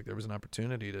criticism. It's like there was an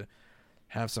opportunity to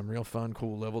have some real fun,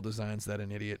 cool level designs that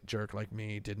an idiot jerk like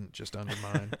me didn't just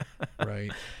undermine, right?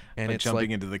 And like it's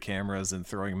jumping into the cameras and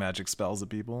throwing magic spells at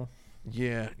people.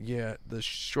 Yeah. The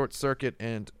short circuit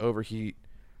and overheat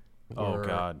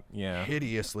were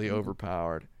hideously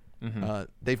overpowered.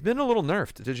 They've been a little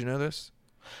nerfed. Did you know this?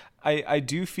 I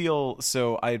do feel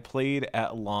so. I had played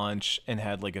at launch and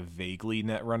had like a vaguely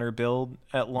Netrunner build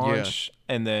at launch,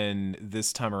 and then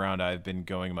this time around I've been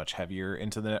going much heavier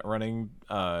into the net running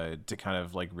to kind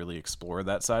of like really explore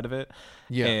that side of it.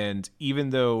 Yeah. And even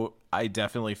though I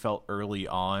definitely felt early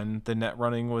on the net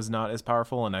running was not as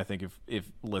powerful, and I think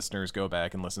if listeners go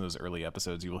back and listen to those early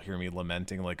episodes, you will hear me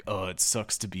lamenting like, oh, it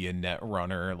sucks to be a net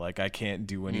runner, like I can't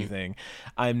do anything.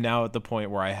 I'm now at the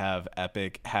point where I have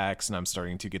epic hacks and I'm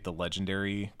starting to get the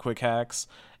legendary quick hacks,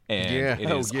 and it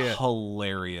is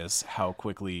hilarious how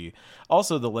quickly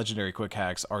also the legendary quick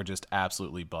hacks are just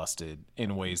absolutely busted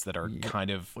in ways that are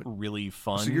kind of really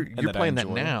fun. So you're playing that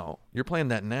now. You're playing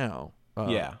that now.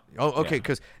 Yeah. Oh, okay.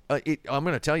 Because I'm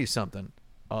going to tell you something.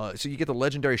 So you get the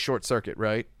legendary short circuit,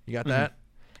 right? You got that?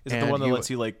 Is it the one that lets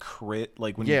you like crit?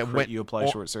 Like when you crit, you apply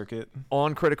short circuit?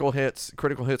 On critical hits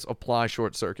apply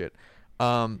short circuit.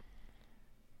 That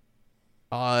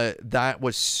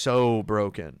was so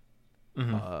broken in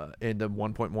the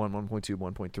 1.1, 1.2,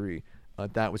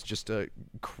 1.3. That was just a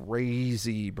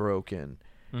crazy broken.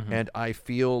 And I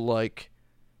feel like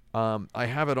I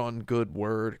have it on good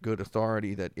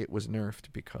authority that it was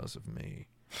nerfed because of me.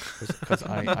 Because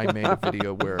I made a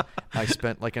video where I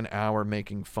spent like an hour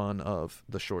making fun of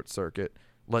the short circuit,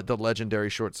 the legendary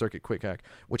short circuit quick hack,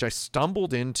 which I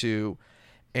stumbled into.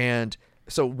 And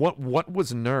so what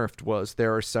was nerfed was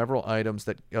there are several items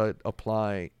that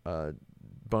apply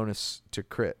bonus to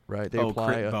crit, right? They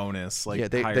apply crit bonus,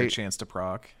 like higher chance to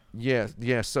proc. Yeah.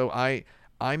 So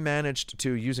I managed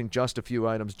to, using just a few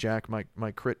items, jack my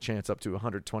crit chance up to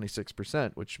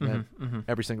 126%, which meant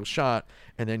every single shot.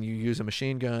 And then you use a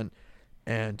machine gun,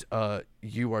 and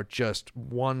you are just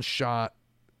one shot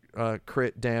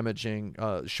crit damaging,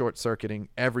 short circuiting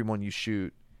everyone you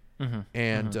shoot.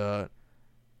 And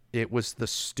it was the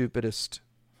stupidest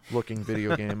looking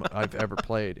video game I've ever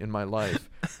played in my life.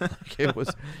 Like,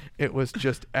 it was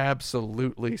just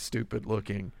absolutely stupid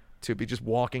looking. To be just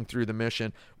walking through the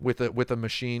mission with a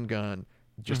machine gun,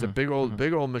 just a big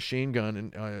old machine gun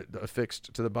and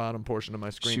affixed to the bottom portion of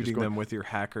my screen, shooting them with your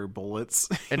hacker bullets.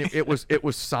 And it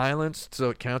was silenced,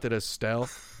 so it counted as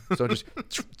stealth. So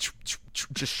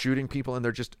just shooting people,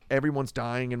 and everyone's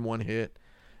dying in one hit.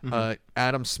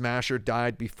 Adam Smasher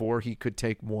died before he could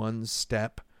take one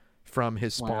step from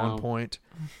his spawn point.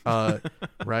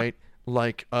 Right?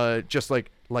 Like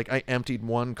I emptied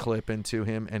one clip into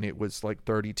him, and it was like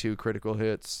 32 critical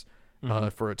hits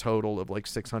for a total of like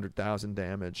 600,000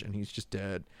 damage, and he's just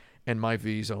dead. And my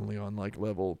V's only on like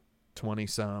level 20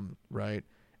 some, right?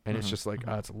 And it's just like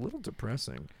it's a little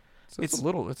depressing. So it's a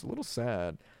little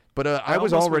sad. But I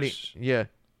was already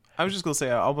I was just gonna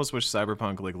say I almost wish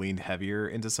Cyberpunk like leaned heavier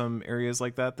into some areas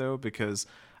like that though, because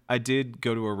I did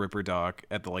go to a Ripper Doc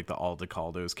at the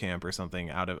Aldecaldos camp or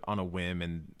something on a whim,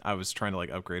 and I was trying to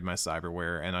like upgrade my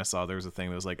cyberware, and I saw there was a thing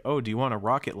that was like, oh, do you want a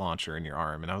rocket launcher in your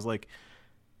arm? And I was like,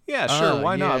 yeah, sure,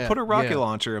 why not? Put a rocket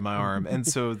launcher in my arm. And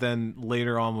so then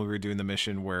later on we were doing the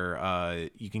mission where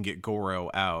you can get Goro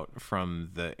out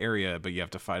from the area, but you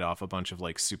have to fight off a bunch of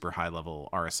like super high level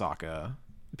Arasaka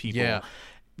people. Yeah.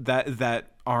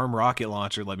 That arm rocket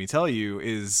launcher, let me tell you,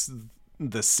 is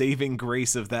the saving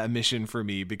grace of that mission for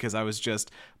me, because I was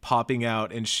just popping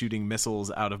out and shooting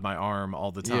missiles out of my arm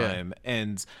all the time.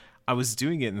 And I was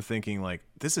doing it and thinking like,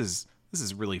 this is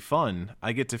really fun.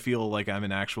 I get to feel like I'm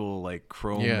an actual like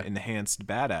Chrome enhanced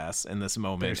badass in this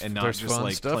moment, and not just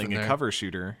like playing a cover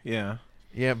shooter.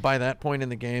 Yeah, by that point in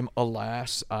the game,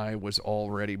 alas, I was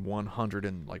already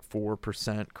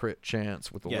 104% crit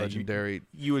chance with the legendary.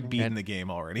 You had beaten the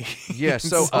game already. Yeah,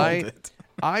 so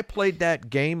I played that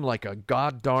game like a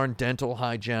goddarn dental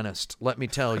hygienist, let me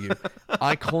tell you.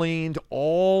 I cleaned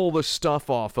all the stuff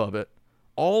off of it.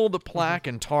 All the plaque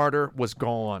and tartar was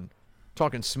gone.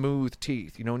 Talking smooth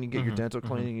teeth. You know when you get your dental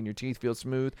cleaning and your teeth feel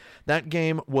smooth? That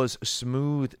game was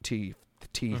smooth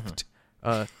teethed.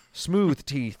 Smooth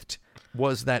teethed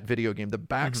was that video game. The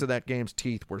backs of that game's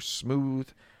teeth were smooth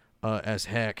as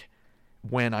heck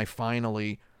when I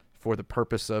finally, for the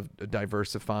purpose of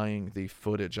diversifying the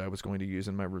footage I was going to use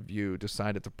in my review,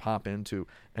 decided to pop into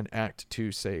an Act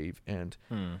 2 save and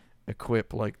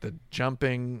equip like the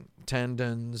jumping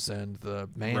tendons and the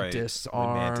mantis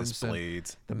arms,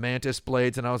 the mantis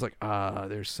blades, and I was like,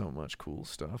 there's so much cool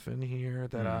stuff in here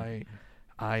that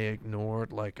I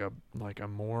ignored like a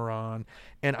moron.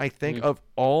 And I think of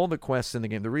all the quests in the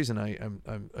game, the reason I'm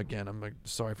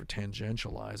sorry for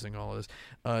tangentializing all of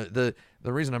this.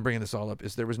 The reason I'm bringing this all up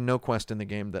is there was no quest in the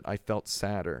game that I felt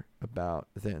sadder about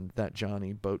than that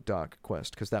Johnny boat dock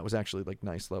quest, because that was actually like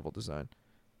nice level design.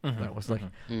 That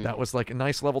was like a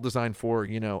nice level design for,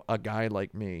 a guy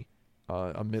like me,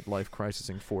 a midlife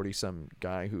crisising 40-some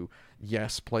guy who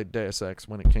played Deus Ex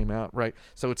when it came out, right?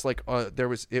 So it's like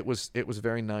it was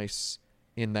very nice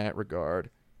in that regard.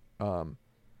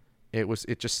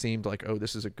 It just seemed like,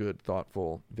 this is a good,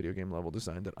 thoughtful video game level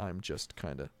design that I'm just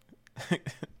kind of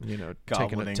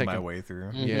taking my way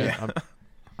through.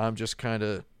 I'm just kind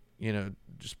of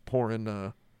just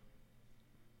pouring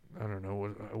I don't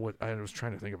know what I was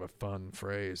trying to think of a fun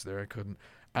phrase there. I couldn't.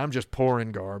 I'm just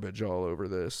pouring garbage all over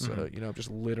this. I'm just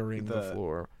littering the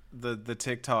floor. The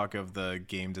TikTok of the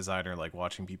game designer like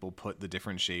watching people put the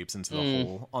different shapes into the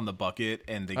hole on the bucket,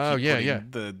 and they keep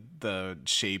putting the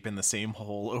shape in the same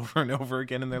hole over and over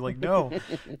again, and they're like, no,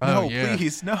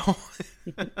 please, no.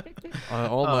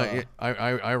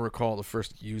 I recall the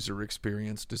first user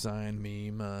experience design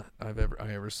meme I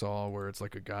ever saw, where it's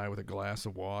like a guy with a glass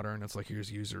of water, and it's like,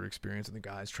 here's user experience, and the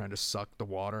guy's trying to suck the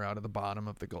water out of the bottom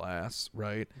of the glass,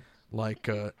 right? Like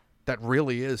that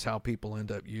really is how people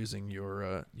end up using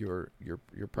your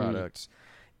products.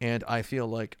 And I feel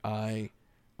like I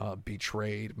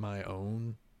betrayed my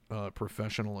own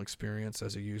professional experience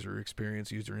as a user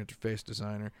interface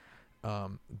designer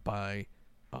by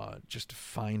just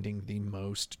finding the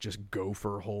most just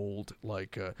gopher hold.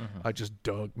 Like I just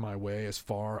dug my way as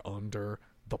far under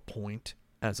the point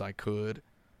as I could,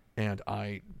 and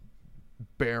I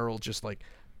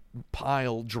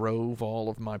drove all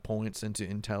of my points into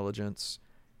intelligence,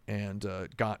 and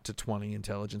got to 20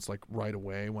 intelligence like right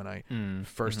away when I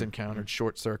first encountered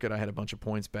Short Circuit. I had a bunch of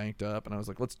points banked up, and I was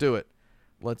like, let's do it.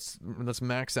 Let's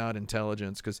max out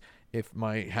intelligence, because if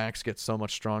my hacks get so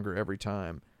much stronger every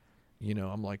time, you know,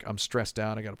 I'm stressed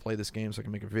out. I got to play this game so I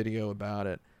can make a video about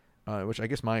it, which I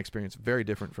guess my experience is very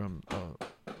different from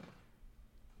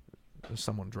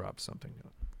someone dropped something.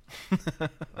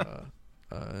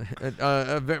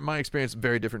 My experience is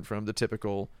very different from the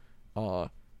typical,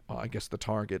 I guess, the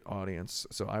target audience.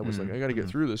 So I was like, I got to get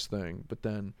through this thing. But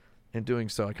then in doing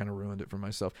so, I kind of ruined it for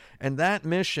myself. And that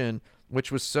mission,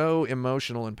 which was so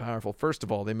emotional and powerful, first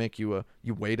of all, they make you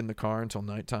you wait in the car until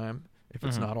nighttime if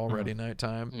it's not already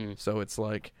nighttime. So it's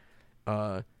like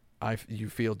you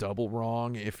feel double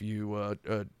wrong if you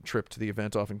tripped the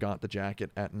event off and got the jacket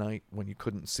at night when you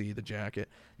couldn't see the jacket.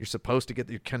 You're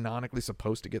canonically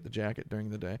supposed to get the jacket during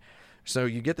the day. So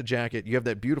you get the jacket, you have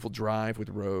that beautiful drive with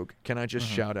Rogue. Can I just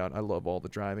shout out, I love all the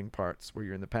driving parts where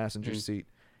you're in the passenger seat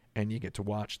and you get to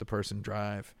watch the person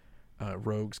drive.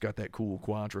 Rogue's got that cool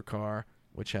Quadra car,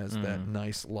 which has that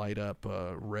nice light up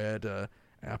red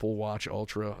Apple Watch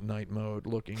Ultra night mode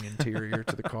looking interior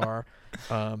to the car.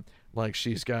 Like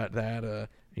she's got that,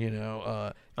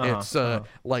 it's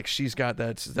like she's got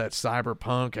that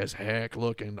cyberpunk as heck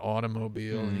looking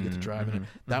automobile, and you get to drive in it.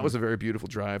 That was a very beautiful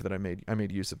drive that I made. I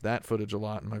made use of that footage a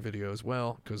lot in my video as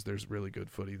well, because there's really good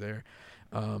footage there.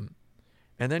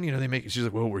 And then, she's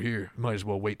like, well, we're here. Might as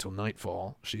well wait till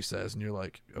nightfall, she says. And you're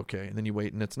like, okay. And then you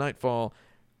wait, and it's nightfall,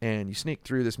 and you sneak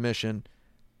through this mission,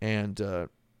 and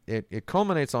it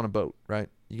culminates on a boat, right?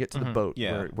 You get to the boat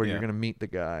where you're going to meet the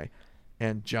guy.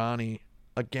 And Johnny,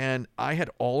 again, I had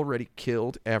already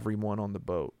killed everyone on the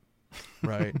boat,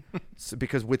 right?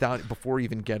 Because before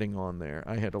even getting on there,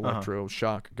 I had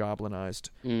electroshock goblinized.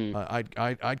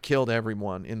 I'd killed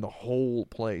everyone in the whole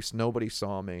place. Nobody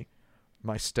saw me.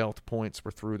 My stealth points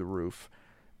were through the roof.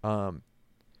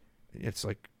 It's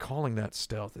like, calling that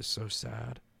stealth is so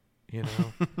sad,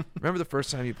 Remember the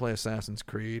first time you play Assassin's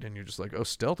Creed and you're just like, oh,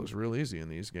 stealth is real easy in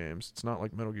these games. It's not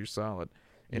like Metal Gear Solid.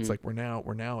 It's like we're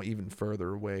now even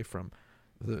further away from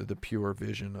the pure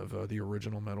vision of the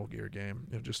original Metal Gear game.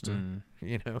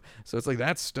 So it's like,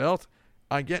 that's stealth.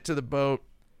 I get to the boat,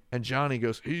 and Johnny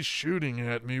goes, he's shooting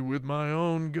at me with my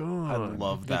own gun. I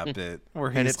love that bit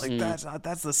where he's like,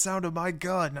 that's the sound of my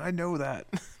gun. I know that.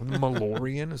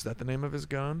 Malorian, is that the name of his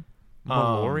gun?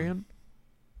 Malorian?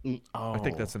 I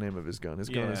think that's the name of his gun. His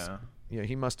gun is... Yeah,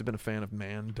 he must have been a fan of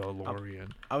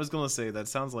Mandalorian. I was going to say, that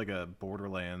sounds like a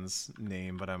Borderlands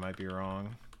name, but I might be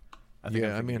wrong. I think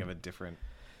I'm thinking of a different...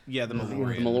 Yeah, the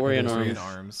Malorian. The Malorian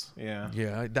arms. Yeah.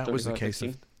 Yeah, that was a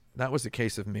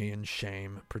case of me in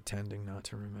shame, pretending not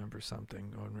to remember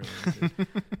something.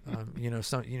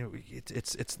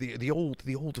 It's the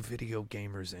old video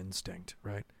gamer's instinct,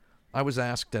 right? I was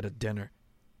asked at a dinner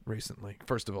recently.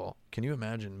 First of all, can you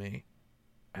imagine me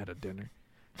at a dinner?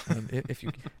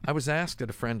 I was asked at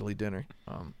a friendly dinner,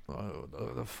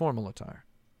 the formal attire.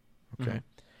 Okay,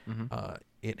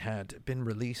 it had been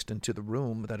released into the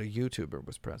room that a YouTuber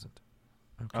was present.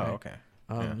 Okay. Oh, okay.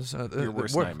 So your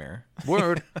worst nightmare.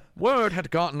 word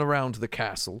had gotten around the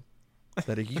castle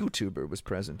that a YouTuber was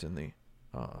present in the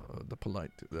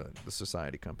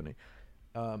society company.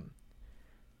 Oh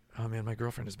man, my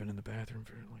girlfriend has been in the bathroom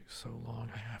for like so long.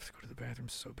 I have to go to the bathroom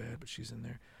so bad, but she's in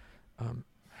there.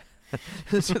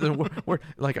 So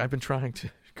I've been trying to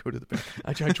go to the bathroom.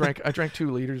 I drank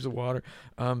 2 liters of water,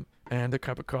 and a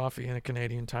cup of coffee and a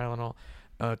Canadian Tylenol,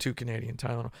 2 Canadian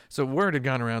Tylenol. So word had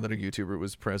gone around that a YouTuber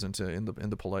was present in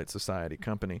the Polite Society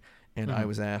company, and I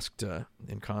was asked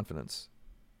in confidence,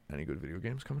 "Any good video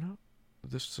games coming out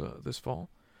this fall?"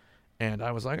 And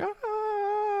I was like,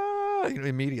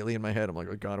 immediately in my head, I'm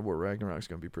like, God of War Ragnarok's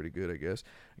going to be pretty good, I guess.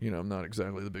 I'm not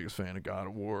exactly the biggest fan of God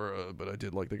of War, but I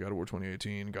did like the God of War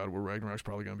 2018. God of War Ragnarok's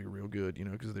probably going to be real good,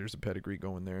 because there's a pedigree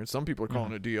going there. And some people are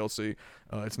calling it DLC.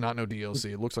 It's not no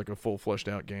DLC. It looks like a full fleshed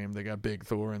out game. They got big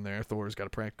Thor in there. Thor's got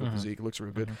a practical physique. It looks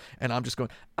real good. And I'm just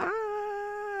going,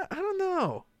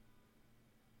 know.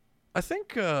 I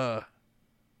think the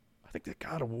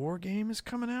God of War game is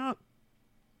coming out.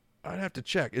 I'd have to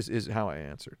check. Is how I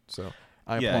answered. So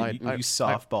I applied. You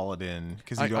softball it in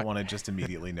because you don't want to just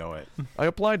immediately know it. I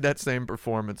applied that same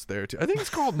performance there too. I think it's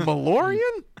called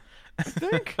Malorian. I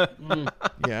think.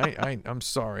 Yeah, I'm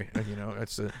sorry. You know,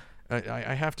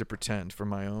 I have to pretend for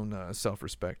my own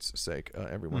self-respect's sake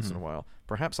every once in a while.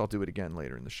 Perhaps I'll do it again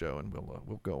later in the show, and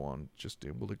we'll go on.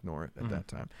 We'll ignore it at that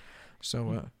time.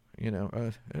 So you know,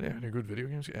 any good video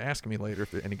games? Ask me later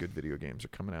if any good video games are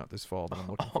coming out this fall that I'm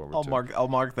looking forward to. I'll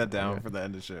mark that down for the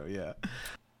end of the show. Yeah.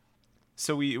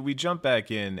 So we jump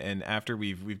back in, and after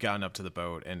we've gotten up to the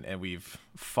boat and we've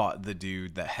fought the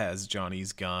dude that has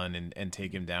Johnny's gun and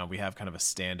take him down, we have kind of a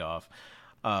standoff.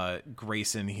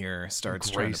 Grayson here starts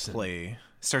trying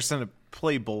to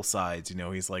play both sides. You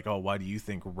know, he's like, oh, why do you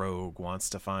think Rogue wants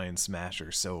to find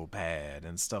Smasher so bad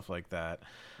and stuff like that?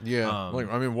 Yeah,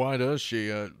 why does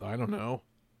she? I don't know.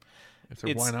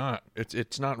 Why not?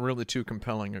 It's not really too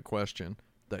compelling a question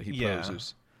that he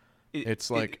poses.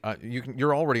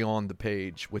 You're already on the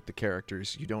page with the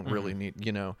characters. You don't really need,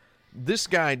 you know, this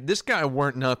guy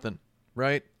weren't nothing,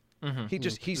 right?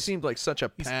 He seemed like such a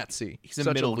patsy. He's such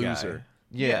a middle loser.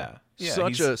 Guy.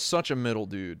 Yeah. Such a middle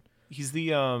dude. He's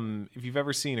the if you've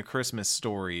ever seen A Christmas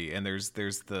Story, and there's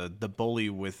the bully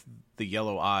with the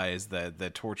yellow eyes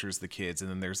that tortures the kids, and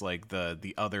then there's like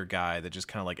the other guy that just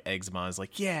kind of like eggs him on, is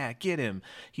like, yeah, get him.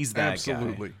 He's that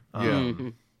Absolutely. guy. Yeah.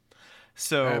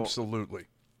 So absolutely.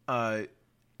 I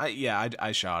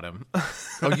shot him.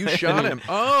 Oh, you shot him?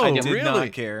 Oh, I did really?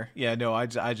 not care. Yeah, no, I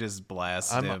just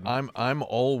blasted him. I'm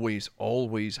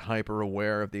always hyper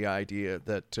aware of the idea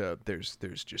that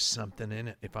there's just something in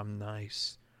it. If I'm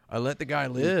nice, I let the guy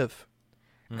live,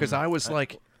 because I was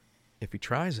like, if he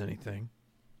tries anything,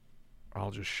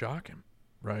 I'll just shock him,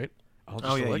 right? I'll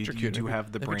just electrocute him. You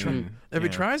have the brain. If he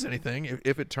tries anything,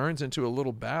 if it turns into a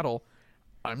little battle,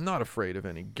 I'm not afraid of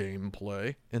any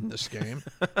gameplay in this game.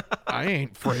 I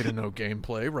ain't afraid of no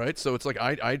gameplay, right? So it's like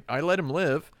I let him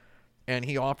live, and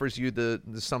he offers you the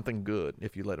something good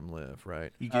if you let him live,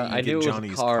 right? I knew it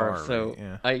was a car, so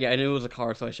right? I knew it was a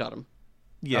car, so I shot him.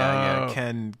 Yeah.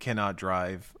 Ken cannot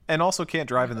drive, and also can't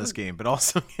drive in this game, but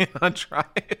also cannot drive.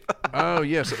 Oh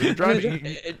yes, so you're driving.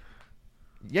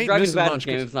 You ain't driving missing bad in much.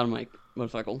 this game. It's not a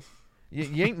motorcycle.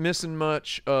 You ain't missing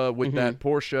much with that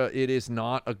Porsche. It is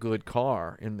not a good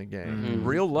car in the game. In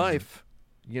real life,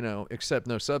 you know, except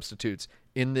no substitutes.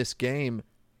 In this game,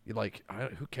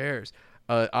 who cares?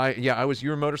 I was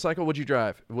your motorcycle. What'd you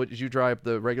drive? Did you drive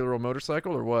the regular old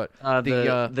motorcycle or what?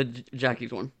 The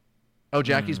Jackie's one. Oh,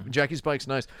 Jackie's bike's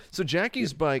nice. So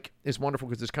Jackie's bike is wonderful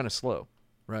because it's kind of slow,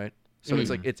 right? So it's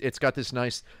like it's got this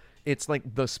nice. It's like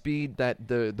the speed that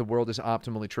the world is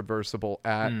optimally traversable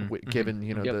at, given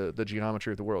the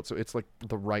geometry of the world. So it's like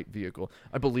the right vehicle.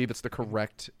 I believe it's the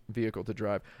correct vehicle to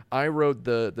drive. I rode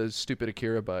the stupid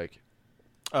Akira bike,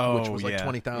 which was like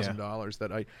 $20,000.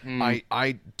 That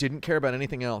I didn't care about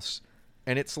anything else.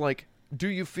 And it's like, do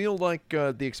you feel like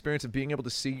the experience of being able to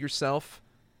see yourself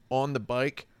on the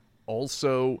bike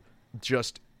also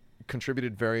just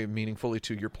contributed very meaningfully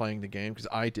to your playing the game? Because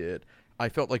I did. I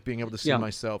felt like being able to see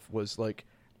myself was like,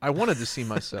 I wanted to see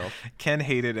myself. Ken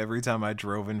hated every time I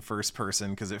drove in first person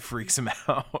because it freaks him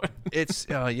out. It's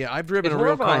I've driven a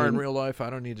real car in real life. I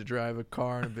don't need to drive a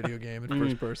car in a video game in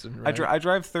first person. Right? I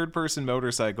drive third person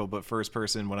motorcycle, but first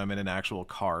person when I'm in an actual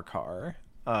car.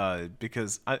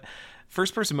 Because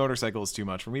first person motorcycle is too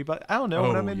much for me, but I don't know,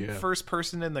 when I'm in first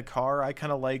person in the car, I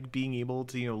kind of like being able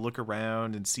to look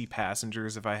around and see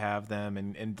passengers if I have them,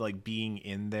 and like being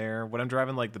in there when I'm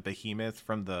driving like the Behemoth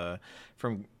from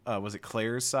was it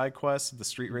Claire's side quest, the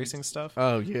street racing stuff.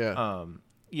 That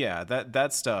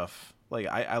stuff, like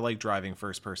I like driving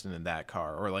first person in that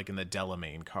car, or like in the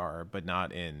Delamain car, but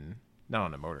not on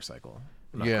a motorcycle.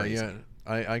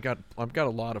 I've got a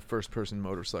lot of first person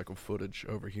motorcycle footage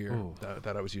over here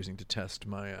that I was using to test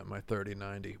my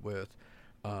 3090 with.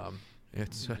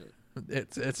 It's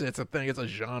a thing. It's a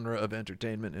genre of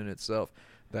entertainment in itself.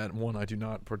 That one I do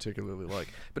not particularly like.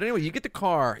 But anyway, you get the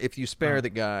car if you spare the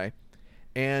guy,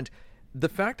 and the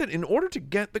fact that in order to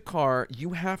get the car,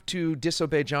 you have to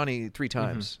disobey Johnny 3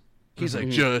 times. He's like,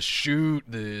 just shoot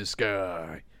this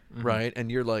guy, right? And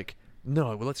you're like,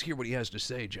 no, well, let's hear what he has to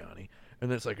say, Johnny. And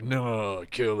then it's like, no,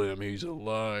 kill him, he's a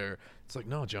liar. It's like,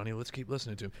 no, Johnny, let's keep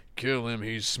listening to him. Kill him,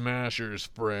 he's Smasher's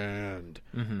friend.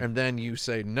 And then you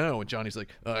say no, and Johnny's like,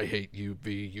 I hate you,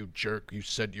 V, you jerk. You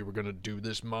said you were going to do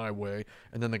this my way.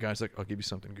 And then the guy's like, I'll give you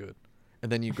something good.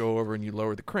 And then you go over and you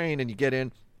lower the crane and you get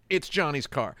in. It's Johnny's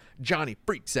car. Johnny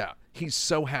freaks out. He's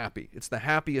so happy. It's the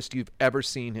happiest you've ever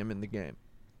seen him in the game,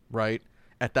 right?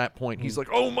 at that point. He's like,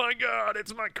 oh my God,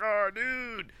 it's my car,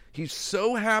 dude. He's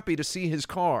so happy to see his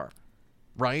car,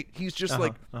 right? He's just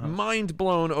mind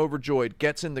blown, overjoyed,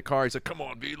 gets in the car. He's like, come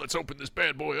on, V, let's open this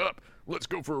bad boy up. Let's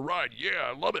go for a ride.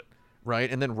 Yeah, I love it. Right?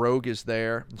 And then Rogue is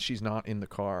there, and she's not in the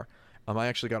car. I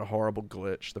actually got a horrible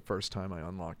glitch the first time I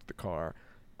unlocked the car,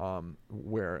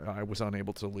 where I was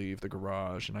unable to leave the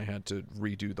garage, and I had to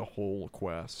redo the whole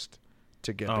quest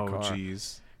to get the car. Oh,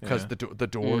 jeez. Because the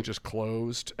door just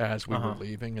closed as we were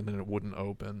leaving, and then it wouldn't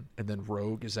open. And then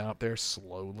Rogue is out there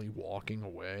slowly walking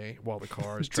away while the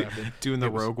car is trapped in. Doing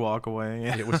the Rogue walk away.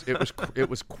 Yeah. It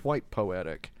was quite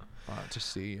poetic to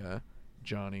see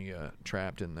Johnny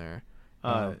trapped in there.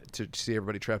 To see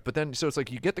everybody trapped. But then, so it's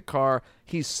like you get the car,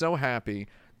 he's so happy,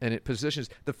 and it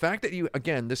positions the fact that you,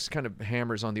 again, this kind of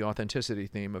hammers on the authenticity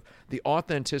theme of the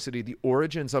authenticity, the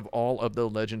origins of all of the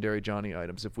legendary Johnny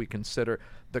items. If we consider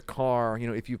the car,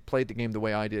 if you've played the game the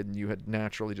way I did and you had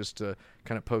naturally just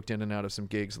kind of poked in and out of some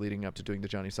gigs leading up to doing the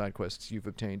Johnny side quests, you've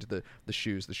obtained the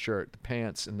shoes, the shirt, the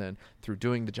pants, and then through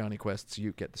doing the Johnny quests,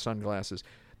 you get the sunglasses,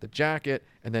 the jacket,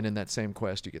 and then in that same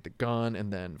quest you get the gun,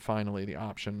 and then finally the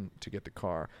option to get the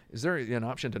car. Is there an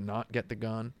option to not get the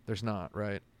gun? There's not,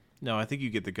 right? No, I think you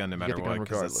get the gun no matter what.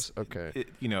 Regardless. Okay.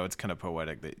 It's kind of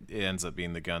poetic that it ends up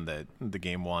being the gun that the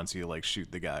game wants you to like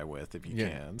shoot the guy with if you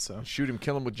can. So shoot him,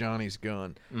 kill him with Johnny's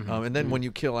gun, and then when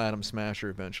you kill Adam Smasher,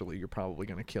 eventually you're probably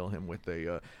going to kill him with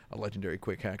a legendary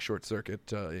quick hack short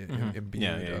circuit imbued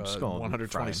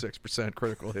 126%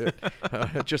 critical hit,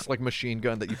 just like machine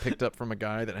gun that you picked up from a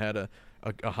guy that had a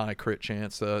high crit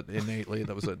chance innately.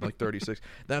 That was at like 36.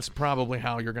 That's probably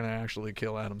how you're going to actually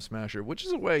kill Adam Smasher, which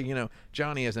is a way,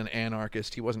 Johnny as an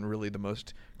anarchist, he wasn't really the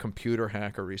most computer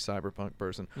hackery cyberpunk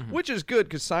person, which is good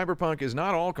because cyberpunk is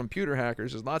not all computer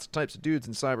hackers. There's lots of types of dudes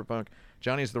in cyberpunk.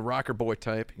 Johnny's the rocker boy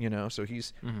type, so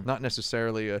he's not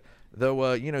necessarily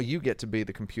though you get to be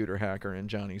the computer hacker in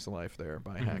Johnny's life there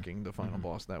by hacking the final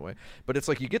boss that way. But it's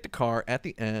like you get the car at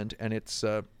the end, and it's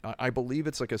I believe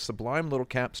it's like a sublime little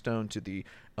capstone to the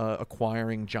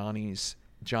acquiring Johnny's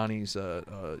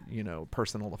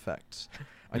personal effects.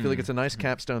 I feel like it's a nice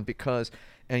capstone because,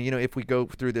 and if we go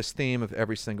through this theme of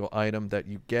every single item that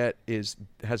you get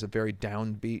has a very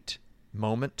downbeat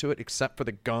moment to it, except for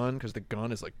the gun, because the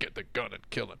gun is like, get the gun and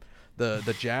kill him.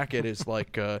 The jacket is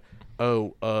like the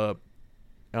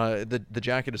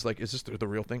jacket is like, is this the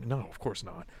real thing? No, of course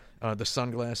not. The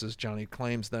sunglasses, Johnny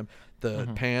claims them.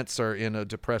 The pants are in a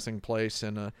depressing place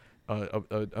in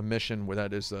a mission where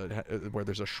that is where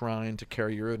there's a shrine to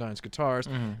Kerry Eurodyne's guitars.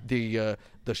 The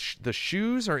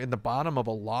shoes are in the bottom of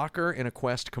a locker in a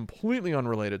quest completely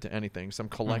unrelated to anything. Some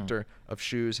collector of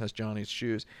shoes has Johnny's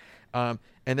shoes. And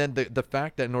then the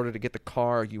fact that in order to get the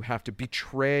car, you have to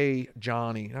betray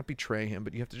Johnny, not betray him,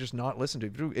 but you have to just not listen to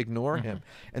him, ignore him.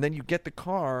 And then you get the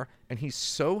car, and he's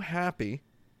so happy.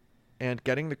 And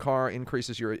getting the car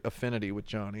increases your affinity with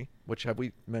Johnny, which have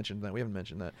we mentioned that? We haven't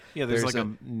mentioned that. Yeah, there's like a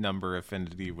number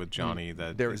affinity with Johnny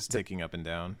that is ticking up and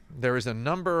down. There is a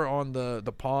number on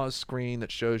the pause screen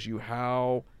that shows you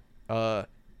how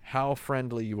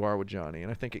friendly you are with Johnny,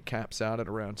 and I think it caps out at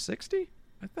around 60.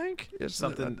 I think it's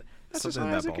something that's in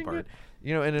that ballpark.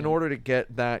 And in order to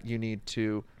get that, you need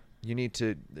to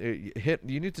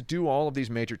do all of these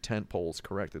major tent poles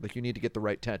correctly. Like you need to get the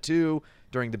right tattoo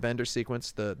during the Bender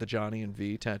sequence, the Johnny and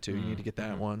V tattoo. You need to get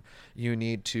that one. You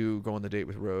need to go on the date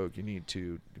with Rogue. You need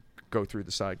to go through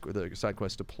the side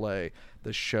quest to play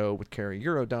the show with Kerry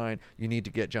Eurodyne. You need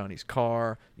to get Johnny's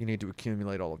car. You need to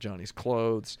accumulate all of Johnny's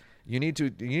clothes. You need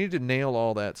to nail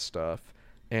all that stuff.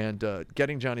 And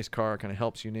getting Johnny's car kind of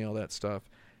helps you nail that stuff.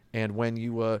 And when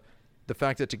you the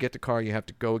fact that to get the car you have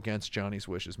to go against Johnny's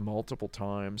wishes multiple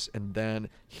times, and then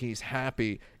he's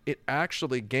happy, it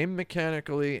actually, game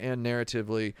mechanically and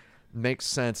narratively, makes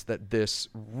sense that this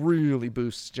really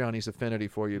boosts Johnny's affinity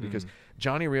for you, because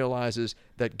Johnny realizes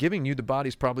that giving you the body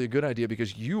is probably a good idea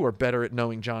because you are better at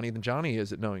knowing Johnny than Johnny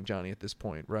is at knowing Johnny at this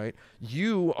point, right?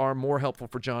 You are more helpful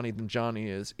for Johnny than Johnny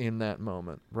is in that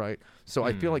moment, right? So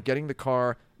I feel like getting the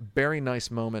car, very nice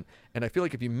moment, and I feel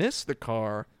like if you miss the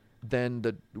car, then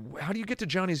how do you get to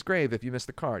Johnny's grave if you miss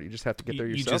the car? Do you just have to get there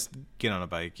yourself? You just get on a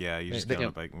bike, you just get on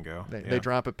a bike and go. They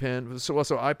drop a pin. So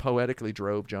I poetically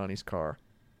drove Johnny's car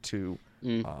to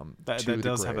that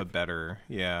does have a better,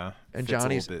 and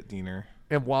Johnny's a little bit leaner.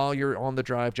 And while you're on the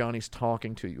drive, Johnny's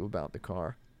talking to you about the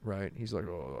car, right? He's like,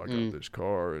 I got this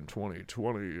car in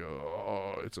 2020.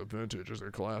 It's a vintage. It's a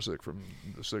classic from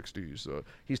the 60s.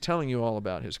 He's telling you all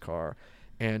about his car.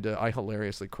 And I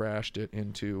hilariously crashed it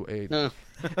into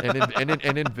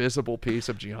an invisible piece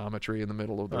of geometry in the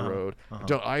middle of the road.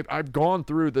 I've gone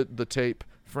through the tape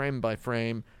frame by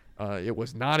frame It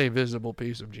was not a visible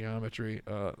piece of geometry.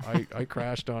 I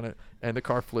crashed on it, and the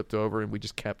car flipped over, and we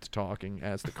just kept talking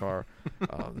as the car.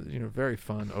 Very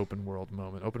fun open world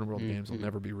moment. Open world games will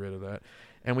never be rid of that.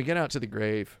 And we get out to the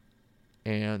grave,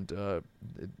 and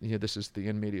this is the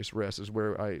in medias res, is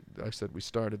where I said we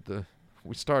started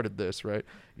this, right?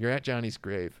 You're at Johnny's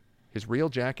grave. His real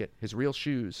jacket, his real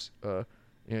shoes,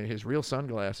 his real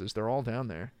sunglasses, they're all down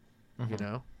there.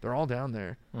 They're all down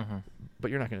there. But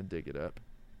you're not going to dig it up.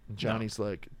 And Johnny's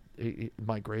like,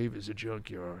 my grave is a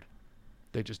junkyard.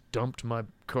 They just dumped my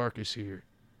carcass here.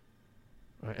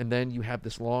 And then you have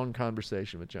this long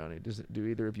conversation with Johnny. Do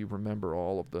either of you remember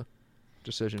all of the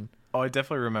decision? Oh, I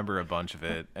definitely remember a bunch of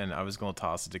it, and I was going to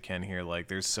toss it to Ken here. Like,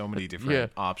 there's so many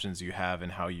different options you have and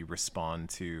how you respond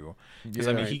to. Because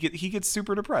I mean, he gets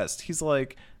super depressed. He's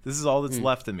like, "This is all that's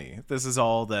left of me. This is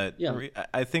all that." Yeah.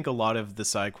 I think a lot of the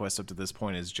side quest up to this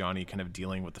point is Johnny kind of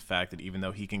dealing with the fact that even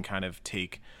though he can kind of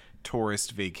take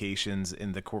tourist vacations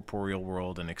in the corporeal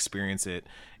world and experience it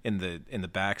in the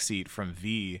backseat from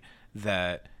V,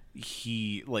 that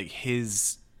he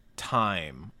his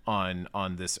time on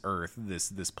this earth,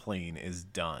 this plane is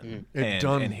done.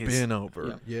 Been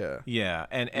over.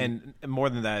 And more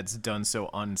than that, it's done so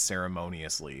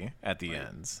unceremoniously at the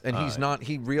ends. And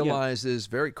he realizes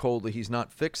very coldly he's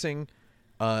not fixing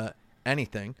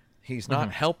anything. He's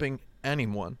not helping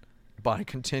anyone by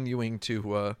continuing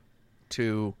to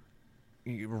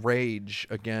rage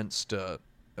against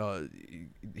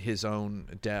his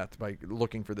own death by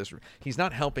looking for this. He's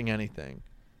not helping anything.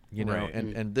 Right.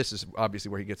 And this is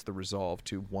obviously where he gets the resolve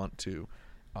to want to,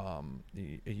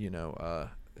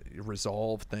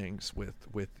 resolve things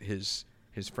with his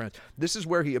friends. This is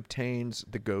where he obtains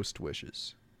the ghost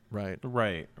wishes, right?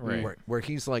 Right. Where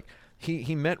he's like,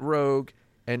 he met Rogue,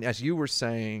 and as you were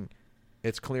saying,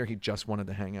 it's clear he just wanted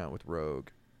to hang out with Rogue.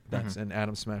 And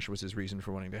Atom Smasher was his reason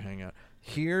for wanting to hang out.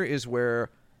 Here is where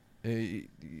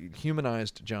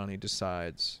humanized Johnny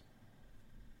decides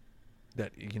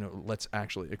that let's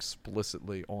actually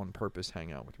explicitly on purpose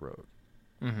hang out with Rogue,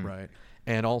 right?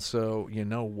 And also,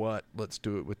 let's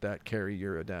do it with that Carrie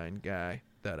Eurodyne guy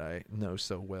that I know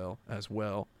so well as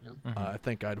well. I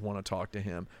think I'd want to talk to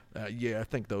him. I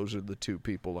think those are the two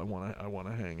people I want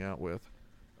to hang out with.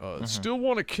 Still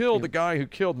want to kill the guy who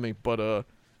killed me, but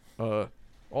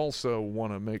also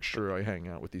want to make sure I hang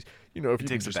out with these. If you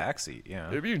takes a backseat,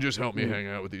 If you can just help me hang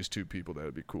out with these two people,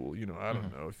 that'd be cool. I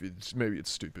don't know if maybe it's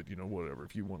stupid. Whatever.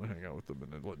 If you want to hang out with them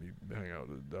and then let me hang out,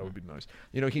 that would be nice.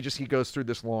 He goes through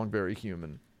this long, very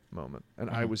human moment, and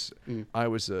I was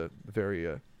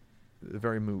very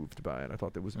very moved by it. I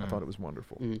thought it was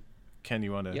wonderful. Ken,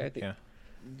 you want to? Yeah, I think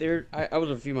I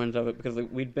was a few minds of it because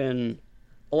we'd been.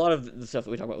 A lot of the stuff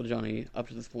that we talk about with Johnny up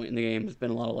to this point in the game has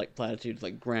been a lot of platitudes,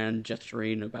 grand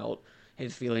gesturing about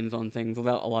his feelings on things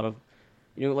without a lot of,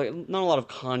 not a lot of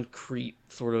concrete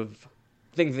sort of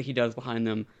things that he does behind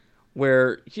them.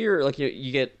 Where here,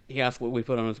 he asks what we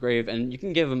put on his grave, and you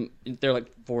can give him, they're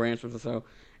 4 answers or so,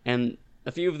 and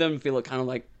a few of them feel kind of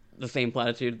like the same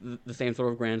platitude, the same sort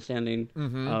of grandstanding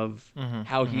of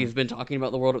how he's been talking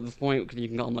about the world at this point, because you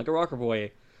can call him a rocker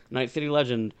boy, Night City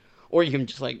legend, or you can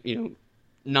just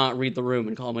not read the room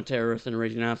and call him a terrorist and a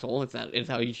raging asshole, if that is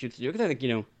how you choose to do it. Because I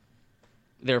think,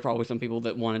 there are probably some people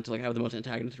that wanted to have the most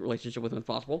antagonistic relationship with him as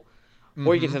possible.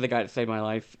 Or you can say the guy that saved my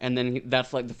life, and then that's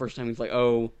the first time he's like,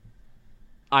 oh,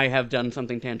 I have done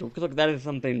something tangible. Because that is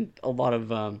something a lot of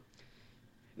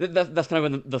that's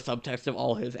kind of the subtext of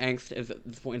all his angst is at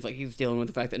this point. It's he's dealing with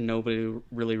the fact that nobody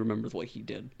really remembers what he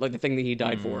did. The thing that he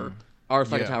died for, our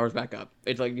Psycho Tower's back up.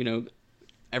 It's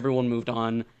everyone moved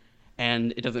on.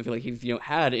 And it doesn't feel like he's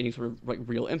had any sort of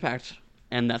real impact,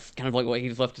 and that's kind of what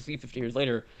he's left to see 50 years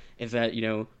later is that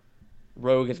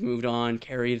Rogue has moved on,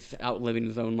 Carrie's out living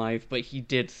his own life, but he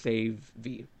did save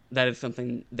V. That is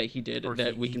something that he did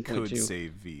that we can point to. He could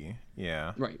save V,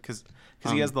 yeah, right? Because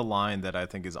he has the line that I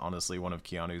think is honestly one of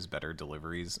Keanu's better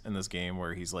deliveries in this game,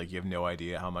 where he's like, "You have no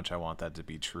idea how much I want that to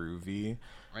be true, V."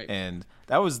 Right. And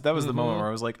that was the moment where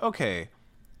I was like, okay.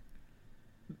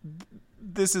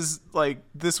 This was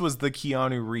the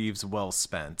Keanu Reeves well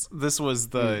spent. This was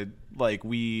the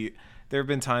there have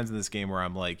been times in this game where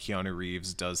I'm like, Keanu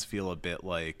Reeves does feel a bit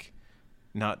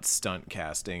not stunt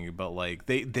casting, but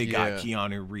they got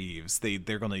Keanu Reeves.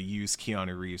 They're gonna use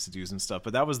Keanu Reeves to do some stuff.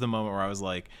 But that was the moment where I was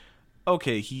like,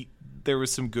 okay, there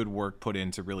was some good work put in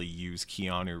to really use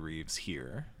Keanu Reeves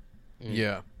here.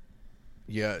 Yeah,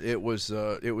 it was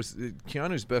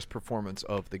Keanu's best performance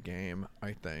of the game.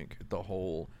 I think the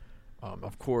whole.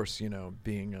 Of course,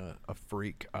 being a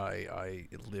freak, I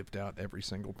lived out every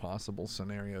single possible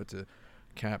scenario to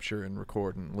capture and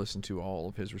record and listen to all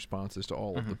of his responses to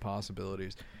all of the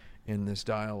possibilities. in this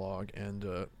dialogue, and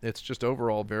it's just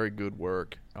overall very good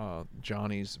work.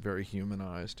 Johnny's very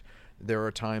humanized. There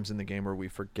are times in the game where we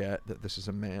forget that this is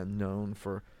a man known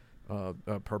for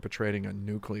perpetrating a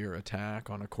nuclear attack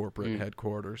on a corporate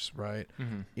headquarters, right?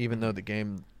 Even though the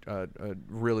game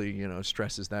really,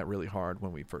 stresses that really hard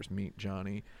when we first meet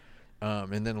Johnny,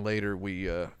 and then later we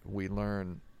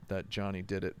learn that Johnny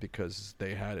did it because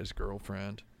they had his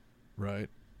girlfriend, right?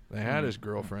 They had his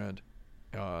girlfriend,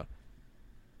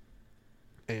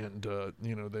 and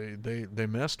they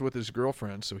messed with his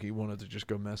girlfriend, so he wanted to just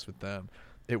go mess with them.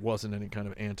 It wasn't any kind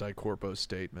of anti-corpo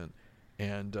statement.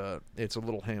 And it's a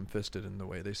little ham-fisted in the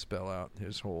way they spell out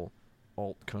his whole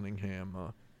Alt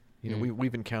Cunningham.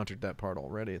 We've encountered that part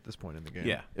already at this point in the game.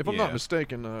 Yeah, if I'm not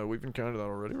mistaken, we've encountered that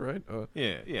already, right?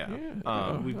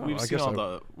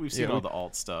 We've seen all the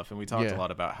alt stuff, and we talked a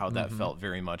lot about how that felt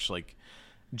very much like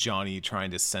Johnny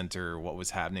trying to center what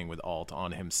was happening with Alt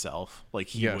on himself. Like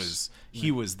he was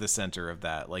the center of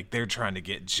that. Like they're trying to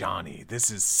get Johnny. This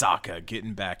is Sokka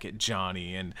getting back at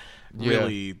Johnny, and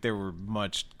really there were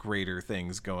much greater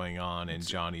things going on, and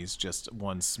Johnny's just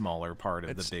one smaller part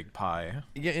of the big pie.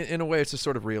 Yeah, in a way, it's a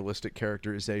sort of realistic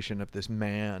characterization of this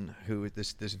man who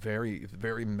this very,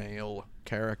 very male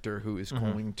character who is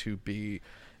going to be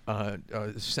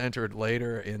centered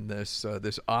later in this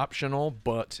optional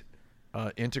but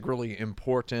integrally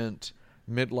important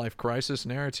midlife crisis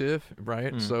narrative,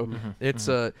 right? It's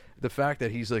the fact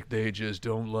that he's like, they just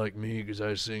don't like me because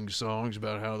I sing songs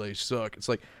about how they suck. It's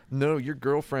like, no, your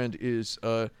girlfriend is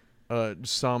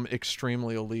some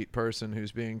extremely elite person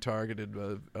who's being targeted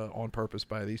on purpose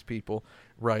by these people,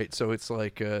 right? So it's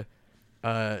like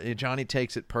Johnny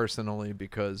takes it personally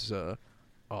because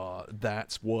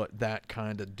that's what that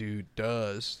kind of dude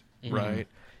does, right?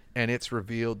 And it's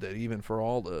revealed that even for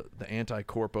all the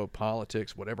anti-corpo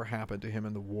politics, whatever happened to him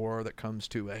in the war that comes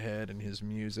to a head in his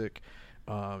music,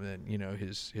 and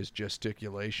his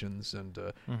gesticulations and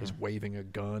his waving a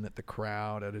gun at the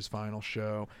crowd at his final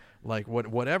show, like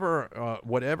whatever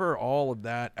all of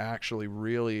that actually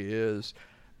really is,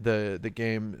 the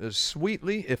game is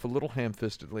sweetly, if a little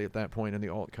ham-fistedly at that point in the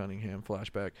Alt Cunningham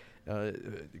flashback,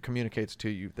 communicates to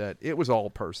you that it was all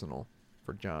personal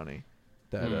for Johnny.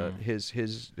 That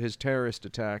his terrorist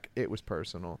attack, it was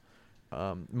personal,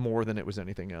 more than it was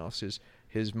anything else.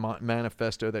 His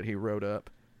manifesto that he wrote up,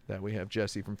 that we have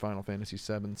Jesse from Final Fantasy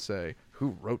VII say,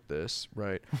 who wrote this,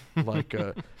 right? Like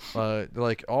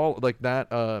all like that.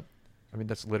 I mean,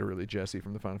 that's literally Jesse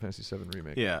from the Final Fantasy VII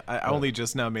remake. Yeah, I only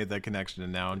just now made that connection,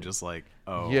 and now I'm just like,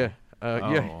 oh, yeah,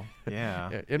 I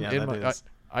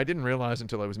didn't realize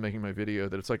until I was making my video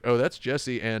that it's like, oh, that's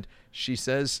Jesse, and she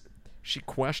says. She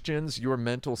questions your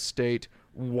mental state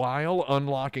while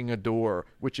unlocking a door,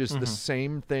 which is the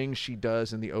same thing she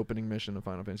does in the opening mission of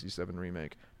Final Fantasy VII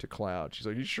Remake to Cloud. She's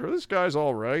like, you sure this guy's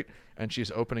all right? And she's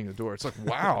opening the door. It's like,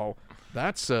 wow,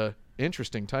 that's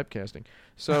interesting typecasting.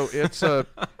 So it's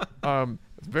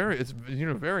very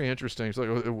interesting. It's like,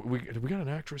 we got an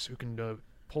actress who can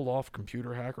pull off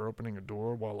computer hacker opening a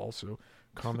door while also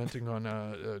commenting on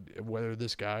whether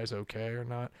this guy's okay or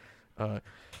not.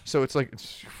 So it's like,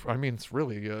 it's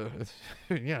really, I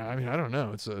don't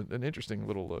know. It's an interesting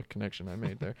little connection I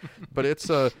made there, but it's,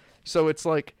 so it's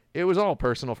like, it was all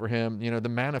personal for him. The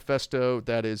manifesto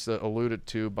that is alluded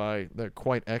to by the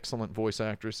quite excellent voice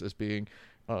actress as being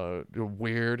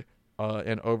weird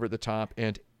and over the top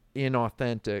and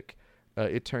inauthentic,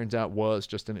 it turns out was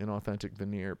just an inauthentic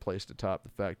veneer placed atop the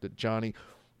fact that Johnny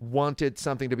wanted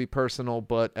something to be personal,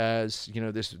 but as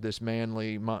this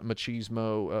manly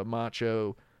machismo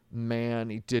macho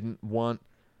man, he didn't want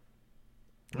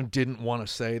to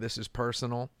say this is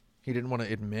personal. He didn't want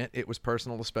to admit it was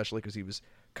personal, especially because he was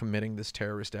committing this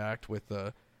terrorist act with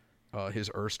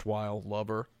his erstwhile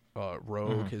lover,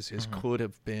 Rogue. His could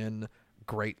have been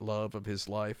great love of his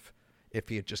life if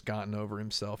he had just gotten over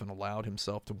himself and allowed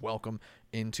himself to welcome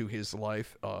into his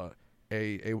life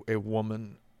a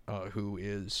woman who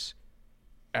is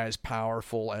as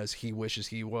powerful as he wishes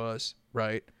he was,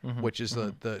 right? Which is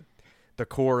the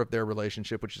core of their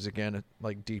relationship, which is again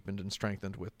like deepened and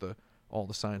strengthened with all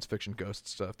the science fiction ghost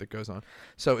stuff that goes on.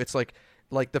 So it's like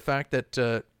the fact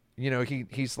that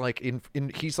he's like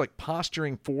he's like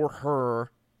posturing for her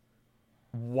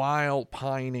while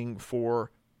pining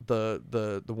for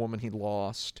the woman he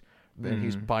lost. And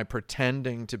he's by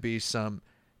pretending to be some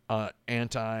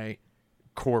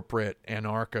anti-corporate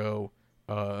anarcho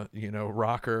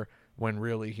rocker, when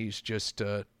really he's just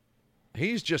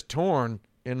torn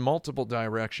in multiple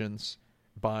directions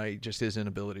by just his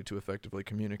inability to effectively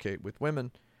communicate with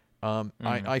women,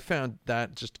 I found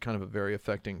that just kind of a very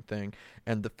affecting thing.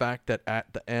 And the fact that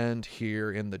at the end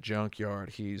here in the junkyard,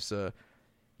 he's,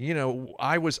 you know,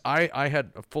 I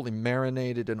had fully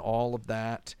marinated in all of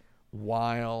that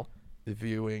while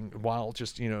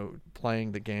just, you know,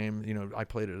 playing the game. You know, I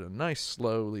played it at a nice,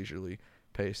 slow, leisurely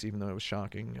pace, even though it was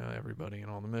shocking everybody in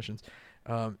all the missions.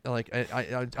 Like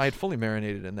I had fully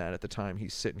marinated in that at the time.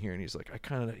 He's sitting here and he's like, I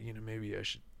kind of, you know, maybe I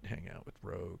should hang out with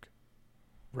Rogue,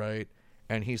 right?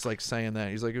 And he's like saying that.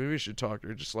 He's like, maybe we should talk to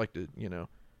her. Just like to, you know,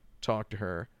 talk to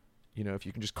her. You know, if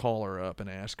you can just call her up and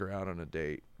ask her out on a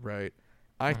date, right?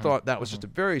 I thought that was just a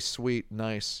very sweet,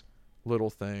 nice little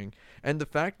thing. And the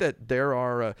fact that there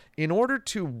are, in order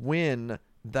to win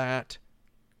that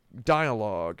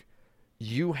dialogue,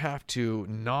 you have to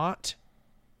not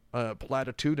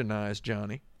platitudinize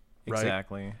Johnny, right?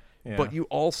 Exactly. Yeah. But you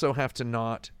also have to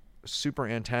not super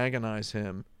antagonize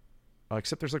him.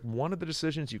 Except there's like one of the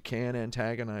decisions you can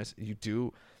antagonize. You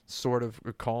do sort of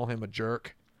call him a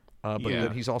jerk, but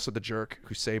then he's also the jerk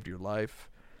who saved your life.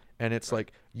 And it's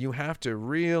like you have to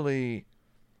really,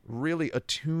 really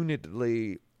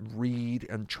attunedly read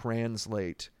and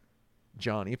translate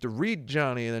Johnny. You have to read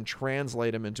Johnny and then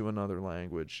translate him into another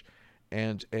language,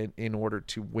 and in order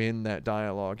to win that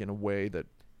dialogue in a way that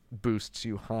boosts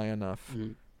you high enough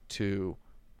to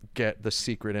get the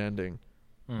secret ending,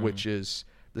 which is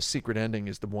the secret ending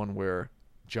is the one where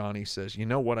Johnny says, you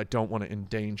know what, I don't want to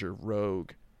endanger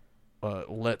Rogue.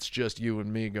 Let's just you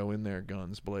and me go in there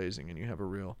guns blazing, and you have a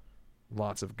real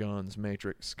lots of guns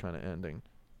Matrix kind of ending,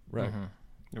 right?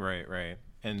 Right.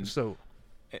 And so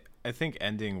I think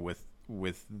ending with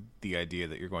the idea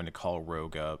that you're going to call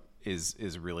Rogue up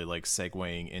is really like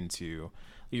segueing into,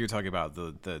 you're talking about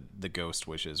the ghost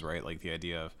wishes, right? Like the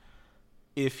idea of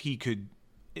if he could,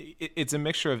 it's a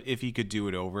mixture of if he could do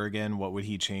it over again, what would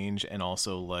he change, and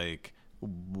also like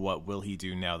what will he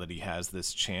do now that he has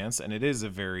this chance. And it is a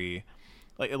very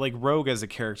like Rogue as a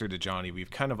character to Johnny,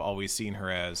 we've kind of always seen her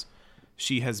as,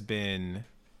 she has been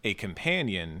a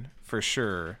companion for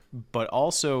sure, but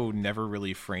also never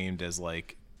really framed as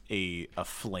like a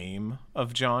flame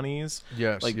of Johnny's.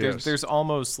 Yes, like yes. there's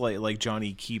almost like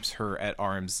Johnny keeps her at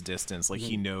arm's distance, like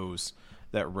he knows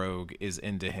that Rogue is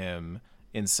into him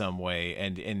in some way,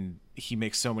 and he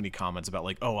makes so many comments about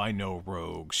like, oh, I know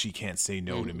Rogue, she can't say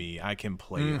no to me, I can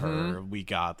play her, we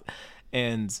got.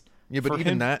 And yeah, but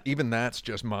even that's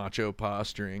just macho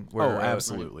posturing. Where,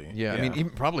 absolutely. Yeah, I mean,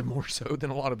 even probably more so than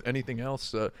a lot of anything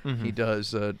else he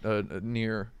does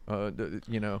near,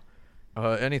 you know,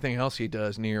 anything else he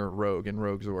does near Rogue and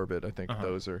Rogue's orbit. I think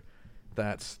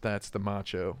that's the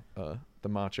macho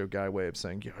guy way of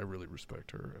saying, yeah, I really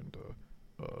respect her, and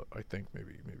I think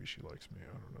maybe she likes me.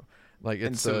 I don't know. Like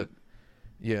it's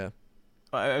yeah.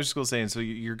 I was just gonna say, and so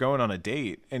you're going on a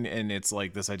date, and it's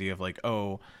like this idea of like,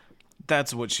 oh,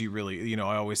 that's what she really, you know,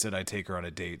 I always said I'd take her on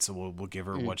a date, so we'll give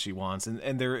her what she wants,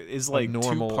 and there is like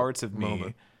two parts of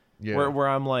me where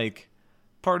I'm like,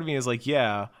 part of me is like,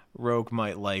 yeah, Rogue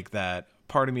might like that.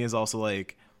 Part of me is also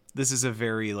like, this is a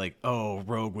very like, oh,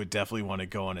 Rogue would definitely want to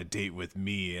go on a date with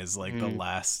me as like the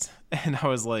last. And I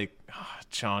was like, oh,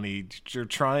 Johnny, you're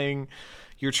trying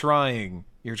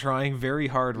very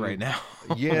hard right now.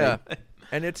 Yeah.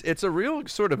 And it's a real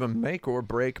sort of a make or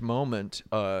break moment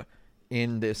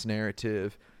in this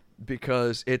narrative,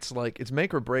 because it's like it's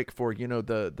make or break for, you know,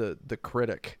 the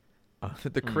critic,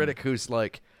 the critic who's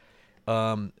like,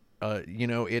 you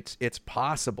know, it's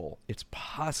possible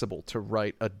to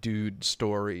write a dude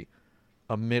story,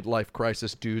 a midlife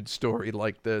crisis dude story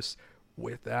like this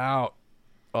without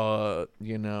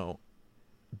you know,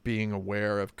 being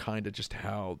aware of kind of just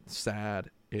how sad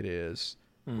it is,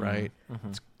 right?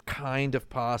 It's kind of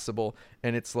possible,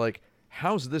 and it's like,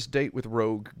 how's this date with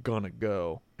Rogue gonna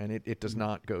go? And it does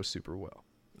not go super well.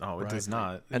 Oh, it does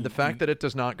not. And the fact that it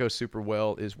does not go super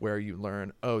well is where you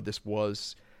learn, oh, this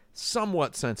was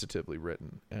somewhat sensitively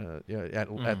written, at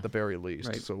the very least.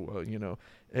 Right. So you know,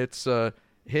 it's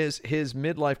his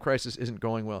midlife crisis isn't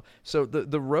going well. So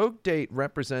the Rogue date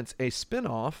represents a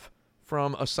spin-off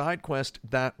from a side quest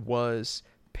that was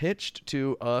pitched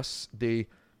to us, the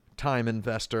time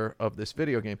investor of this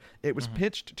video game. It was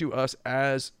pitched to us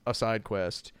as a side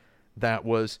quest that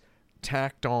was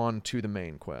tacked on to the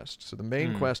main quest. So the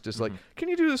main quest is like, can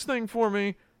you do this thing for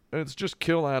me? And it's just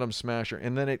kill Atom Smasher.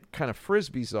 And then it kind of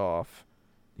frisbees off,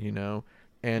 you know,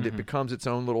 and it becomes its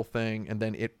own little thing, and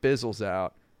then it fizzles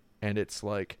out, and it's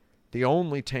like the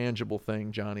only tangible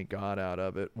thing Johnny got out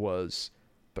of it was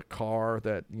the car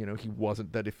that, you know, he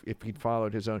wasn't, that if he'd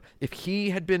followed his own, if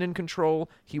he had been in control,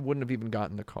 he wouldn't have even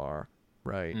gotten the car,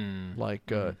 right?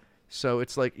 So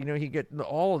it's like, you know, he get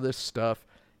all of this stuff.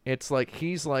 it's like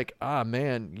he's like, ah,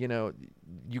 man, you know,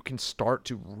 you can start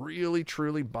to really,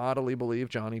 truly bodily believe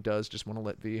Johnny does just want to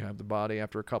let V have the body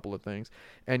after a couple of things.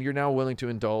 And you're now willing to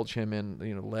indulge him in,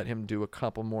 you know, let him do a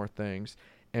couple more things.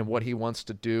 And what he wants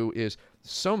to do is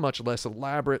so much less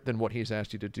elaborate than what he's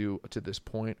asked you to do to this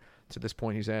point. To this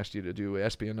point, he's asked you to do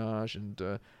espionage and,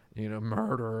 you know,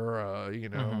 murder, you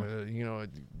know,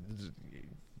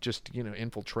 just, you know,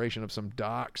 infiltration of some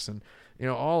docks and, you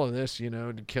know, all of this, you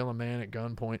know, to kill a man at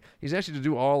gunpoint. He's asked you to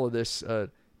do all of this,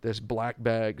 this black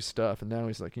bag stuff. And now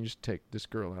he's like, can you just take this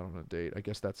girl out on a date? I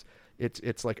guess that's,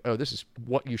 it's like, oh, this is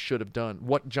what you should have done.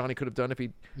 What Johnny could have done if he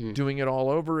doing it all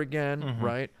over again,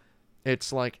 right?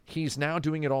 It's like he's now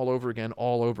doing it all over again,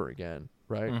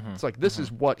 right? It's like this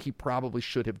is what he probably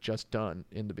should have just done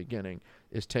in the beginning,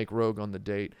 is take Rogue on the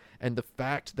date. And the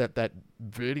fact that that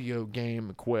video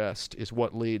game quest is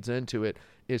what leads into it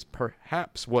is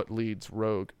perhaps what leads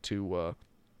Rogue to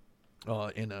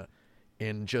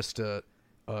in just a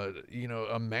you know,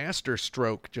 a master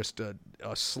stroke, just a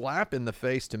slap in the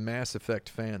face to Mass Effect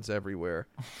fans everywhere.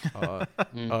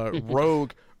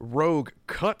 Rogue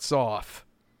cuts off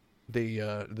the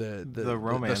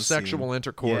romance the sexual scene.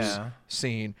 intercourse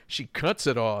scene. She cuts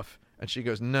it off and she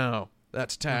goes, no,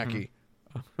 that's tacky.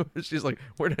 She's like,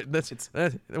 we're not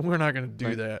going to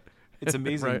do that. It's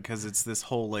amazing Right. because it's this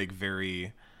whole like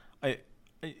very,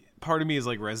 part of me is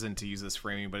like resident to use this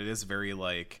framing, but it is very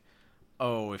like,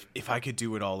 oh, if I could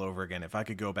do it all over again, if I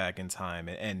could go back in time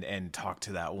and talk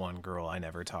to that one girl I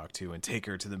never talked to and take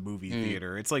her to the movie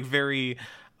theater. It's like very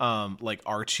like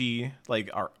Archie,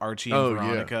 Archie and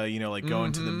Veronica, you know, like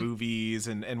going to the movies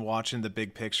and watching the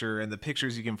big picture, and the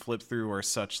pictures you can flip through are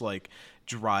such like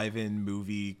drive-in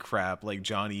movie crap. Like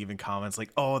Johnny even comments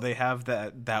like, oh, they have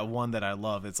that one that I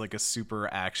love. It's like a super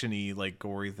actiony, like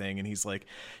gory thing. And he's like,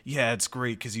 yeah, it's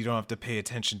great because you don't have to pay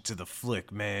attention to the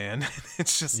flick, man.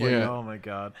 It's just like, oh my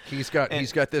God. He's got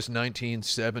this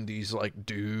 1970s like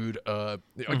dude,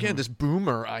 again, this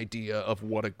boomer idea of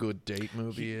what a good date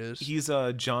movie is. He's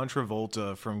John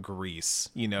Travolta from Grease,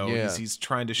 you know. He's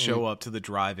trying to show up to the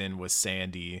drive-in with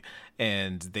Sandy,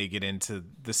 and they get into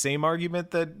the same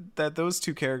argument that those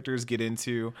two characters get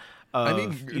into. I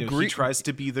mean, you know, he tries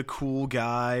to be the cool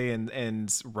guy,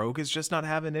 and Rogue is just not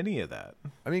having any of that.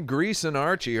 I mean, Grease and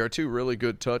Archie are two really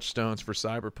good touchstones for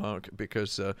Cyberpunk,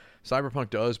 because Cyberpunk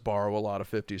does borrow a lot of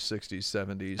 50s, 60s,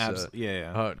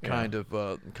 70s kind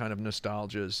of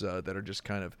nostalgias that are just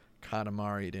kind of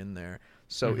Katamari'd in there.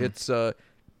 So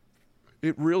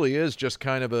it really is just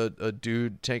kind of a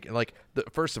dude taking, like,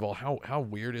 first of all, how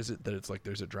weird is it that it's like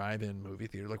there's a drive-in movie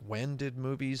theater? Like, when did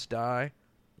movies die,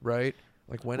 right?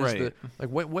 Like, when is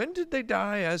when did they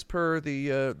die as per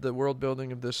the world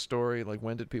building of this story? Like,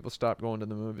 when did people stop going to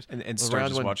the movies? And start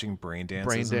just watching Brain Dances.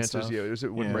 Brain Dances, and stuff? yeah. Was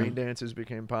it when Brain Dances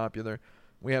became popular?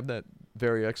 We have that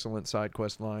very excellent side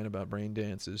quest line about Brain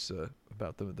Dances,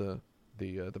 about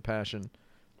the passion.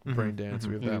 Brain Dance,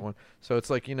 we have that one. So it's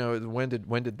like, you know, when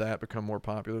did that become more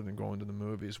popular than going to the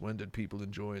movies? When did people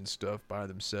enjoying stuff by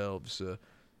themselves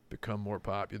become more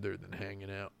popular than hanging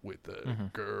out with a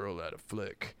girl at a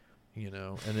flick? You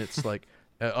know, and it's like,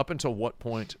 up until what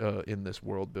point in this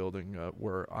world building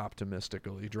were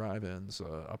optimistically drive-ins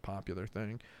a popular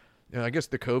thing? You know, I guess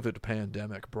the COVID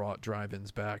pandemic brought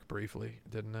drive-ins back briefly,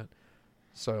 didn't it?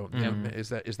 So is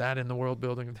that in the world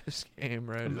building of this game,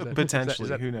 right? Potentially,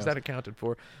 who knows? Is that accounted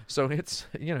for? So it's,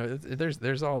 you know,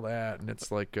 there's all that, and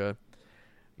it's like, the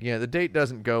date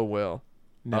doesn't go well.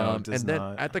 No, it does and then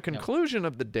not. at the conclusion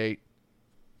of the date,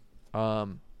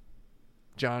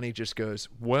 Johnny just goes,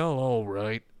 well, all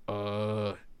right,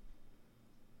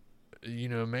 you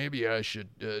know, maybe I should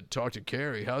talk to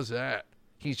Carrie. How's that?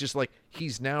 He's just like,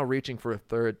 he's now reaching for a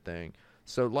third thing.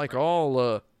 So like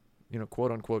all you know,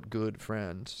 quote unquote good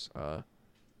friends,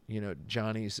 you know,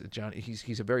 Johnny,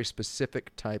 he's a very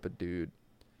specific type of dude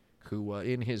who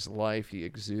in his life he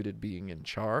exuded being in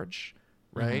charge,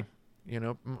 right? You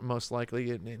know, most likely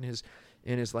in his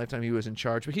lifetime he was in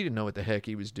charge, but he didn't know what the heck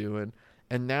he was doing.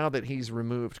 And now that he's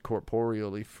removed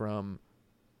corporeally from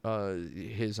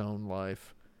his own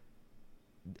life,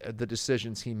 the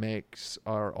decisions he makes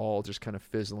are all just kind of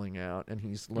fizzling out, and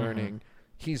he's learning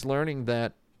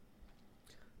that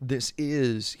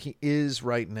he is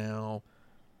right now,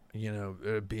 you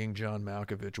know, being John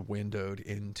Malkovich, windowed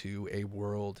into a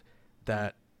world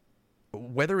that,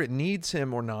 whether it needs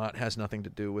him or not, has nothing to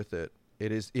do with it.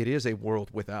 It is a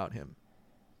world without him,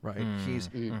 right?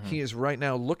 He is right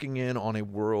now looking in on a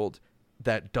world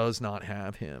that does not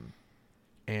have him,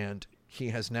 and he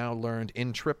has now learned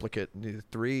in triplicate,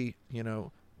 3, you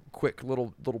know, quick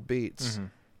little beats.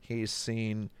 He's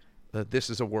seen that this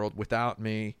is a world without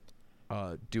me.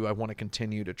 Do I want to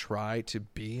continue to try to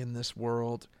be in this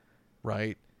world,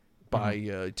 right?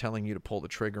 By telling you to pull the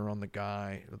trigger on the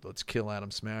guy, let's kill Adam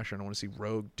Smasher, and I want to see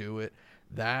Rogue do it.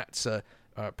 That's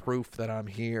proof that I'm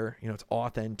here. It's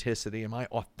authenticity. Am I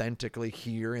authentically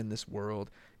here in this world?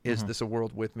 Is this a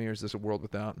world with me, or is this a world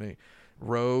without me?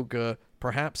 Rogue,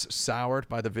 perhaps soured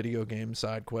by the video game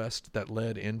side quest that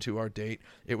led into our date.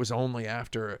 It was only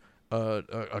after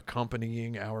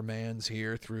accompanying our mans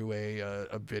here through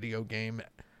a video game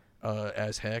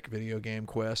as heck video game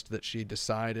quest that she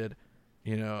decided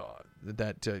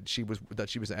that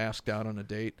she was asked out on a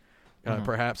date.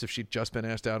 Perhaps if she'd just been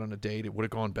asked out on a date, it would have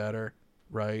gone better,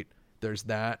 right? There's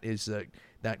that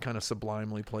kind of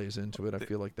sublimely plays into it. I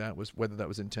feel like that was, whether that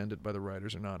was intended by the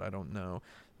writers or not, I don't know.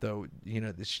 Though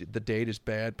the date is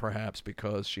bad, perhaps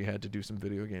because she had to do some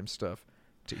video game stuff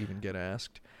to even get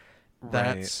asked.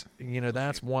 That's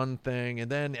that's one thing.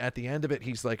 And then at the end of it,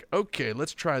 he's like, okay,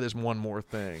 let's try this one more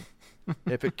thing.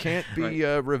 If it can't be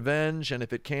revenge, and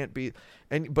if it can't be,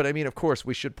 but I mean, of course,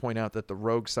 we should point out that the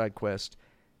Rogue side quest,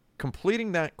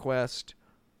 completing that quest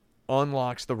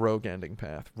unlocks the Rogue ending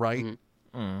path, right?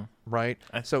 Right.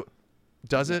 So,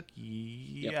 does it?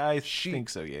 Yeah, I think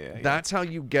so. Yeah. That's how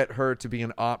you get her to be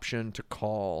an option to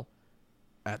call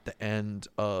at the end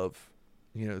of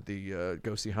the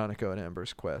go see Hanako and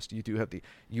Ember's quest.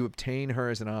 You obtain her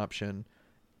as an option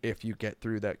if you get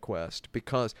through that quest,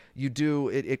 because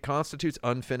it constitutes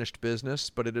unfinished business,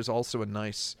 but it is also a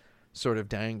nice sort of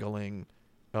dangling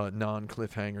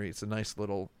non-cliffhanger. It's a nice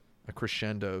little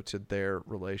crescendo to their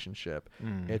relationship.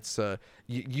 It's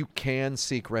you can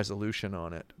seek resolution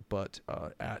on it, but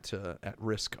at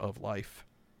risk of life.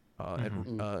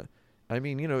 I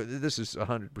mean, this is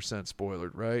 100%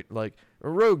 spoilered, right? Like, a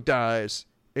Rogue dies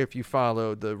if you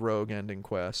follow the Rogue ending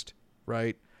quest,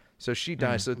 right? So she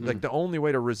dies. So like the only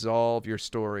way to resolve your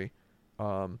story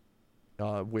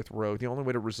with Rogue, the only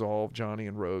way to resolve Johnny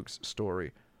and Rogue's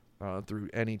story through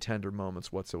any tender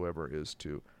moments whatsoever is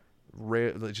to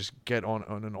just get on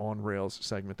an on-rails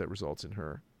segment that results in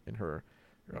her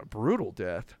brutal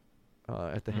death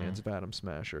at the hands of Adam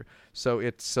Smasher. So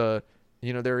it's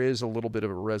there is a little bit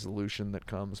of a resolution that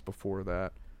comes before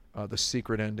that. The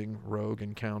secret ending Rogue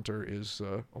encounter is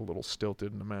a little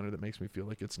stilted in a manner that makes me feel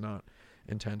like it's not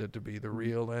intended to be the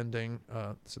real ending.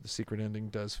 So the secret ending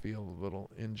does feel a little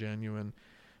ingenuine,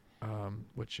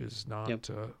 which is not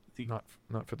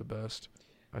not for the best,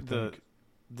 I think.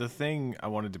 The thing I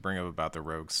wanted to bring up about the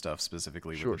Rogue stuff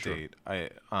specifically with the date,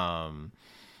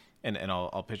 and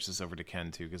I'll pitch this over to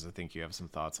Ken too, because I think you have some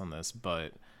thoughts on this.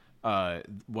 But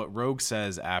what Rogue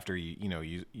says after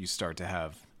you start to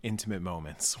have intimate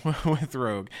moments with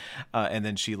Rogue, and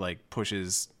then she like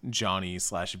pushes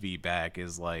Johnny/V back,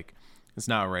 is like, it's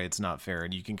not right, it's not fair,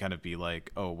 and you can kind of be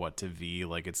like, oh, what to V?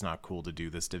 Like, it's not cool to do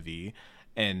this to V.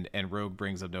 And Rogue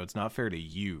brings up, no, it's not fair to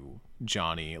you,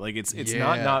 Johnny. Like, it's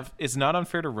not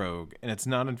unfair to Rogue, and it's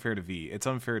not unfair to V. It's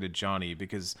unfair to Johnny,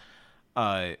 because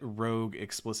Rogue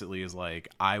explicitly is like,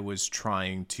 I was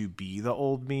trying to be the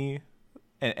old me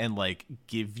and like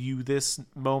give you this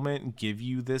moment, give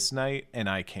you this night, and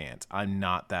I can't. I'm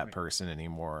not that person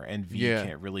anymore, and V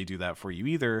can't really do that for you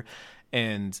either.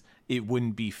 And it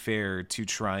wouldn't be fair to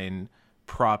try and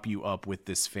prop you up with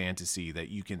this fantasy that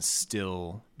you can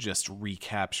still just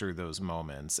recapture those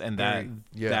moments, and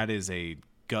that is a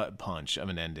gut punch of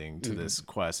an ending to this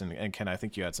quest. And Ken, I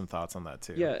think you had some thoughts on that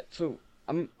too. Yeah, so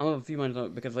I'm a few minds on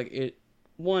it, because like it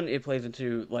plays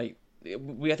into like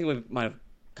I think we might have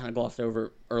kind of glossed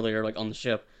over earlier, like on the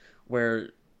ship, where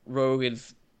Rogue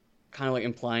is kind of like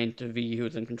implying to V, who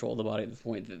is in control of the body at this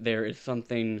point, that there is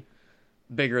something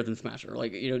bigger than Smasher.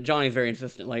 Like, Johnny's very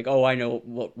insistent, like, oh, I know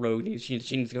what Rogue needs. She needs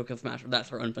to go kill Smasher. That's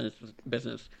her unfinished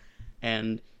business.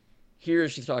 And here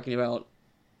she's talking about,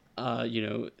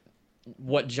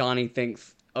 what Johnny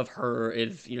thinks of her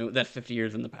is, that's 50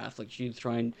 years in the past. Like, he is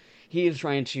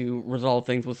trying to resolve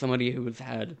things with somebody who has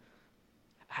had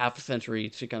half a century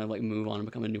to kind of like move on and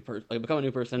become a new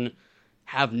person,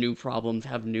 have new problems,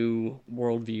 have new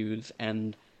worldviews,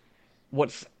 and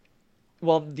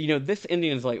this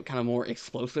ending is like kind of more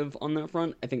explosive on that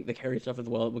front. I think the Carrie stuff as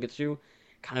well, we'll get to,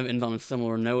 kind of ends on a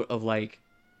similar note of like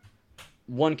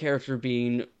one character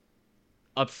being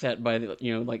upset by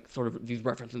like sort of these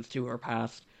references to her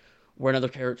past, where another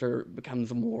character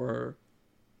becomes more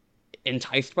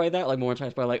enticed by that, like more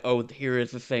enticed by like, oh, here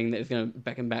is this thing that is going to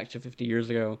beckon back to 50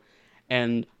 years ago.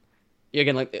 And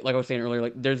again, like I was saying earlier,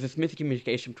 like there's this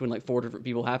miscommunication between like 4 different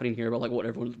people happening here about like what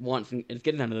everyone wants and is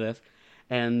getting out of this.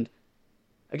 And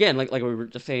again, like we were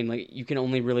just saying, like you can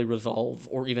only really resolve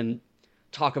or even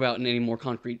talk about in any more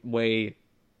concrete way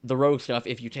the Rogue stuff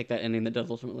if you take that ending that does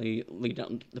ultimately lead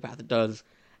down the path it does.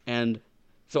 And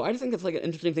so I just think it's like an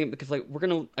interesting thing because like we're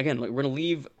gonna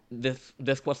leave this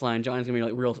quest line. Johnny's gonna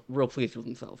be like real pleased with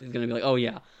himself. He's gonna be like, oh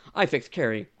yeah, I fixed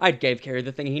Carrie. I gave Carrie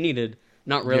the thing he needed,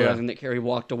 not realizing that Carrie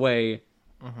walked away,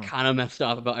 kind of messed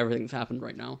up about everything that's happened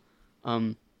right now.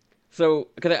 So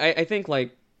because I think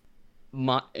like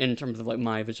in terms of like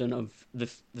my vision of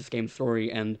this game's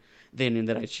story and the ending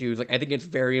that I choose, like I think it's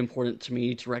very important to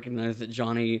me to recognize that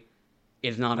Johnny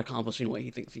is not accomplishing what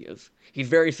he thinks he is. He's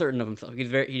very certain of himself.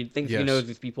 He thinks he knows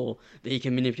these people, that he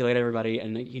can manipulate everybody,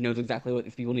 and that he knows exactly what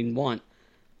these people need and want,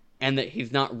 and that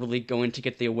he's not really going to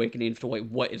get the awakening to like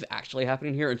what is actually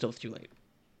happening here until it's too late.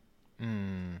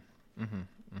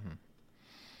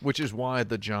 Which is why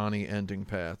the Johnny ending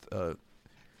path,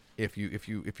 if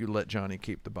you let Johnny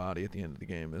keep the body at the end of the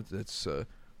game, it's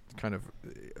kind of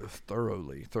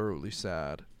thoroughly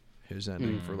sad. His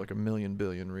ending for like a million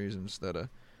billion reasons that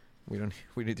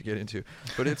we need to get into.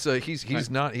 But it's he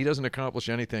doesn't accomplish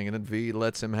anything, and then V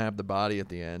lets him have the body at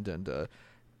the end, and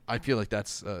I feel like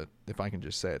that's if I can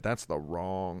just say it, that's the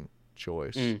wrong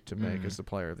choice to make as the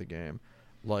player of the game.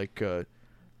 Like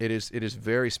it is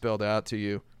very spelled out to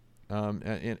you.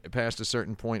 And past a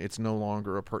certain point, it's no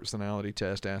longer a personality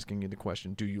test asking you the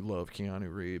question, "Do you love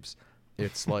Keanu Reeves?"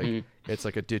 It's like it's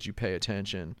like a "Did you pay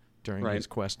attention during his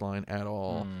quest line at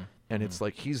all?" And it's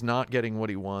like he's not getting what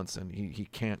he wants, and he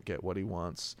can't get what he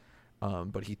wants,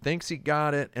 but he thinks he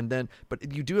got it. And then,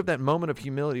 but you do have that moment of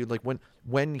humility, like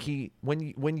when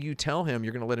you tell him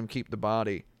you're going to let him keep the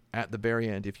body at the very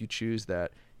end, if you choose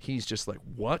that, he's just like,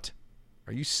 "What?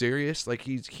 Are you serious?" Like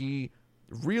he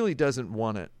really doesn't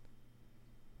want it.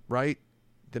 Right?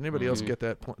 Did anybody else get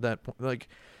that point? Like,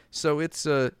 so it's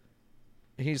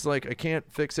he's like, I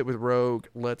can't fix it with Rogue.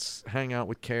 Let's hang out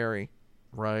with Carrie,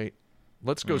 right?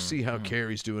 Let's go see how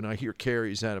Carrie's doing. I hear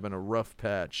Carrie's having a rough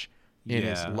patch in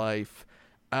his life.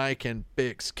 I can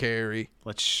fix Carrie.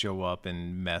 Let's show up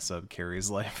and mess up Carrie's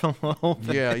life a little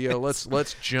bit. Yeah.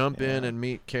 Let's jump in and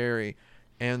meet Carrie,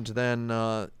 and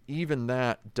then even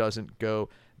that doesn't go.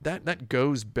 That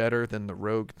goes better than the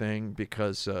Rogue thing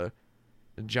because.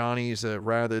 Johnny's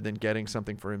rather than getting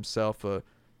something for himself,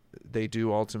 they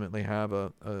do ultimately have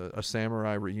a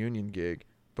samurai reunion gig,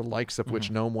 the likes of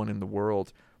which no one in the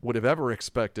world would have ever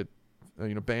expected.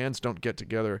 Bands don't get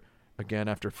together again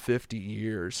after 50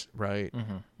 years, right?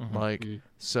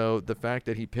 So the fact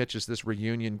that he pitches this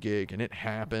reunion gig and it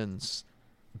happens,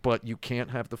 but you can't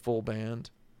have the full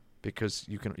band because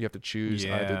you have to choose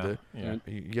you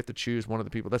have to choose one of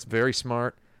the people. That's very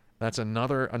smart. That's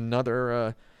another.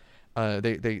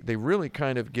 They really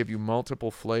kind of give you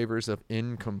multiple flavors of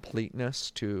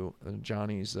incompleteness to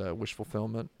Johnny's wish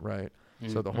fulfillment, right?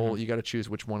 So the whole, you got to choose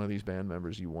which one of these band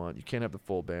members you want. You can't have the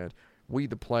full band. We,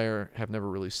 the player, have never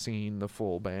really seen the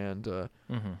full band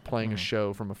playing a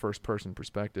show from a first-person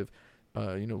perspective.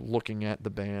 Looking at the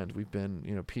band, we've been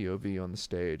POV on the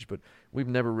stage, but we've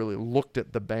never really looked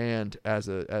at the band as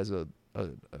a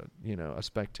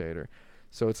spectator.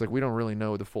 So it's like we don't really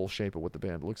know the full shape of what the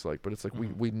band looks like, but it's like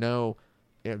we know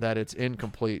that it's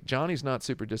incomplete. Johnny's not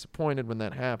super disappointed when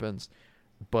that happens,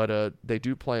 but they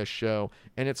do play a show,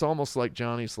 and it's almost like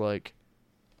Johnny's like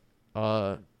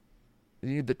the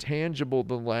tangible,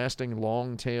 the lasting,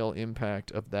 long tail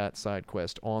impact of that side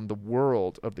quest on the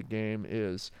world of the game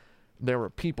is there are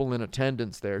people in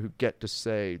attendance there who get to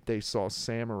say they saw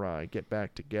Samurai get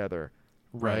back together,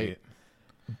 right?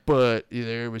 But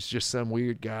there was just some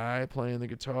weird guy playing the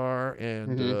guitar,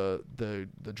 and the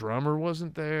drummer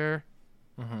wasn't there,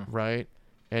 right?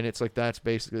 And it's like that's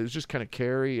basically it's just kind of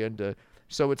Carrie, and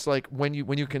so it's like when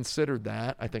you consider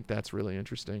that, I think that's really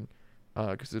interesting,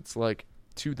 because it's like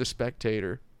to the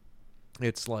spectator,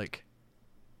 it's like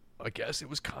I guess it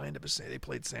was kind of they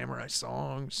played Samurai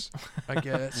songs, I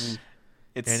guess.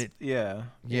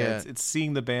 It's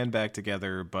seeing the band back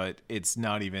together, but it's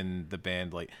not even the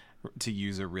band like. To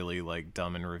use a really like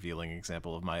dumb and revealing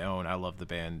example of my own, I love the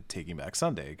band Taking Back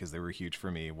Sunday because they were huge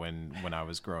for me when I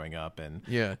was growing up, and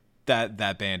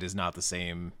that band is not the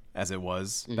same as it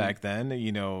was back then.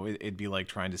 It'd be like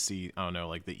trying to see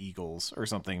like the Eagles or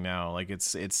something now. Like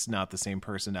it's not the same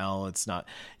personnel. It's not.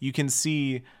 You can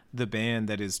see the band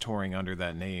that is touring under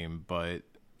that name, but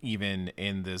even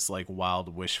in this like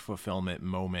wild wish fulfillment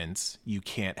moment, you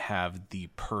can't have the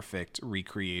perfect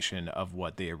recreation of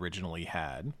what they originally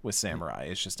had with Samurai.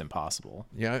 It's just impossible.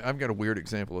 Yeah, I've got a weird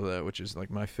example of that, which is like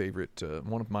my favorite,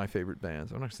 one of my favorite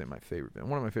bands. I'm not gonna say my favorite band.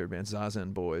 One of my favorite bands,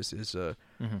 Zazen Boys, is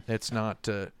it's not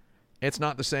the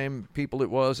same people it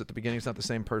was at the beginning. It's not the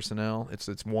same personnel. It's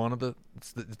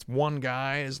one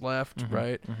guy is left,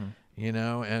 right?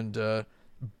 And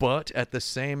But at the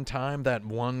same time, that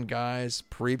one guy's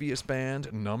previous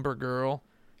band, Number Girl,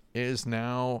 is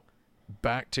now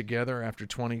back together after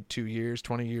 20 years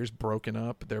broken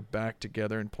up. They're back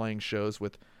together and playing shows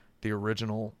with the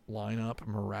original lineup,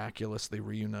 miraculously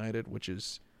reunited, which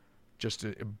is just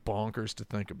bonkers to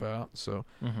think about. So,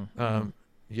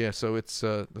 yeah, so it's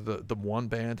the one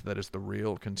band that is the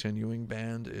real continuing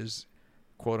band is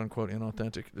quote unquote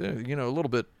inauthentic. You know, a little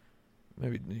bit,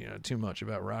 maybe too much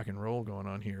about rock and roll going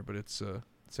on here, but it's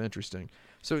interesting.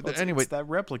 So anyway, it's that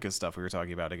replica stuff we were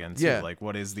talking about again too. Yeah. Like,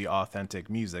 what is the authentic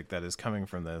music that is coming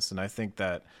from this? And I think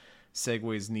that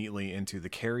segues neatly into the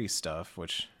Carrie stuff,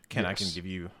 which I can give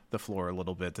you the floor a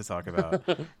little bit to talk about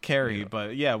Carrie.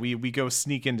 But yeah, we go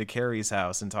sneak into Carrie's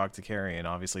house and talk to Carrie, and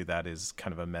obviously that is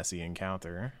kind of a messy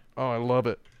encounter. Oh, I love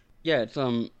it. Yeah, it's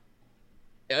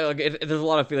there's a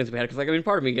lot of feelings behind it, because, like, I mean,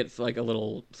 part of me gets, like, a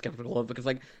little skeptical of it, because,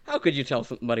 like, how could you tell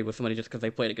somebody with somebody just because they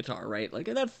played a guitar, right? Like,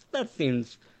 that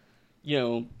seems,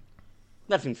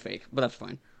 that seems fake, but that's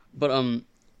fine. But,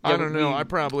 I don't know. I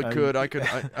probably could.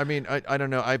 I mean, I don't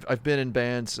know. I've been in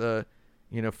bands,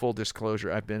 full disclosure,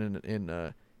 I've been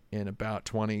in about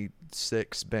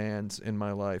 26 bands in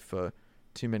my life,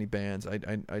 too many bands.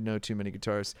 I know too many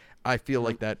guitarists. I feel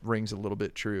like that rings a little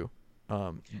bit true.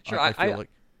 Sure, I feel like...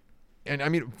 And I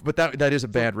mean, but that is a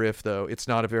bad riff, though. It's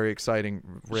not a very exciting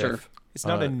riff. Sure. It's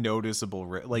not a noticeable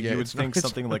riff. Like, you would think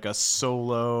something like a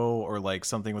solo or like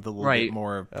something with a little bit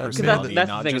more personality, that's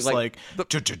not the thing, just like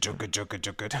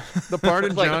the part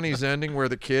in Johnny's ending where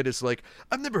the kid is like,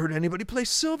 I've never heard anybody play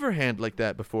Silverhand like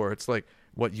that before. It's like,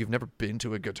 what, you've never been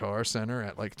to a Guitar Center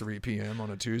at like 3 p.m. on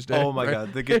a Tuesday? Oh my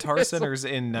God. The Guitar Centers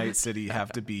in Night City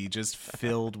have to be just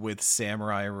filled with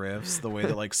samurai riffs, the way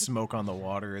that like Smoke on the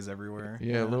Water is everywhere.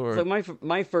 Yeah, Lord. So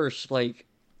my first, like,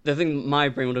 the thing my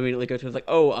brain would immediately go to is like,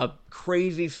 oh, a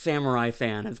crazy samurai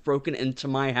fan has broken into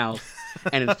my house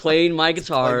and is playing my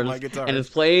guitars and is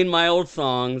playing my old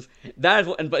songs. That is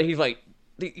what, but he's like,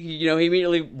 he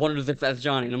immediately wonders if that's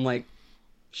Johnny, and I'm like,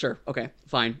 sure, okay,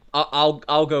 fine,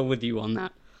 I'll go with you on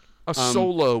that. A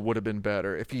solo would have been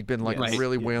better if he'd been like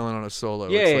really wailing on a solo.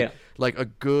 It's like a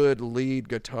good lead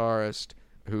guitarist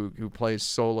who plays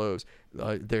solos.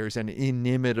 There's an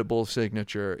inimitable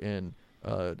signature in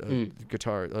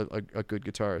guitar, a good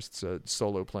guitarist's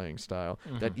solo playing style.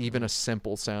 That even a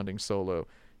simple sounding solo,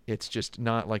 it's just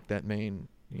not like that main,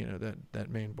 that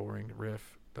main boring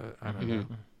riff. I don't know,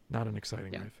 not an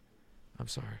exciting riff. I'm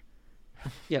sorry.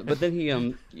 Yeah, but then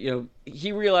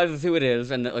he realizes who it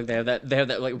is, and that, like, they have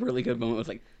that like really good moment. It was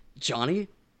like, Johnny,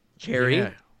 Carrie,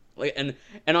 like, and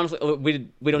honestly, we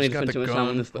don't need to spend too much time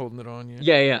on this. But, holding it on you.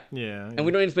 Yeah. And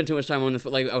we don't need to spend too much time on this.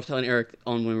 But like I was telling Eric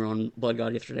when we were on Blood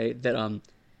God yesterday, that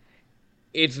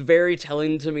it's very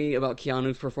telling to me about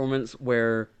Keanu's performance,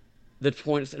 where the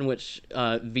points in which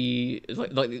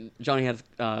like Johnny has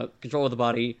control of the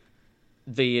body,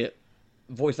 the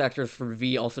voice actors for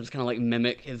V also just kind of like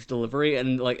mimic his delivery,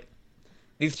 and like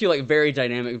these two like very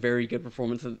dynamic, very good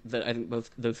performances that I think both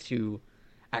those two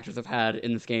actors have had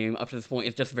in this game up to this point.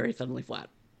 It's just very suddenly flat.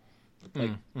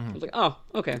 Like I was like, oh,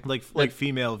 okay. Like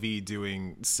female V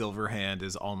doing Silverhand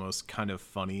is almost kind of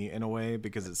funny in a way,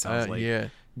 because it sounds like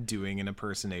doing an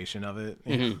impersonation of it.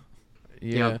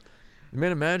 Yeah.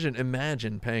 Man,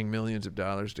 imagine paying millions of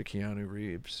dollars to Keanu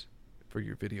Reeves for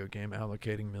your video game,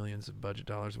 allocating millions of budget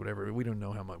dollars, whatever. We don't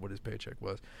know what his paycheck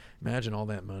was. Imagine all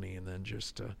that money and then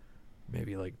just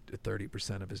maybe like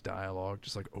 30% of his dialogue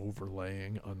just like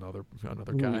overlaying another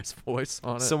guy's voice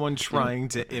on it. Someone trying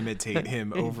to imitate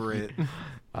him over it.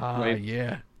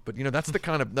 Yeah. But that's the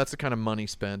kind of money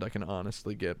spend I can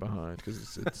honestly get behind,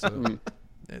 because it's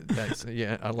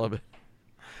I love it.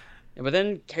 Yeah, but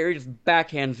then Carrie just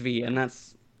backhands V, and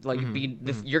that's like,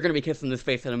 you're gonna be kissing this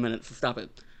face in a minute, so stop it.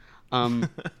 And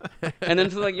then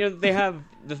so like they have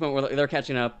this moment where like, they're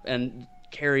catching up, and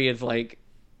Carrie is like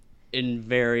in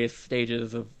various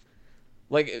stages of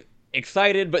like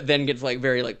excited, but then gets like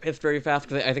very like pissed very fast,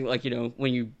 because I think like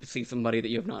when you see somebody that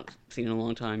you have not seen in a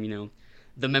long time,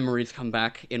 the memories come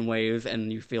back in waves,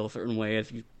 and you feel a certain way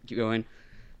as you keep going.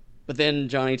 But then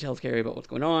Johnny tells Carrie about what's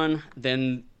going on.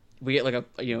 Then we get like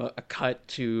a cut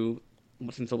to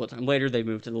what's a little time later. They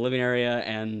move to the living area,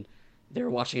 and they're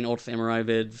watching old samurai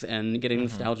vids and getting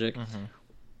nostalgic.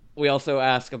 We also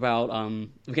ask about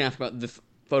we can ask about this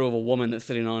photo of a woman that's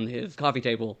sitting on his coffee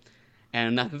table,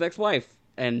 and that's his ex-wife.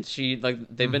 And she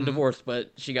they've been divorced,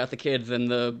 but she got the kids in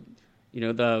the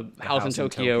house in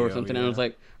Tokyo or something. And I was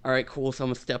like, all right, cool. So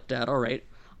I'm a stepdad. All right.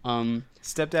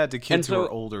 Stepdad to kids who are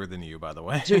older than you, by the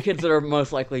way. 2 kids that are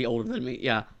most likely older than me.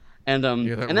 Yeah. And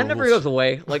that never goes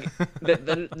away. Like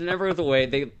that never goes away.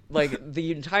 They like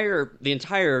the entire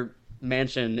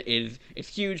mansion is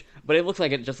huge, but it looks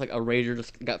like it just like a rager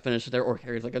just got finished there, or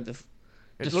carries like a this.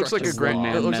 It looks like a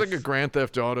Grand Grand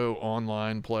Theft Auto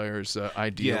online player's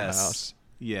ideal house.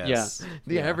 Yes.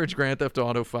 The average Grand Theft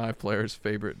Auto 5 player's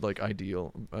favorite like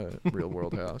ideal real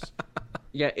world house.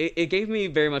 Yeah, it gave me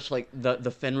very much like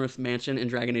the Fenris mansion in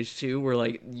Dragon Age 2, where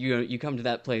like you come to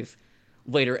that place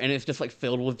later and it's just like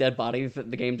filled with dead bodies that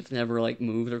the game just never like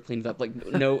moves or cleans up. Like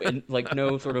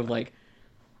no sort of like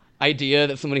idea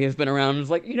that somebody has been around and is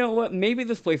like, you know what, maybe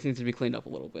this place needs to be cleaned up a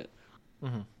little bit.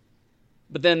 Mm-hmm.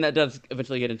 But then that does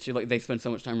eventually get into like they spend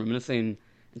so much time reminiscing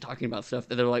and talking about stuff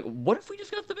that they're like, what if we just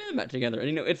got the band back together?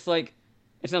 And it's like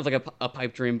it sounds like a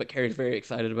pipe dream, but Carrie's very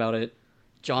excited about it.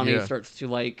 Johnny starts to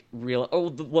like realize.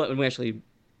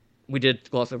 We did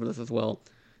gloss over this as well.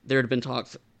 There had been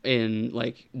talks in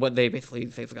like what they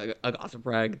basically say is like a gossip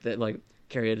rag that like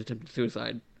Carrie had attempted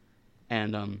suicide,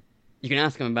 and you can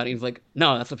ask him about it. He's like,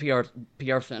 no, that's a PR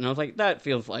stunt. And I was like, that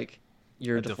feels like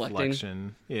you're a deflecting.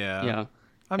 Deflection. Yeah. Yeah.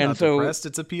 I'm not depressed.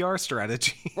 It's a PR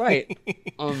strategy. Right.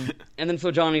 And then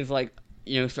so Johnny's like,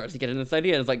 starts to get into this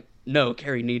idea. It's like, no,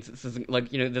 Carrie needs this. Isn't like,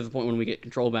 there's a point when we get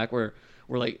control back where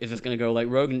we're like, is this gonna go like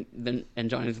rogue? And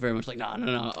Johnny's very much like,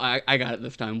 no, I got it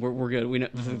this time. We're good. We know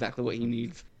this is exactly what he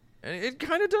needs. And it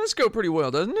kind of does go pretty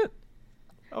well, doesn't it?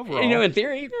 Overall, in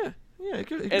theory. Yeah. It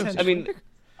goes,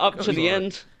 up to the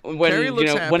end when Carrie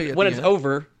looks happy when at it's the end.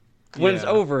 over. When it's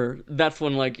over, that's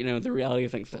when like the reality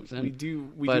thing steps in. We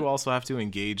do also have to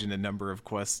engage in a number of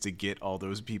quests to get all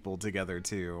those people together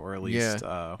too, or at least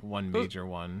one major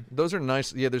one. Those are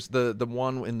nice. Yeah, there's the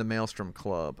one in the Maelstrom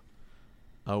Club,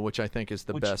 which I think is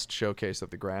the best showcase of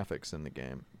the graphics in the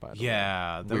game. By the way,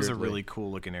 that was a Weirdly. really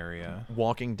cool looking area.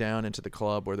 Walking down into the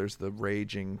club where there's the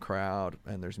raging crowd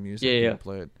and there's music Yeah, being yeah.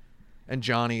 played. And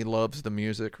Johnny loves the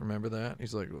music. Remember that?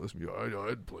 He's like, "Listen,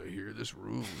 I'd play here. This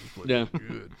rules. Yeah.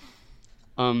 Good."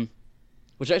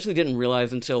 Which I actually didn't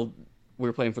realize until we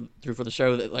were playing through for the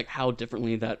show that like how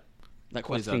differently that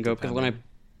quest can go. Because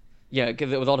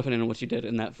because it was all dependent on what you did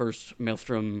in that first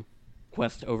Maelstrom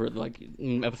quest over like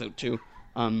in episode 2.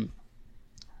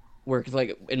 Where, cause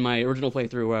like in my original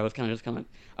playthrough, where I was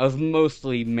I was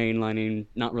mostly mainlining,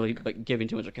 not really like giving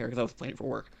too much of care because I was playing for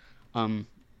work.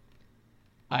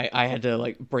 I had to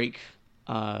like break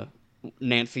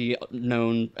Nancy,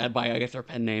 known by I guess her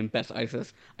pen name, Best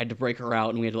Isis. I had to break her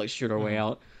out, and we had to like shoot our way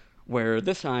out. Where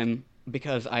this time,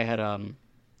 because I had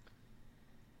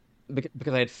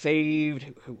because I had saved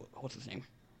what's his name?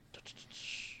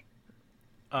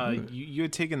 You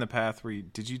had taken the path where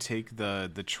did you take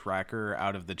the tracker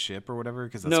out of the chip or whatever?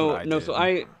 Because that's what I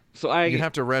did. So I You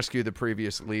have to rescue the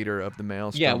previous leader of the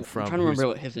Maelstrom. yeah. I'm from trying to remember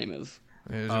what his name is.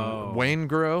 Wayne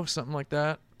Grow, something like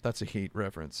that. That's a Heat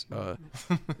reference. I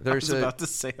There's was about to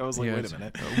say, I was like, wait a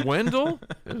minute. Wendell?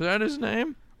 Is that his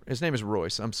name? His name is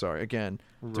Royce. I'm sorry. Again,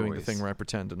 doing the Royce. thing where I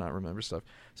pretend to not remember stuff.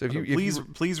 So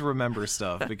Please remember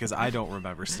stuff because I don't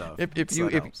remember stuff.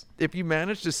 if you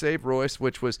manage to save Royce,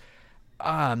 which was,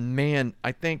 man,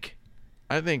 I think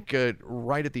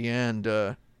right at the end,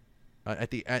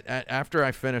 after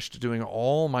I finished doing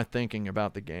all my thinking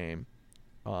about the game,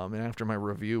 and after my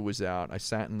review was out, I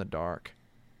sat in the dark,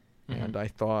 and I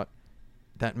thought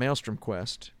that Maelstrom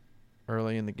quest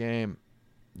early in the game,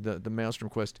 the Maelstrom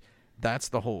quest, that's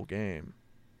the whole game,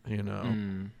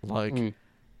 the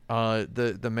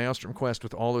Maelstrom quest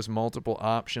with all those multiple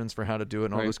options for how to do it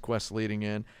and all those quests leading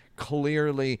in.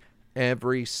 Clearly,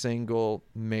 every single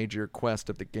major quest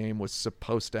of the game was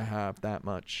supposed to have that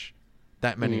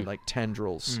many like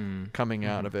tendrils coming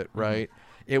out of it, right?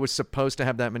 It was supposed to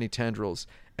have that many tendrils,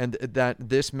 and that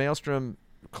this Maelstrom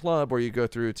Club where you go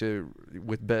through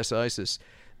with Bess Isis,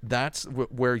 that's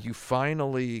where you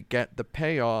finally get the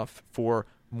payoff for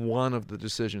one of the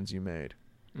decisions you made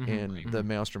in the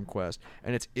Maelstrom quest.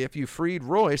 And it's if you freed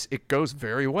Royce, it goes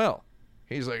very well.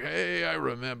 He's like, hey, I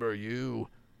remember you.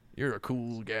 You're a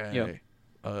cool guy.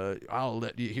 Yep. I'll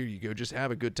let you, here you go. Just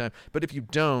have a good time. But if you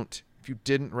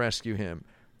didn't rescue him,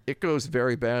 it goes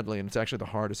very badly, and it's actually the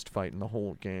hardest fight in the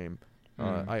whole game.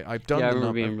 I've done Yeah, I the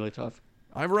remember being really tough.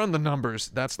 I've run the numbers.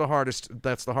 That's the hardest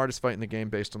fight in the game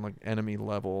based on like enemy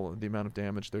level, the amount of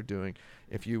damage they're doing.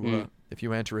 If you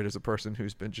enter it as a person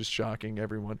who's been just shocking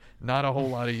everyone, not a whole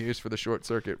lot of use for the short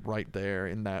circuit right there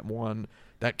in that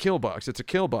kill box. It's a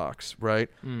kill box, right?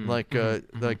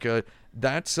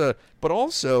 That's but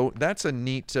also that's a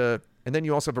neat and then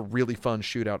you also have a really fun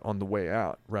shootout on the way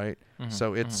out, right?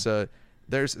 So it's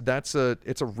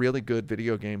it's a really good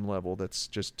video game level that's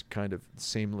just kind of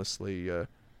seamlessly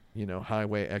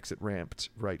highway exit ramped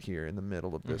right here in the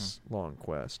middle of this long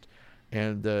quest.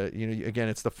 And again,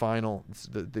 it's the final, it's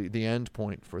the end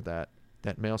point for that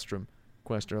Maelstrom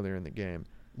quest earlier in the game.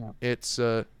 It's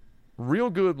a real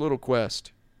good little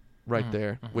quest right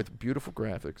there with beautiful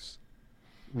graphics.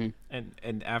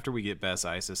 And after we get Bess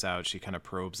Isis out, she kind of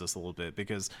probes us a little bit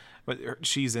because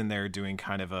she's in there doing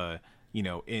kind of a,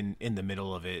 in the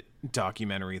middle of it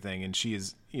documentary thing, and she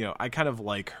is, I kind of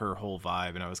like her whole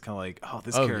vibe, and I was kind of like,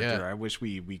 this character, I wish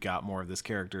we got more of this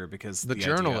character, because the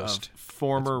journalist, idea of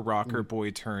former rocker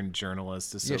boy turned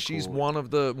journalist is so she's cool. one of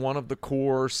the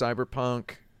core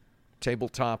cyberpunk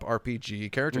tabletop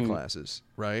RPG character classes,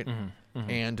 right?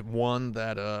 And one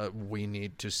that we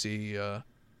need to see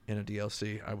in a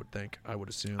DLC, I would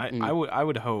assume. I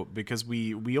would hope, because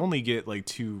we only get like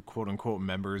 2 quote unquote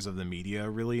members of the media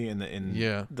really in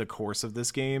the course of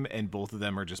this game, and both of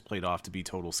them are just played off to be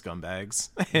total scumbags.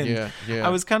 And I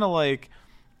was kind of like,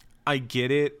 I get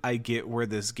it. I get where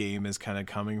this game is kind of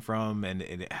coming from, and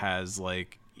it has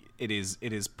like it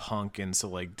is punk, and so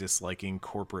like disliking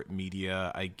corporate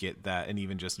media, I get that, and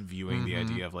even just viewing the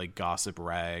idea of like gossip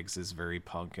rags is very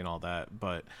punk and all that,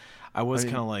 but I was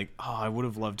kind of like, I would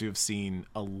have loved to have seen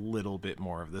a little bit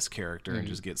more of this character and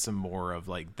just get some more of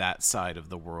like that side of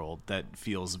the world that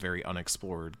feels very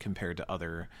unexplored compared to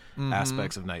other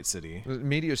aspects of Night City.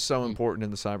 Media is so important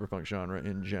in the cyberpunk genre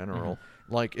in general.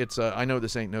 Like, it's I know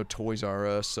this ain't no Toys R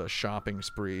Us shopping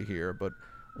spree here, but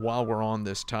while we're on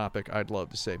this topic, I'd love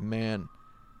to say, man,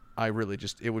 I really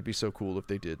it would be so cool if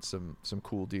they did some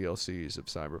cool DLCs of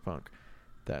Cyberpunk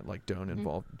that like don't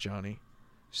involve Johnny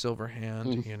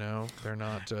Silverhand. They're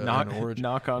not an origin.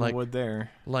 Knock on wood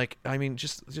there. Like, I mean,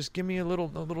 just give me a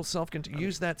little self-contained.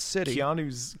 Use that city.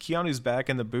 Keanu's back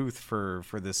in the booth for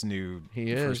this new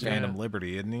Phantom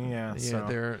Liberty, isn't he? Yeah.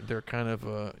 So. They're kind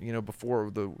of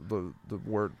before the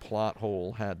word plot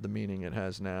hole had the meaning it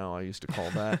has now. I used to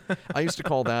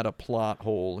call that a plot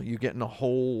hole. You get in a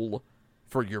hole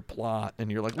for your plot, and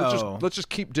you're like, let's just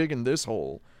keep digging this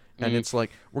hole. And it's like,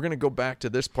 we're going to go back to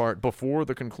this part before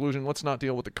the conclusion. Let's not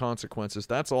deal with the consequences.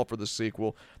 That's all for the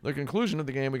sequel. The conclusion of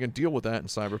the game, we can deal with that in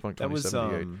Cyberpunk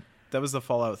 2078. That was the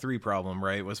Fallout 3 problem,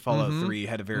 right? Was Fallout 3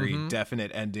 had a very definite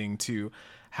ending to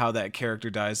how that character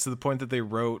dies, to the point that they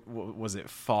wrote, was it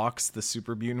Fox, the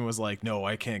super mutant, was like, no,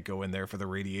 I can't go in there for the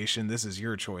radiation. This is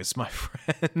your choice, my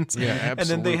friend. Yeah, absolutely. And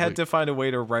then they had to find a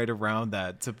way to write around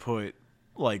that to put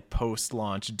like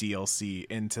post-launch DLC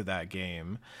into that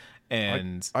game.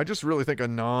 And I just really think a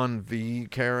non-V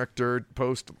character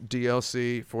post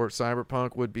DLC for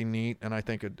Cyberpunk would be neat, and I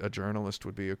think a journalist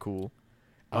would be a cool.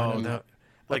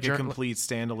 Like a complete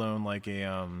standalone, like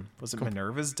a was it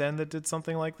Minerva's Den that did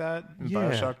something like that in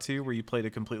BioShock 2, where you played a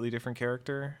completely different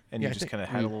character and you just kind of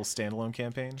had a little standalone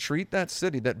campaign. Treat that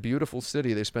city, that beautiful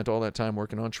city they spent all that time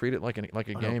working on, treat it like a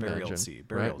game engine.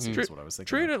 Burial Sea is what I was thinking.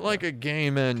 Treat it like a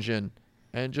game engine.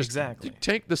 And just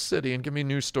take the city and give me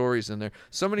new stories in there.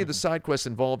 So many of the side quests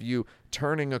involve you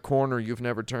turning a corner you've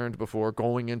never turned before,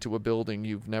 going into a building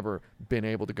you've never been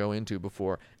able to go into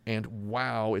before. And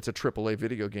wow, it's a AAA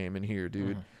video game in here,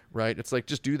 dude. Right? It's like,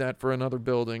 just do that for another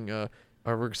building,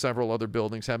 or several other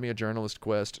buildings. Have me a journalist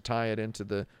quest, tie it into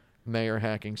the mayor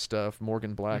hacking stuff,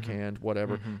 Morgan Blackhand,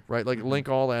 whatever. Right? Like, link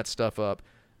all that stuff up.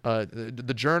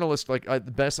 The journalist, like,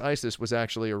 Bess Isis was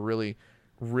actually a really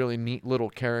neat little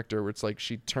character, where it's like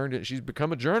she's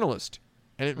become a journalist,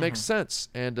 and it makes sense.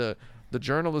 And the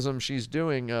journalism she's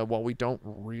doing, while we don't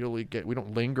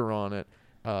linger on it,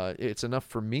 it's enough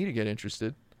for me to get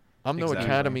interested. I'm no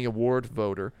Academy Award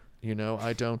voter,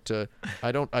 I don't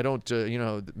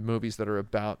movies that are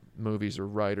about movies or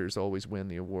writers always win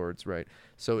the awards, right?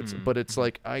 So it's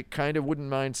like, I kind of wouldn't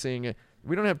mind seeing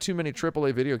we don't have too many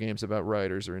AAA video games about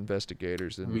writers or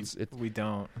investigators, and we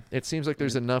don't. It seems like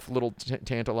there's enough little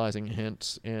tantalizing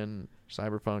hints in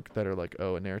Cyberpunk that are like,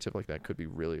 a narrative like that could be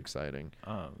really exciting.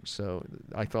 So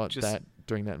I thought that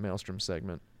during that Maelstrom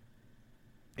segment,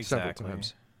 several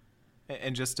times.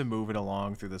 And just to move it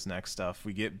along through this next stuff,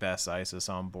 we get Bess Isis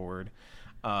on board.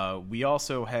 We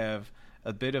also have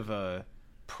a bit of a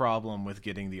problem with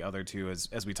getting the other two,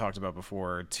 as we talked about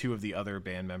before. 2 of the other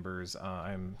band members,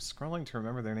 I'm scrolling to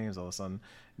remember their names all of a sudden.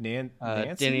 Nancy?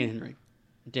 Denny and Henry.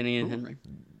 Denny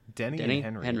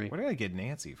and Henry. Where did I get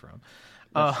Nancy from?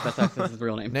 That's his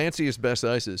real name. Nancy is Bess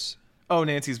Isis. Oh,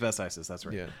 Nancy's Bess Isis. That's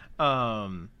right.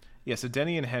 Yeah. So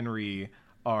Denny and Henry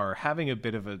are having a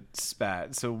bit of a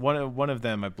spat. So one of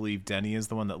them, I believe Denny is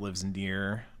the one that lives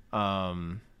near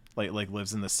like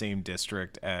lives in the same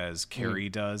district as Carrie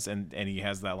does, and he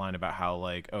has that line about how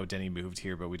like, oh, Denny moved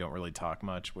here, but we don't really talk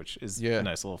much, which is a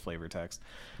nice little flavor text.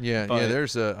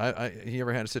 There's you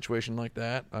ever had a situation like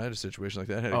that? I had a situation like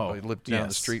that. I lived down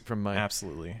the street from my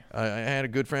I had a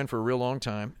good friend for a real long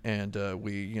time, and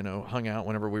we hung out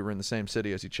whenever we were in the same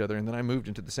city as each other, and then I moved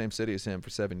into the same city as him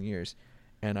for 7 years,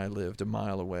 and I lived a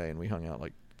mile away, and we hung out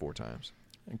like 4 times.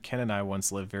 Ken and I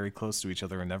once lived very close to each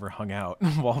other and never hung out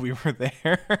while we were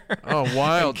there. Oh,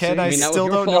 wild! And Ken, See? I mean, that was still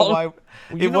your don't know fault? why. Well,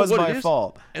 you it know was what my it is?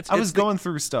 fault. I was It's the- going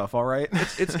through stuff. All right.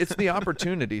 It's the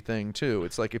opportunity thing too.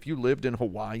 It's like if you lived in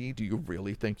Hawaii, do you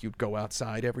really think you'd go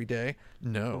outside every day?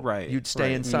 No. Right, You'd stay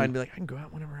right. inside and be like, I can go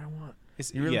out whenever I want.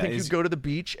 You really yeah, think is- you'd go to the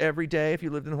beach every day if you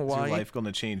lived in Is Hawaii? your life going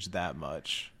to change that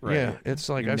much? Right. Yeah, it's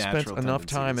like Your I've spent natural enough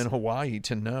time in tendencies. Hawaii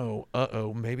to know,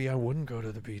 maybe I wouldn't go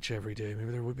to the beach every day. Maybe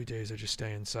there would be days I just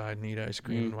stay inside and eat ice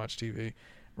cream and watch TV.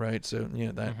 Right? So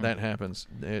yeah, that happens.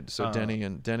 So Denny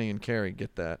and Carrie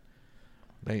get that.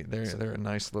 They're a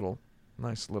nice little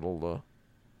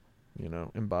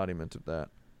embodiment of that.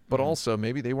 But also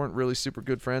maybe they weren't really super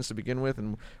good friends to begin with,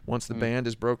 and once the band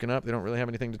is broken up, they don't really have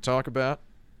anything to talk about.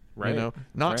 Right. You know,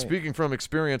 not Right. speaking from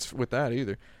experience with that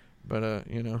either, but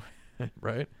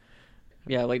right?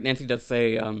 Yeah, like Nancy does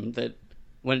say that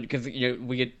because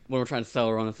when we're trying to sell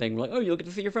her on a thing, we're like, oh, you'll get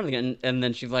to see your friends again, and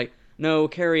then she's like, no,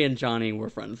 Carrie and Johnny were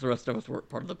friends. The rest of us were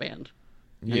part of the band.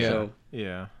 And Yeah. so,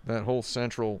 Yeah. That whole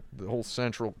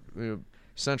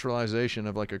centralization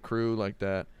of like a crew like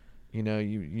that,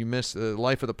 you miss the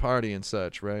life of the party and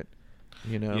such, right?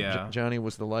 Yeah. Johnny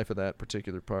was the life of that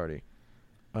particular party.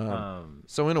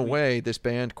 So in a way, this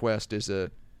band quest is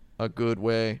a good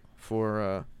way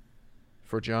for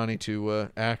Johnny to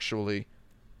actually,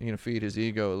 feed his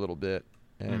ego a little bit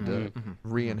and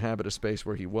re-inhabit a space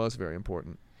where he was very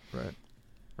important, right?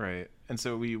 Right. And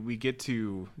so we get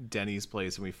to Denny's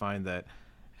place and we find that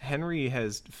Henry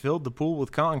has filled the pool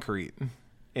with concrete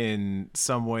in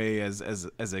some way as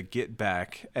a get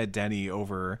back at Denny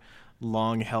over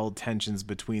long held tensions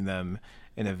between them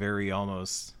in a very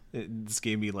this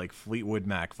gave me like Fleetwood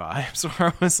Mac vibes where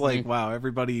I was like, wow,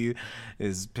 everybody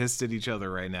is pissed at each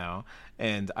other right now.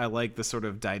 And I like the sort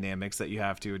of dynamics that you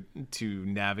have to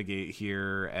navigate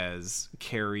here, as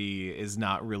Carrie is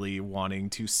not really wanting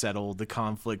to settle the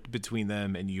conflict between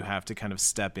them, and you have to kind of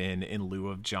step in lieu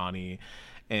of Johnny,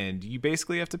 and you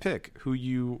basically have to pick who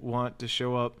you want to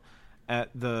show up at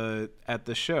the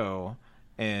show.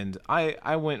 And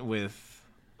I went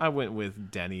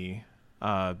with Denny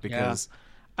because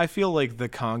I feel like the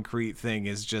concrete thing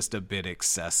is just a bit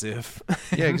excessive.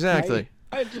 Yeah, exactly.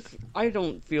 I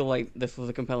don't feel like this was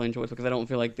a compelling choice because I don't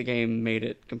feel like the game made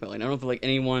it compelling. I don't feel like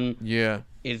anyone Yeah.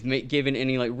 is given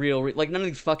any like real like none of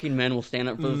these fucking men will stand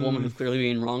up for this woman who's clearly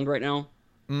being wronged right now.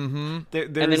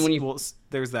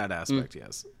 There's that aspect,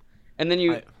 yes. And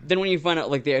then when you find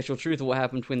out like the actual truth of what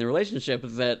happened between the relationship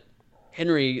is that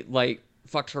Henry like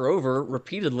fucked her over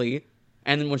repeatedly,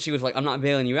 and then when she was like, I'm not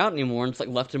bailing you out anymore, and just like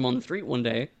left him on the street one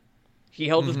day, he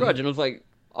held this grudge and was like,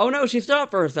 oh no, she stood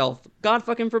up for herself. God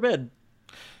fucking forbid.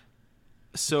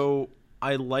 So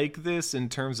I like this in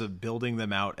terms of building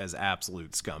them out as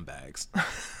absolute scumbags.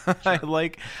 I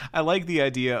like the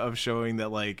idea of showing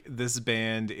that like this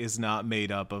band is not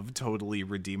made up of totally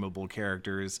redeemable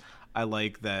characters. I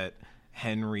like that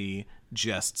Henry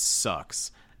just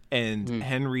sucks, and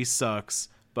Henry sucks,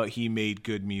 but he made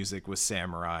good music with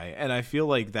Samurai, and I feel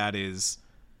like that is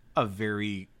a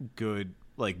very good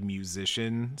like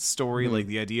musician story. Like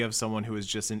the idea of someone who is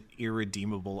just an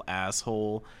irredeemable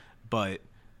asshole, but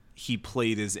he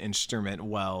played his instrument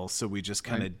well, so we just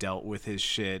kind of dealt with his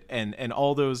shit. And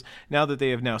all those, now that they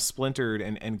have now splintered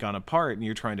and gone apart, and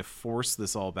you're trying to force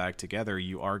this all back together,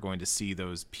 you are going to see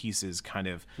those pieces kind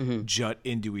of jut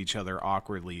into each other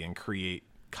awkwardly and create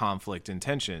conflict and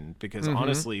tension, because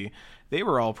honestly, they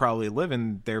were all probably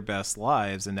living their best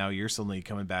lives, and now you're suddenly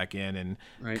coming back in and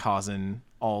causing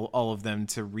all of them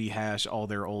to rehash all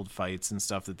their old fights and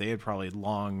stuff that they had probably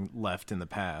long left in the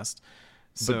past.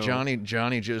 So, But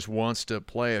Johnny just wants to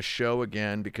play a show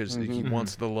again because he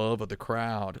wants the love of the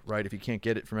crowd, right? If he can't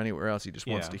get it from anywhere else, he just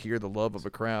wants to hear the love of a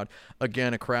crowd.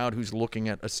 Again, a crowd who's looking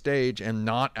at a stage and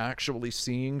not actually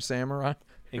seeing Samurai.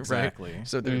 Exactly. Right?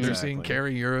 So they're seeing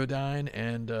Carrie Eurodyne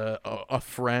and a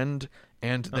friend,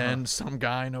 and then some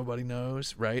guy nobody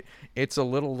knows, right? It's a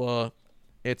little,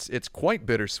 it's quite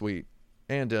bittersweet,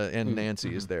 and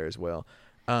Nancy is there as well.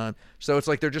 So it's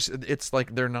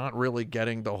like they're not really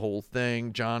getting the whole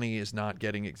thing. Johnny is not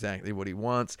getting exactly what he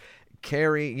wants.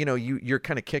 Carrie, you're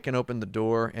kind of kicking open the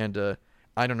door, and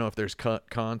I don't know if there's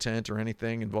content or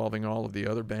anything involving all of the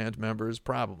other band members.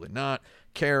 Probably not.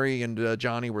 Carrie and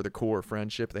Johnny were the core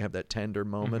friendship. They have that tender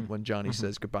moment when Johnny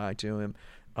says goodbye to him,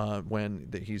 when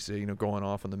he's going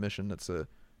off on the mission that's going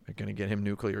to get him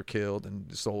nuclear killed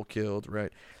and Soul killed,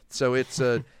 right? So it's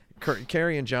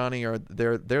Carrie and Johnny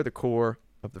they're the core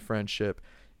of the friendship.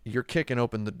 You're kicking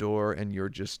open the door and you're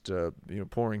just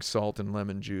pouring salt and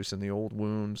lemon juice in the old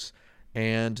wounds,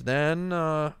 and then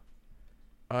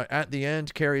at the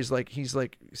end, Carrie's he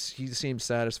seems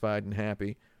satisfied and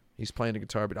happy. He's playing the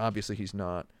guitar, but obviously he's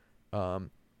not,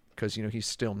 because he's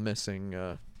still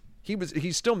missing.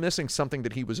 He's still missing something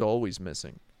that he was always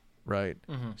missing, right?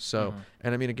 So,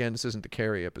 and I mean, again, this isn't the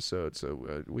Carrie episode,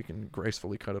 so we can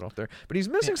gracefully cut it off there. But he's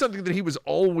missing something that he was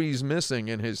always missing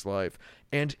in his life,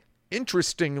 and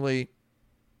interestingly,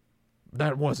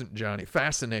 that wasn't Johnny.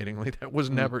 Fascinatingly, that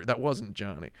wasn't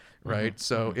Johnny, right?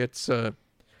 So it's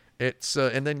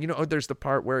and then there's the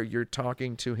part where you're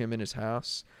talking to him in his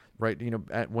house, right?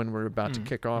 When we're about to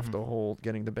kick off the whole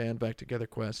getting the band back together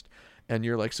quest, and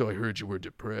you're like, so I heard you were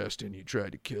depressed and you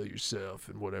tried to kill yourself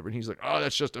and whatever, and he's like, oh,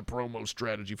 that's just a promo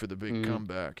strategy for the big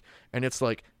comeback, and it's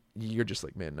like, you're just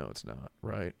like, man, no, it's not,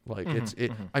 right? Like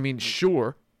I mean,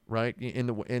 sure, right? In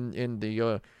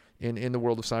the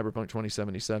world of Cyberpunk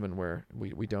 2077, where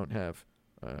we don't have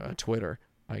Twitter,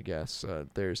 I guess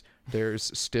there's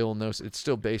still it's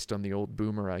still based on the old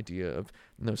boomer idea of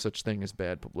no such thing as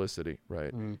bad publicity,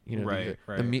 right?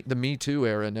 The Me Too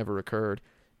era never occurred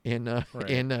in the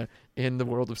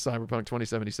world of Cyberpunk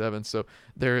 2077. So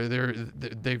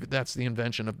that's the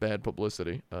invention of bad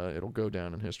publicity. It'll go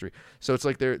down in history. So it's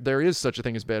like there is such a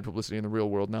thing as bad publicity in the real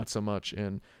world, not so much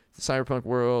in the Cyberpunk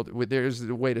world. There's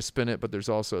a way to spin it, but there's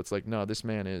also, it's like, no, this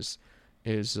man is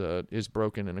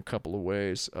broken in a couple of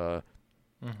ways.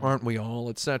 Aren't we all,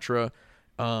 etc.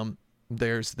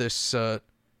 There's this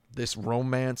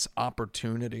romance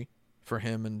opportunity for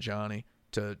him and Johnny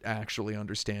to actually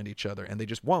understand each other, and they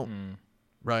just won't,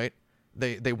 right?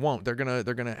 They won't. They're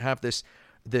gonna have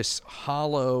this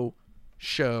hollow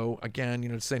show again,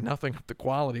 to say nothing of the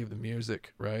quality of the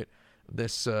music, right?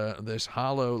 This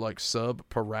hollow, like, sub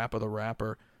Parappa the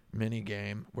Rapper mini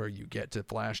game where you get to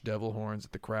flash devil horns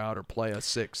at the crowd or play a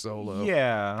sick solo.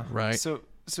 Yeah. Right. So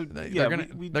they're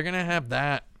gonna have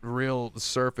that real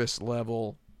surface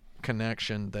level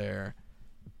connection there,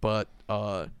 but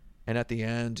and at the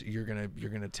end you're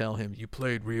gonna tell him, you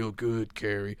played real good,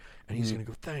 Carrie, and he's gonna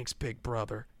go, thanks, big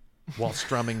brother, while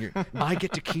strumming I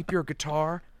get to keep your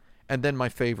guitar. And then my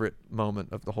favorite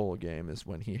moment of the whole game is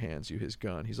when he hands you his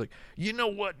gun. He's like, you know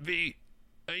what, V?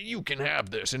 You can have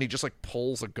this. And he just like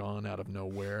pulls a gun out of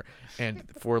nowhere. And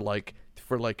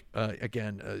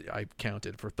I've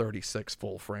counted for 36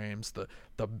 full frames. The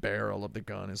barrel of the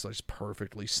gun is like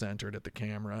perfectly centered at the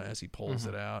camera as he pulls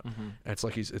it out. It's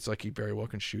like he very well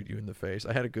can shoot you in the face.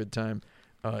 I had a good time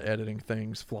editing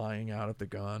things flying out of the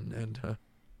gun and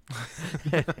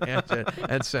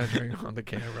centering on the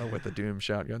camera with the Doom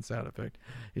shotgun sound effect.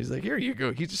 He's like, here you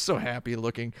go. He's just so happy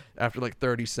looking after like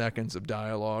 30 seconds of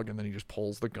dialogue, and then he just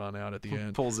pulls the gun out at the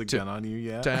end. Pulls a gun on you,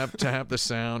 yeah. To have the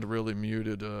sound really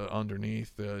muted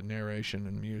underneath the narration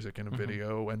and music in a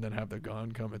video, and then have the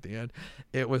gun come at the end.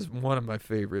 It was one of my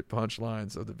favorite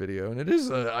punchlines of the video, and it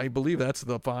is. I believe that's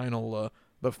the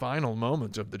final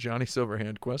moment of the Johnny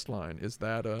Silverhand quest line. Is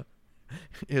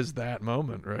that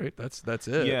moment, right? That's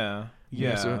it. Yeah.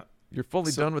 So you're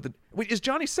fully done with it. Wait, is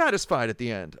Johnny satisfied at the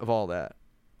end of all that?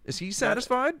 Is he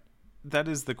satisfied? That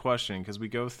is the question, because we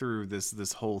go through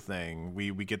this whole thing.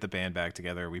 We get the band back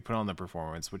together. We put on the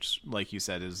performance, which, like you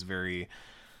said, is very.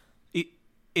 It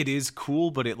is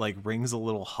cool, but it like rings a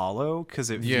little hollow because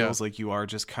it feels like you are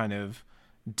just kind of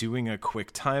doing a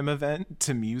QuickTime event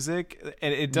to music,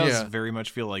 and it does very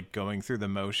much feel like going through the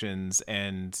motions,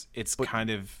 and it's kind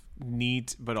of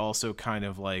neat, but also kind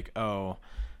of like, oh,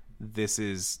 this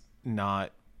is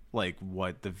not like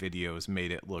what the videos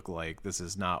made it look like. This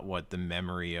is not what the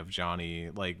memory of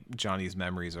Johnny, like Johnny's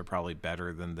memories are probably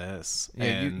better than this. Yeah,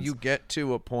 and you get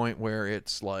to a point where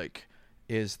it's like,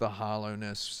 is the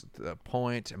hollowness the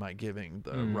point? Am I giving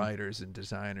the writers and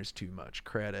designers too much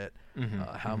credit?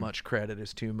 How much credit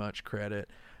is too much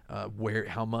credit?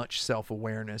 How much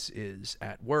self-awareness is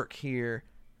at work here,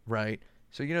 right?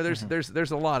 So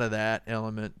there's a lot of that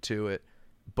element to it,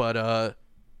 but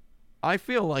I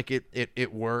feel like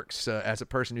it works as a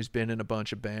person who's been in a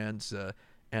bunch of bands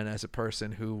and as a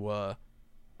person who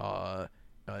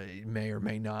may or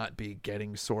may not be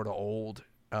getting sort of old.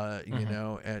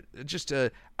 And just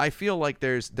I feel like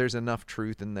there's enough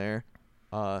truth in there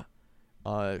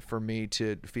for me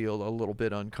to feel a little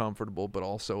bit uncomfortable, but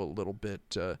also a little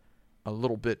bit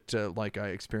like I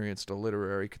experienced a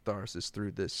literary catharsis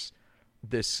through this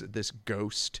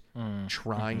ghost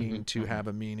trying to have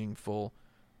a meaningful,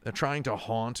 trying to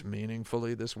haunt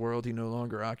meaningfully this world he no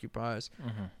longer occupies.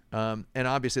 And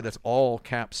obviously that's all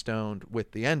capstoned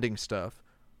with the ending stuff,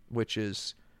 which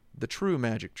is the true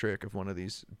magic trick of one of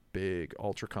these big,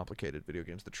 ultra complicated video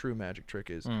games. The true magic trick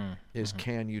is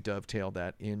can you dovetail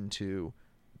that into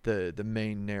the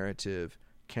main narrative?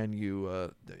 Can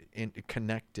you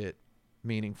connect it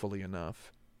meaningfully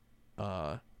enough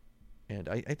And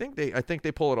I think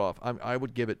they pull it off. I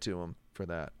would give it to them for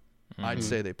that. I'd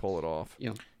say they pull it off.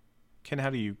 Yeah. Ken,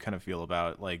 how do you kind of feel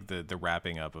about like the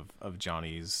wrapping up of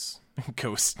Johnny's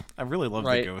ghost? I really love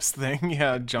the ghost thing.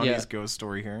 Yeah, Johnny's ghost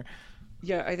story here.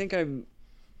 Yeah, I think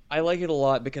I like it a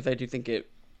lot because I do think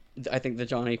I think the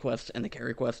Johnny quest and the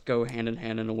Carrie quest go hand in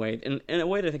hand in a way, in a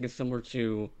way that I think is similar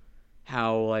to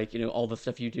how, like, all the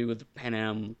stuff you do with Pan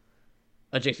Am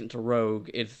adjacent to Rogue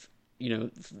is,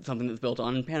 something that's built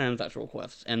on Pan Am's actual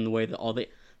quests, and the way that all the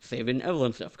Save and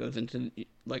Evelyn stuff goes into,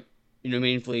 like,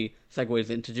 meaningfully segues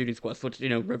into Judy's quest, which,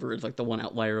 River is, like, the one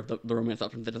outlier of the romance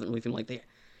options that doesn't really seem like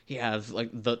he has, like,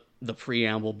 the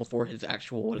preamble before his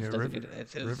actual, what is designated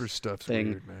as his River stuff's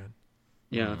thing. weird, man.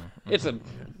 Yeah. It's a,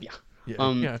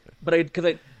 Yeah.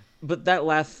 But that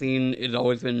last scene has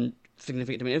always been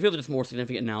significant to me. It feels just more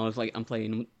significant now as, like, I'm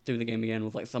playing through the game again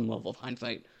with, like, some level of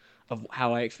hindsight of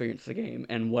how I experienced the game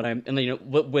and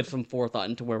with some forethought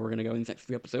into where we're going to go in the next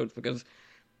few episodes, because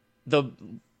the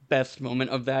best moment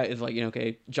of that is, like,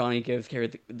 okay, Johnny gives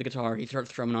Carrie the guitar, he starts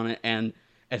strumming on it, and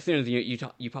as soon as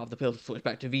you pop the pill to switch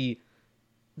back to V,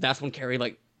 that's when Carrie,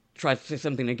 like, tries to say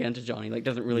something again to Johnny, like,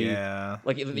 doesn't really,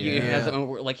 like, he has that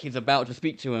moment where, like, he's about to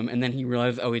speak to him, and then he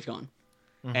realizes, oh, he's gone.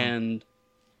 And,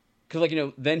 because,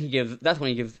 like, then that's when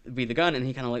he gives V the gun, and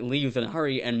he kind of, like, leaves in a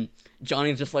hurry, and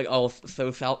Johnny's just, like, all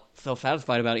so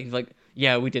self-satisfied about it. He's like,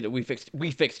 yeah, we did it, we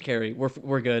fixed Carrie,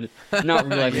 we're good, not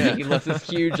realizing that he left this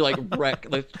huge, like, wreck,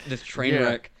 like, this train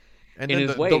wreck. And in then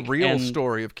his the real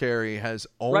story of Carrie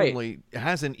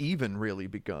hasn't even really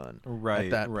begun at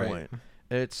that point.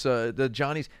 It's the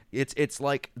Johnny's. It's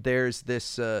like there's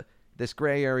this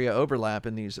gray area overlap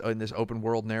in this open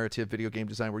world narrative video game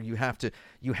design where you have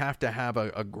to have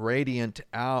a gradient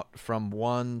out from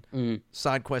one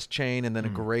side quest chain and then a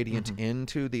gradient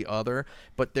into the other.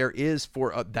 But there is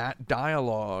for that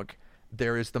dialogue,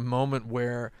 there is the moment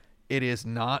where it is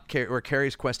not where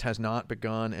Carrie's quest has not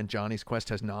begun and Johnny's quest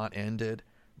has not ended,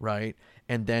 right?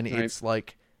 And then it's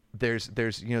like there's the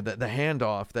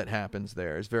handoff that happens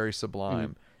there is very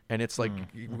sublime. And it's like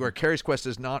where Carrie's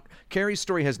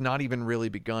story has not even really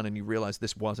begun, and you realize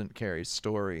this wasn't Carrie's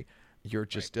story. You're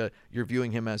just you're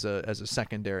viewing him as a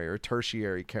secondary or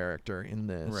tertiary character in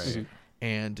this. Right.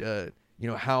 And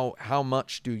how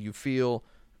much do you feel?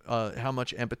 How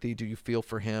much empathy do you feel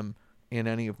for him in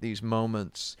any of these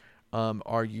moments?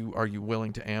 Are you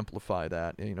willing to amplify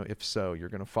that? If so, you're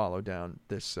going to follow down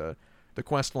this the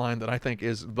quest line that I think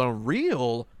is the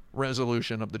real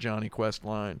resolution of the Johnny quest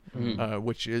line,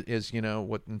 which is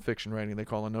what in fiction writing they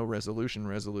call a no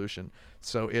resolution.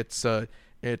 So it's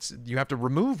you have to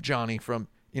remove Johnny from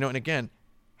and again,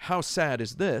 how sad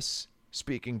is this?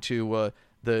 Speaking to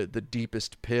the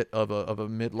deepest pit of a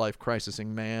midlife crisising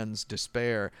man's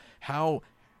despair, how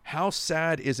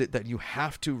sad is it that you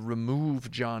have to remove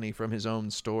Johnny from his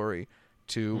own story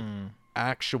to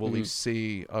actually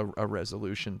see a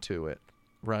resolution to it,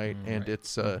 right? And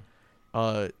it's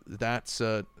that's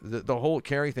the whole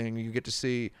Carrie thing. You get to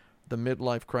see the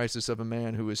midlife crisis of a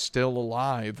man who is still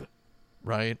alive,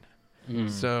 right?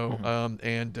 So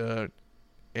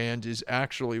and is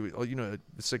actually a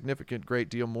significant great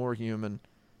deal more human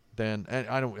than, and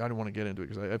I don't want to get into it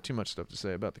because I have too much stuff to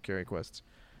say about the Carrie quests.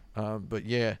 But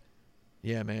yeah,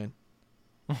 man.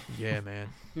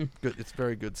 Good. It's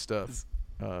very good stuff.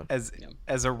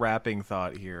 As a wrapping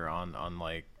thought here on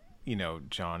like,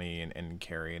 Johnny and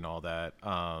Carrie and all that,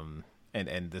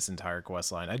 and this entire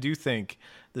quest line, I do think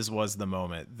this was the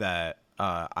moment that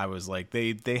I was like,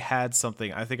 they had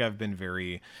something. I think I've been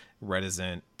very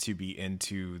reticent to be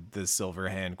into the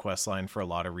Silverhand quest line for a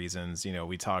lot of reasons.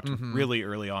 We talked really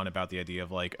early on about the idea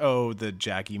of like, oh, the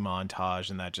Jackie montage,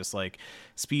 and that just like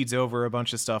speeds over a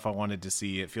bunch of stuff I wanted to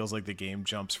see. It feels like the game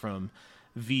jumps from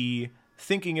V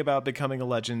thinking about becoming a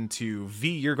legend to V,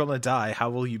 you're gonna die,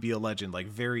 how will you be a legend? Like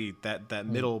very that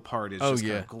middle part is just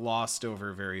kind of glossed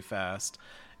over very fast.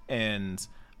 And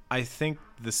I think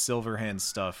the Silverhand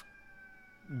stuff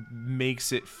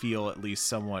makes it feel at least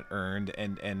somewhat earned,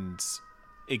 and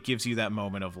it gives you that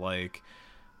moment of like,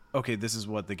 okay, this is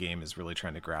what the game is really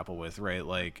trying to grapple with, right?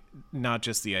 Like, not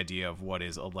just the idea of what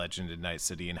is a legend in Night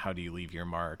City and how do you leave your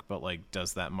mark, but like,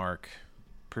 does that mark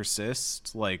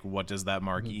persist? Like, what does that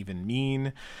mark even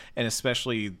mean? And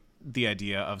especially the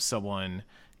idea of someone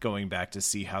going back to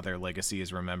see how their legacy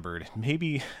is remembered,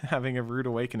 maybe having a rude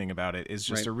awakening about it, is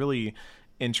just a really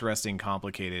interesting,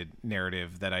 complicated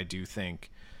narrative that I do think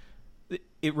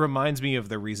it reminds me of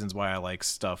the reasons why I like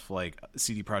stuff like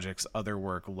CD Projekt's other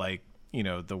work, like,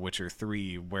 The Witcher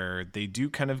 3, where they do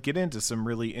kind of get into some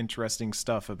really interesting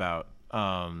stuff about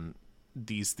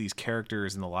these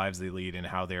characters and the lives they lead and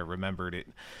how they're remembered.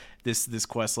 This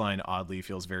quest line oddly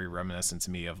feels very reminiscent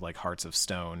to me of like Hearts of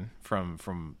Stone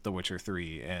from The Witcher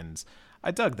 3, and I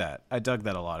dug that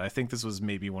a lot. I think this was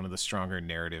maybe one of the stronger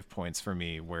narrative points for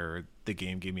me, where the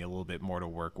game gave me a little bit more to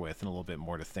work with and a little bit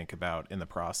more to think about in the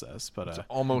process. But it's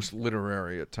almost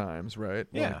literary at times, right?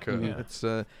 It's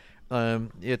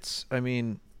I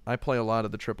mean, I play a lot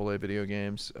of the AAA video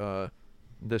games.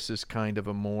 This is kind of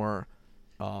a more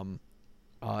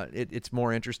it's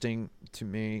more interesting to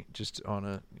me just on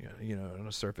a on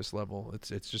a surface level.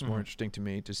 It's just more interesting to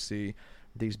me to see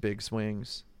these big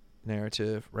swings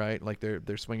narrative, right? Like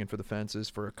they're swinging for the fences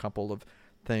for a couple of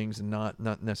things and not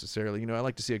necessarily, I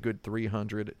like to see a good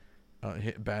 300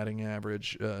 hit batting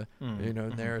average,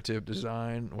 narrative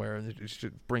design where you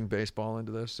should bring baseball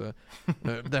into this.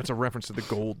 That's a reference to the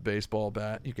gold baseball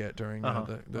bat you get during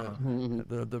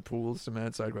the pool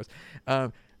cement side quest.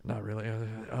 Not really,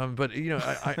 but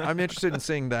I'm interested in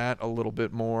seeing that a little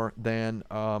bit more than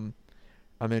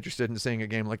I'm interested in seeing a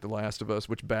game like The Last of Us,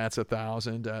 which bats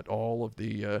 1,000 at all of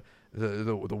the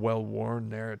well-worn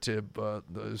narrative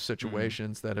the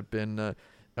situations that have been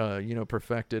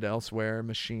perfected elsewhere,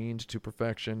 machined to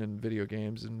perfection in video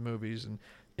games and movies, and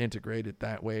integrated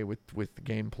that way with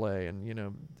gameplay,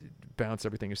 and bounce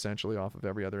everything essentially off of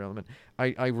every other element.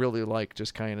 I really like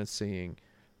just kind of seeing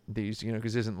these,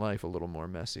 because isn't life a little more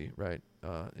messy, right?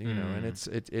 And it's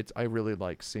I really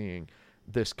like seeing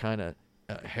this kind of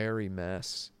hairy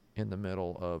mess in the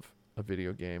middle of a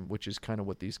video game, which is kind of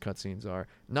what these cutscenes are.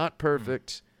 Not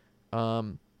perfect,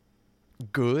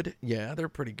 good, yeah, they're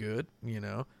pretty good.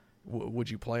 Would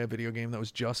you play a video game that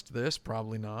was just this?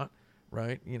 Probably not,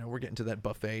 right? We're getting to that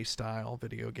buffet style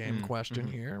video game question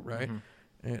here, right?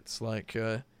 It's like,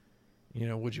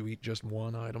 would you eat just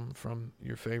one item from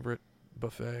your favorite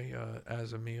buffet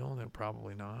as a meal? No,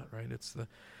 probably not, right? It's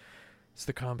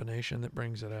the combination that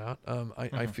brings it out.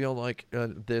 I feel like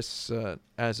this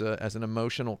as an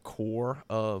emotional core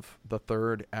of the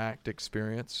third act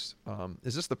experience.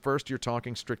 Is this the first you're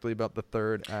talking strictly about the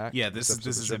third act? Yeah, this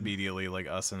is immediately like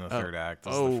us in the third act.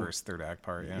 This is the first third act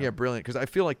part. Yeah, brilliant. Because I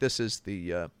feel like this is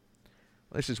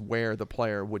where the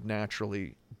player would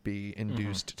naturally be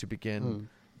induced to begin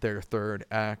their third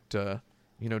act.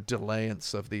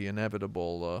 Delayance of the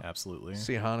inevitable. Absolutely.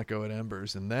 See Hanako at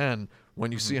Embers, and then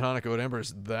when you see Hanako at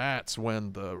Embers, that's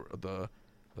when the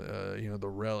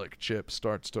relic chip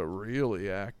starts to really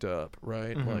act up,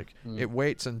 right? It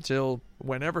waits until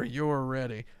whenever you're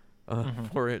ready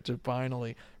for it to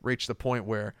finally reach the point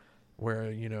where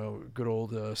good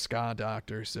old Ska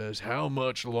Doctor says, "How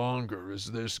much longer is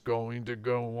this going to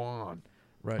go on?"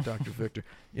 Right, Dr. Victor.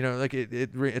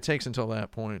 It takes until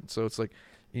that point. So it's like,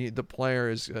 the player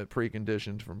is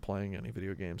preconditioned from playing any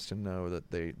video games to know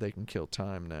that they can kill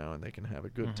time now and they can have a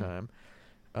good time.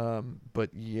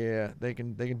 But yeah, they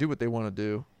can do what they want to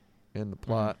do in the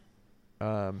plot.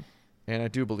 And I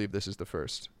do believe this is the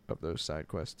first of those side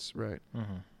quests, right?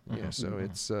 Yeah, so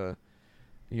it's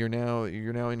you're now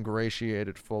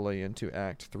ingratiated fully into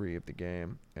Act 3 of the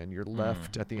game, and you're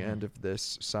left at the end of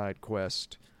this side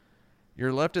quest.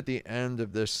 You're left at the end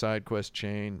of this side quest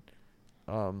chain.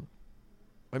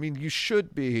 I mean, you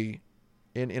should be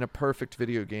in a perfect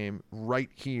video game right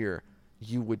here.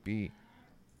 You would be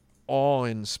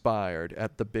awe-inspired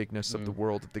at the bigness of the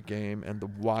world of the game and the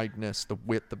wideness, the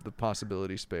width of the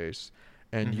possibility space.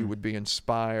 And you would be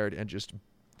inspired and just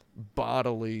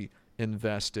bodily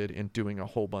invested in doing a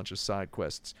whole bunch of side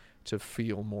quests to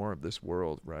feel more of this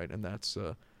world, right? And that's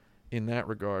in that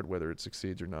regard, whether it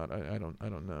succeeds or not, I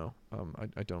don't know.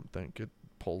 I don't think it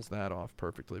pulls that off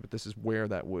perfectly, but this is where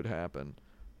that would happen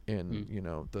in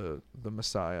the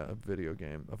messiah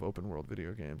of open world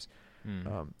video games.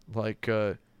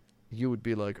 You would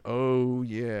be like, oh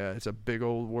yeah, it's a big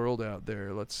old world out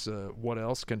there. Let's what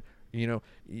else can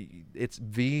it's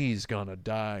V's gonna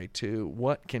die too.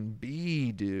 What can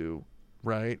V do,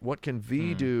 right? What can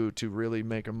V do to really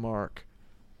make a mark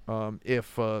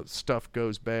if stuff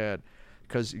goes bad?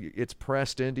 Because it's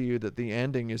pressed into you that the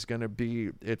ending is going to be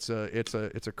it's a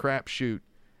crapshoot.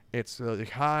 It's a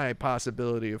high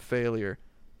possibility of failure.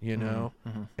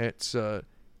 It's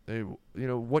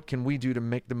what can we do to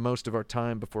make the most of our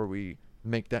time before we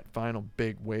make that final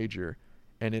big wager?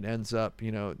 And it ends up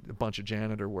a bunch of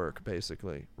janitor work,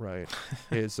 basically, right?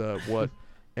 Is what,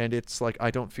 and it's like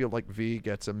I don't feel like V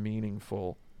gets a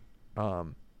meaningful.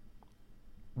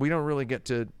 We don't really get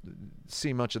to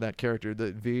see much of that character.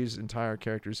 The V's entire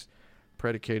character's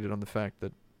predicated on the fact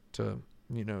that,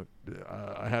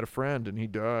 I had a friend and he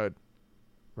died.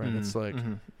 Right? It's like,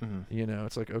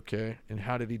 it's like, okay, and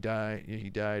how did he die? He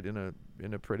died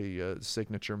in a pretty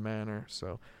signature manner.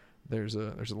 So, there's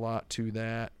a lot to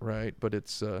that, right? But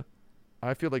it's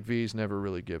I feel like V's never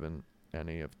really given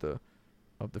any of the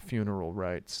funeral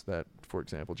rites that, for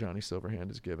example, Johnny Silverhand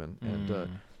is given,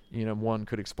 and one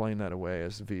could explain that away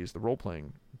as V's the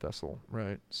role-playing vessel,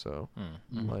 right? So,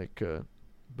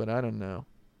 but I don't know.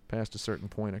 Past a certain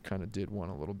point, I kind of did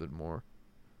want a little bit more.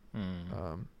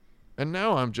 And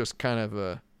now I'm just kind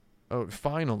of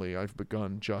finally I've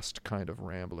begun just kind of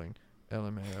rambling,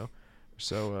 LMAO.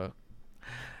 So,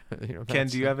 Ken,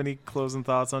 do you have any closing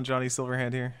thoughts on Johnny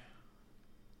Silverhand here?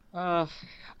 I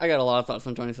got a lot of thoughts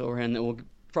on Johnny Silverhand that will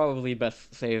probably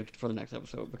best saved for the next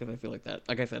episode, because I feel like that,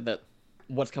 like I said, that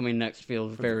what's coming next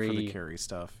feels for very the Carrie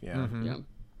stuff. Yeah. Yeah.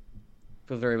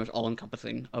 Feels very much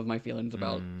all-encompassing of my feelings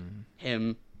about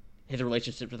him, his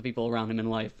relationship to the people around him in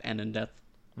life and in death.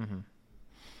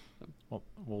 Well,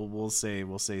 we'll say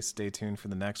stay tuned for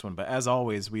the next one. But as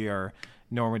always, we are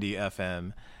Normandy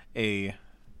FM, a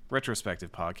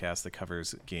retrospective podcast that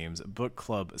covers games book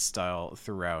club style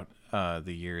throughout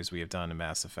the years. We have done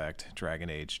Mass Effect, Dragon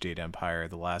Age, Jade Empire,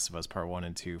 The Last of Us Part 1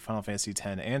 and 2, Final Fantasy X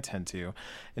and X-2,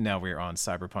 and now we're on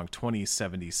Cyberpunk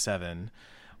 2077.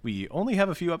 We only have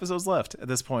a few episodes left at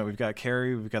this point. We've got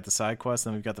Carrie, we've got the side quest,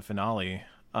 and we've got the finale.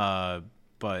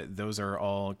 But those are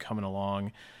all coming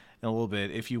along in a little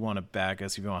bit. If you want to back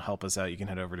us, if you want to help us out, you can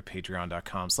head over to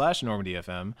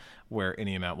patreon.com/NormandyFM, where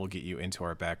any amount will get you into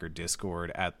our backer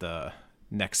Discord. At the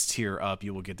next tier up,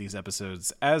 you will get these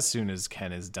episodes as soon as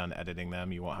Ken is done editing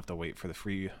them. You won't have to wait for the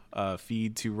free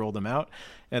feed to roll them out.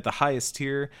 And at the highest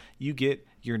tier, you get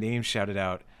your name shouted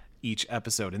out each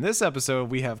episode. In this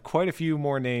episode, we have quite a few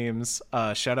more names.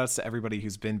 Shout outs to everybody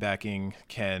who's been backing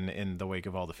Ken in the wake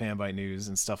of all the Fanbyte news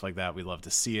and stuff like that. We love to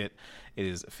see it. It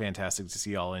is fantastic to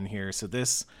see y'all in here. So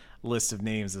this list of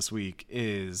names this week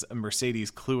is Mercedes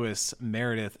Cluis,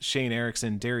 Meredith, Shane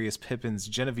Erickson, Darius Pippins,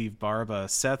 Genevieve Barba,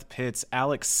 Seth Pitts,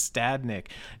 Alex Stadnick,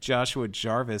 Joshua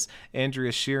Jarvis,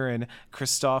 Andrea Sheeran,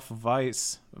 Christoph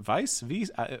Weiss,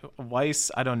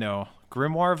 I don't know,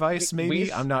 Grimoire Weiss, maybe?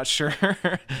 Weiss? I'm not sure.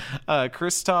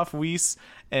 Christoph Weiss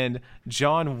and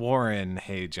John Warren.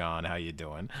 Hey, John, how you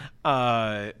doing?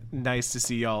 Nice to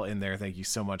see y'all in there. Thank you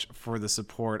so much for the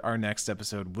support. Our next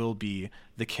episode will be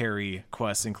the Carrie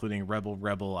quest, including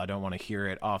Rebel, I Don't Want to Hear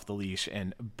It, Off the Leash,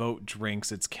 and Boat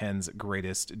Drinks. It's Ken's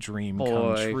greatest dream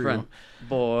come true.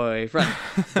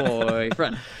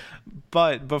 Boyfriend.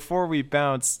 But before we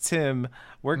bounce, Tim,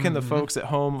 where can the folks at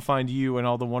home find you and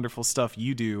all the wonderful stuff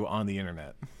you do on the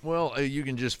internet? Well, you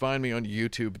can just find me on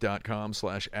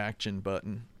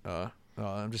youtube.com/actionbutton.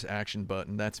 I'm just Action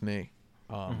Button. That's me.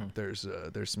 There's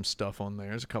some stuff on there.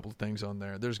 There's a couple of things on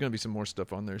there. There's going to be some more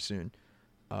stuff on there soon.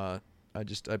 I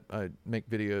make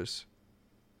videos,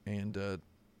 and I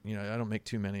don't make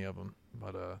too many of them,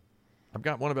 but I've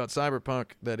got one about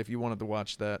Cyberpunk that if you wanted to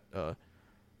watch that,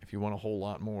 if you want a whole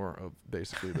lot more of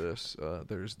basically this,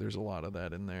 there's a lot of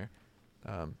that in there.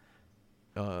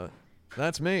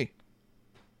 That's me.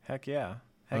 Heck yeah.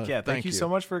 Thank you so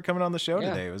much for coming on the show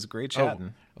today. It was great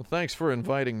chatting. Well, thanks for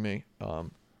inviting me. I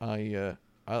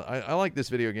like this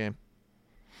video game.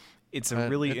 It's a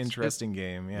really interesting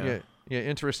game. Yeah.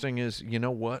 Interesting is, you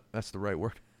know what? That's the right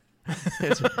word.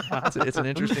 It's an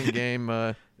interesting game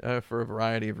for a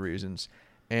variety of reasons,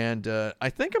 and I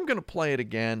think I'm gonna play it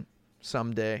again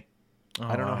someday.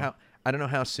 I don't know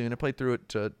how soon. I played through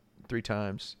it 3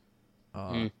 times.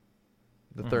 The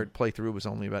third playthrough was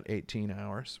only about 18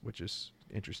 hours, which is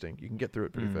interesting. You can get through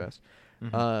it pretty fast.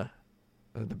 The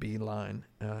beeline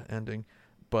ending,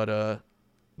 but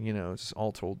it's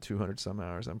all told 200 some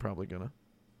hours.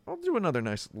 I'll do another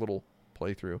nice little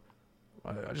playthrough.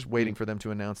 I'm just waiting for them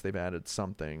to announce they've added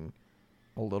something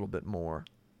a little bit more.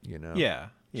 Yeah.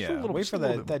 Wait for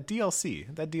that DLC.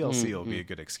 That DLC will be a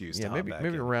good excuse. Yeah, to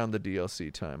maybe around the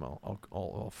DLC time,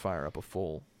 I'll fire up a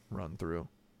full run through.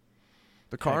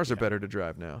 The cars are better to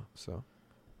drive now, so.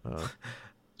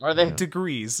 Are they?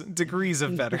 Degrees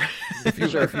of better.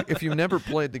 If you never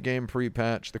played the game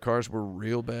pre-patch, the cars were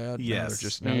real bad.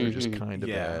 Yes. Now they're just kind of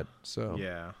bad. So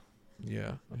yeah,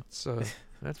 it's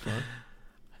that's fun.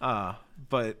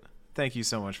 But thank you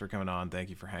so much for coming on. Thank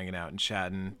you for hanging out and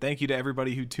chatting. Thank you to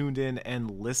everybody who tuned in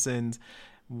and listened.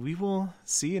 We will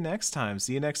see you next time.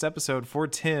 See you next episode. For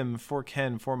Tim, for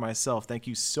Ken, for myself, thank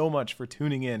you so much for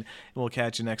tuning in, and we'll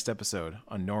catch you next episode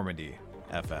on Normandy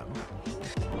FM.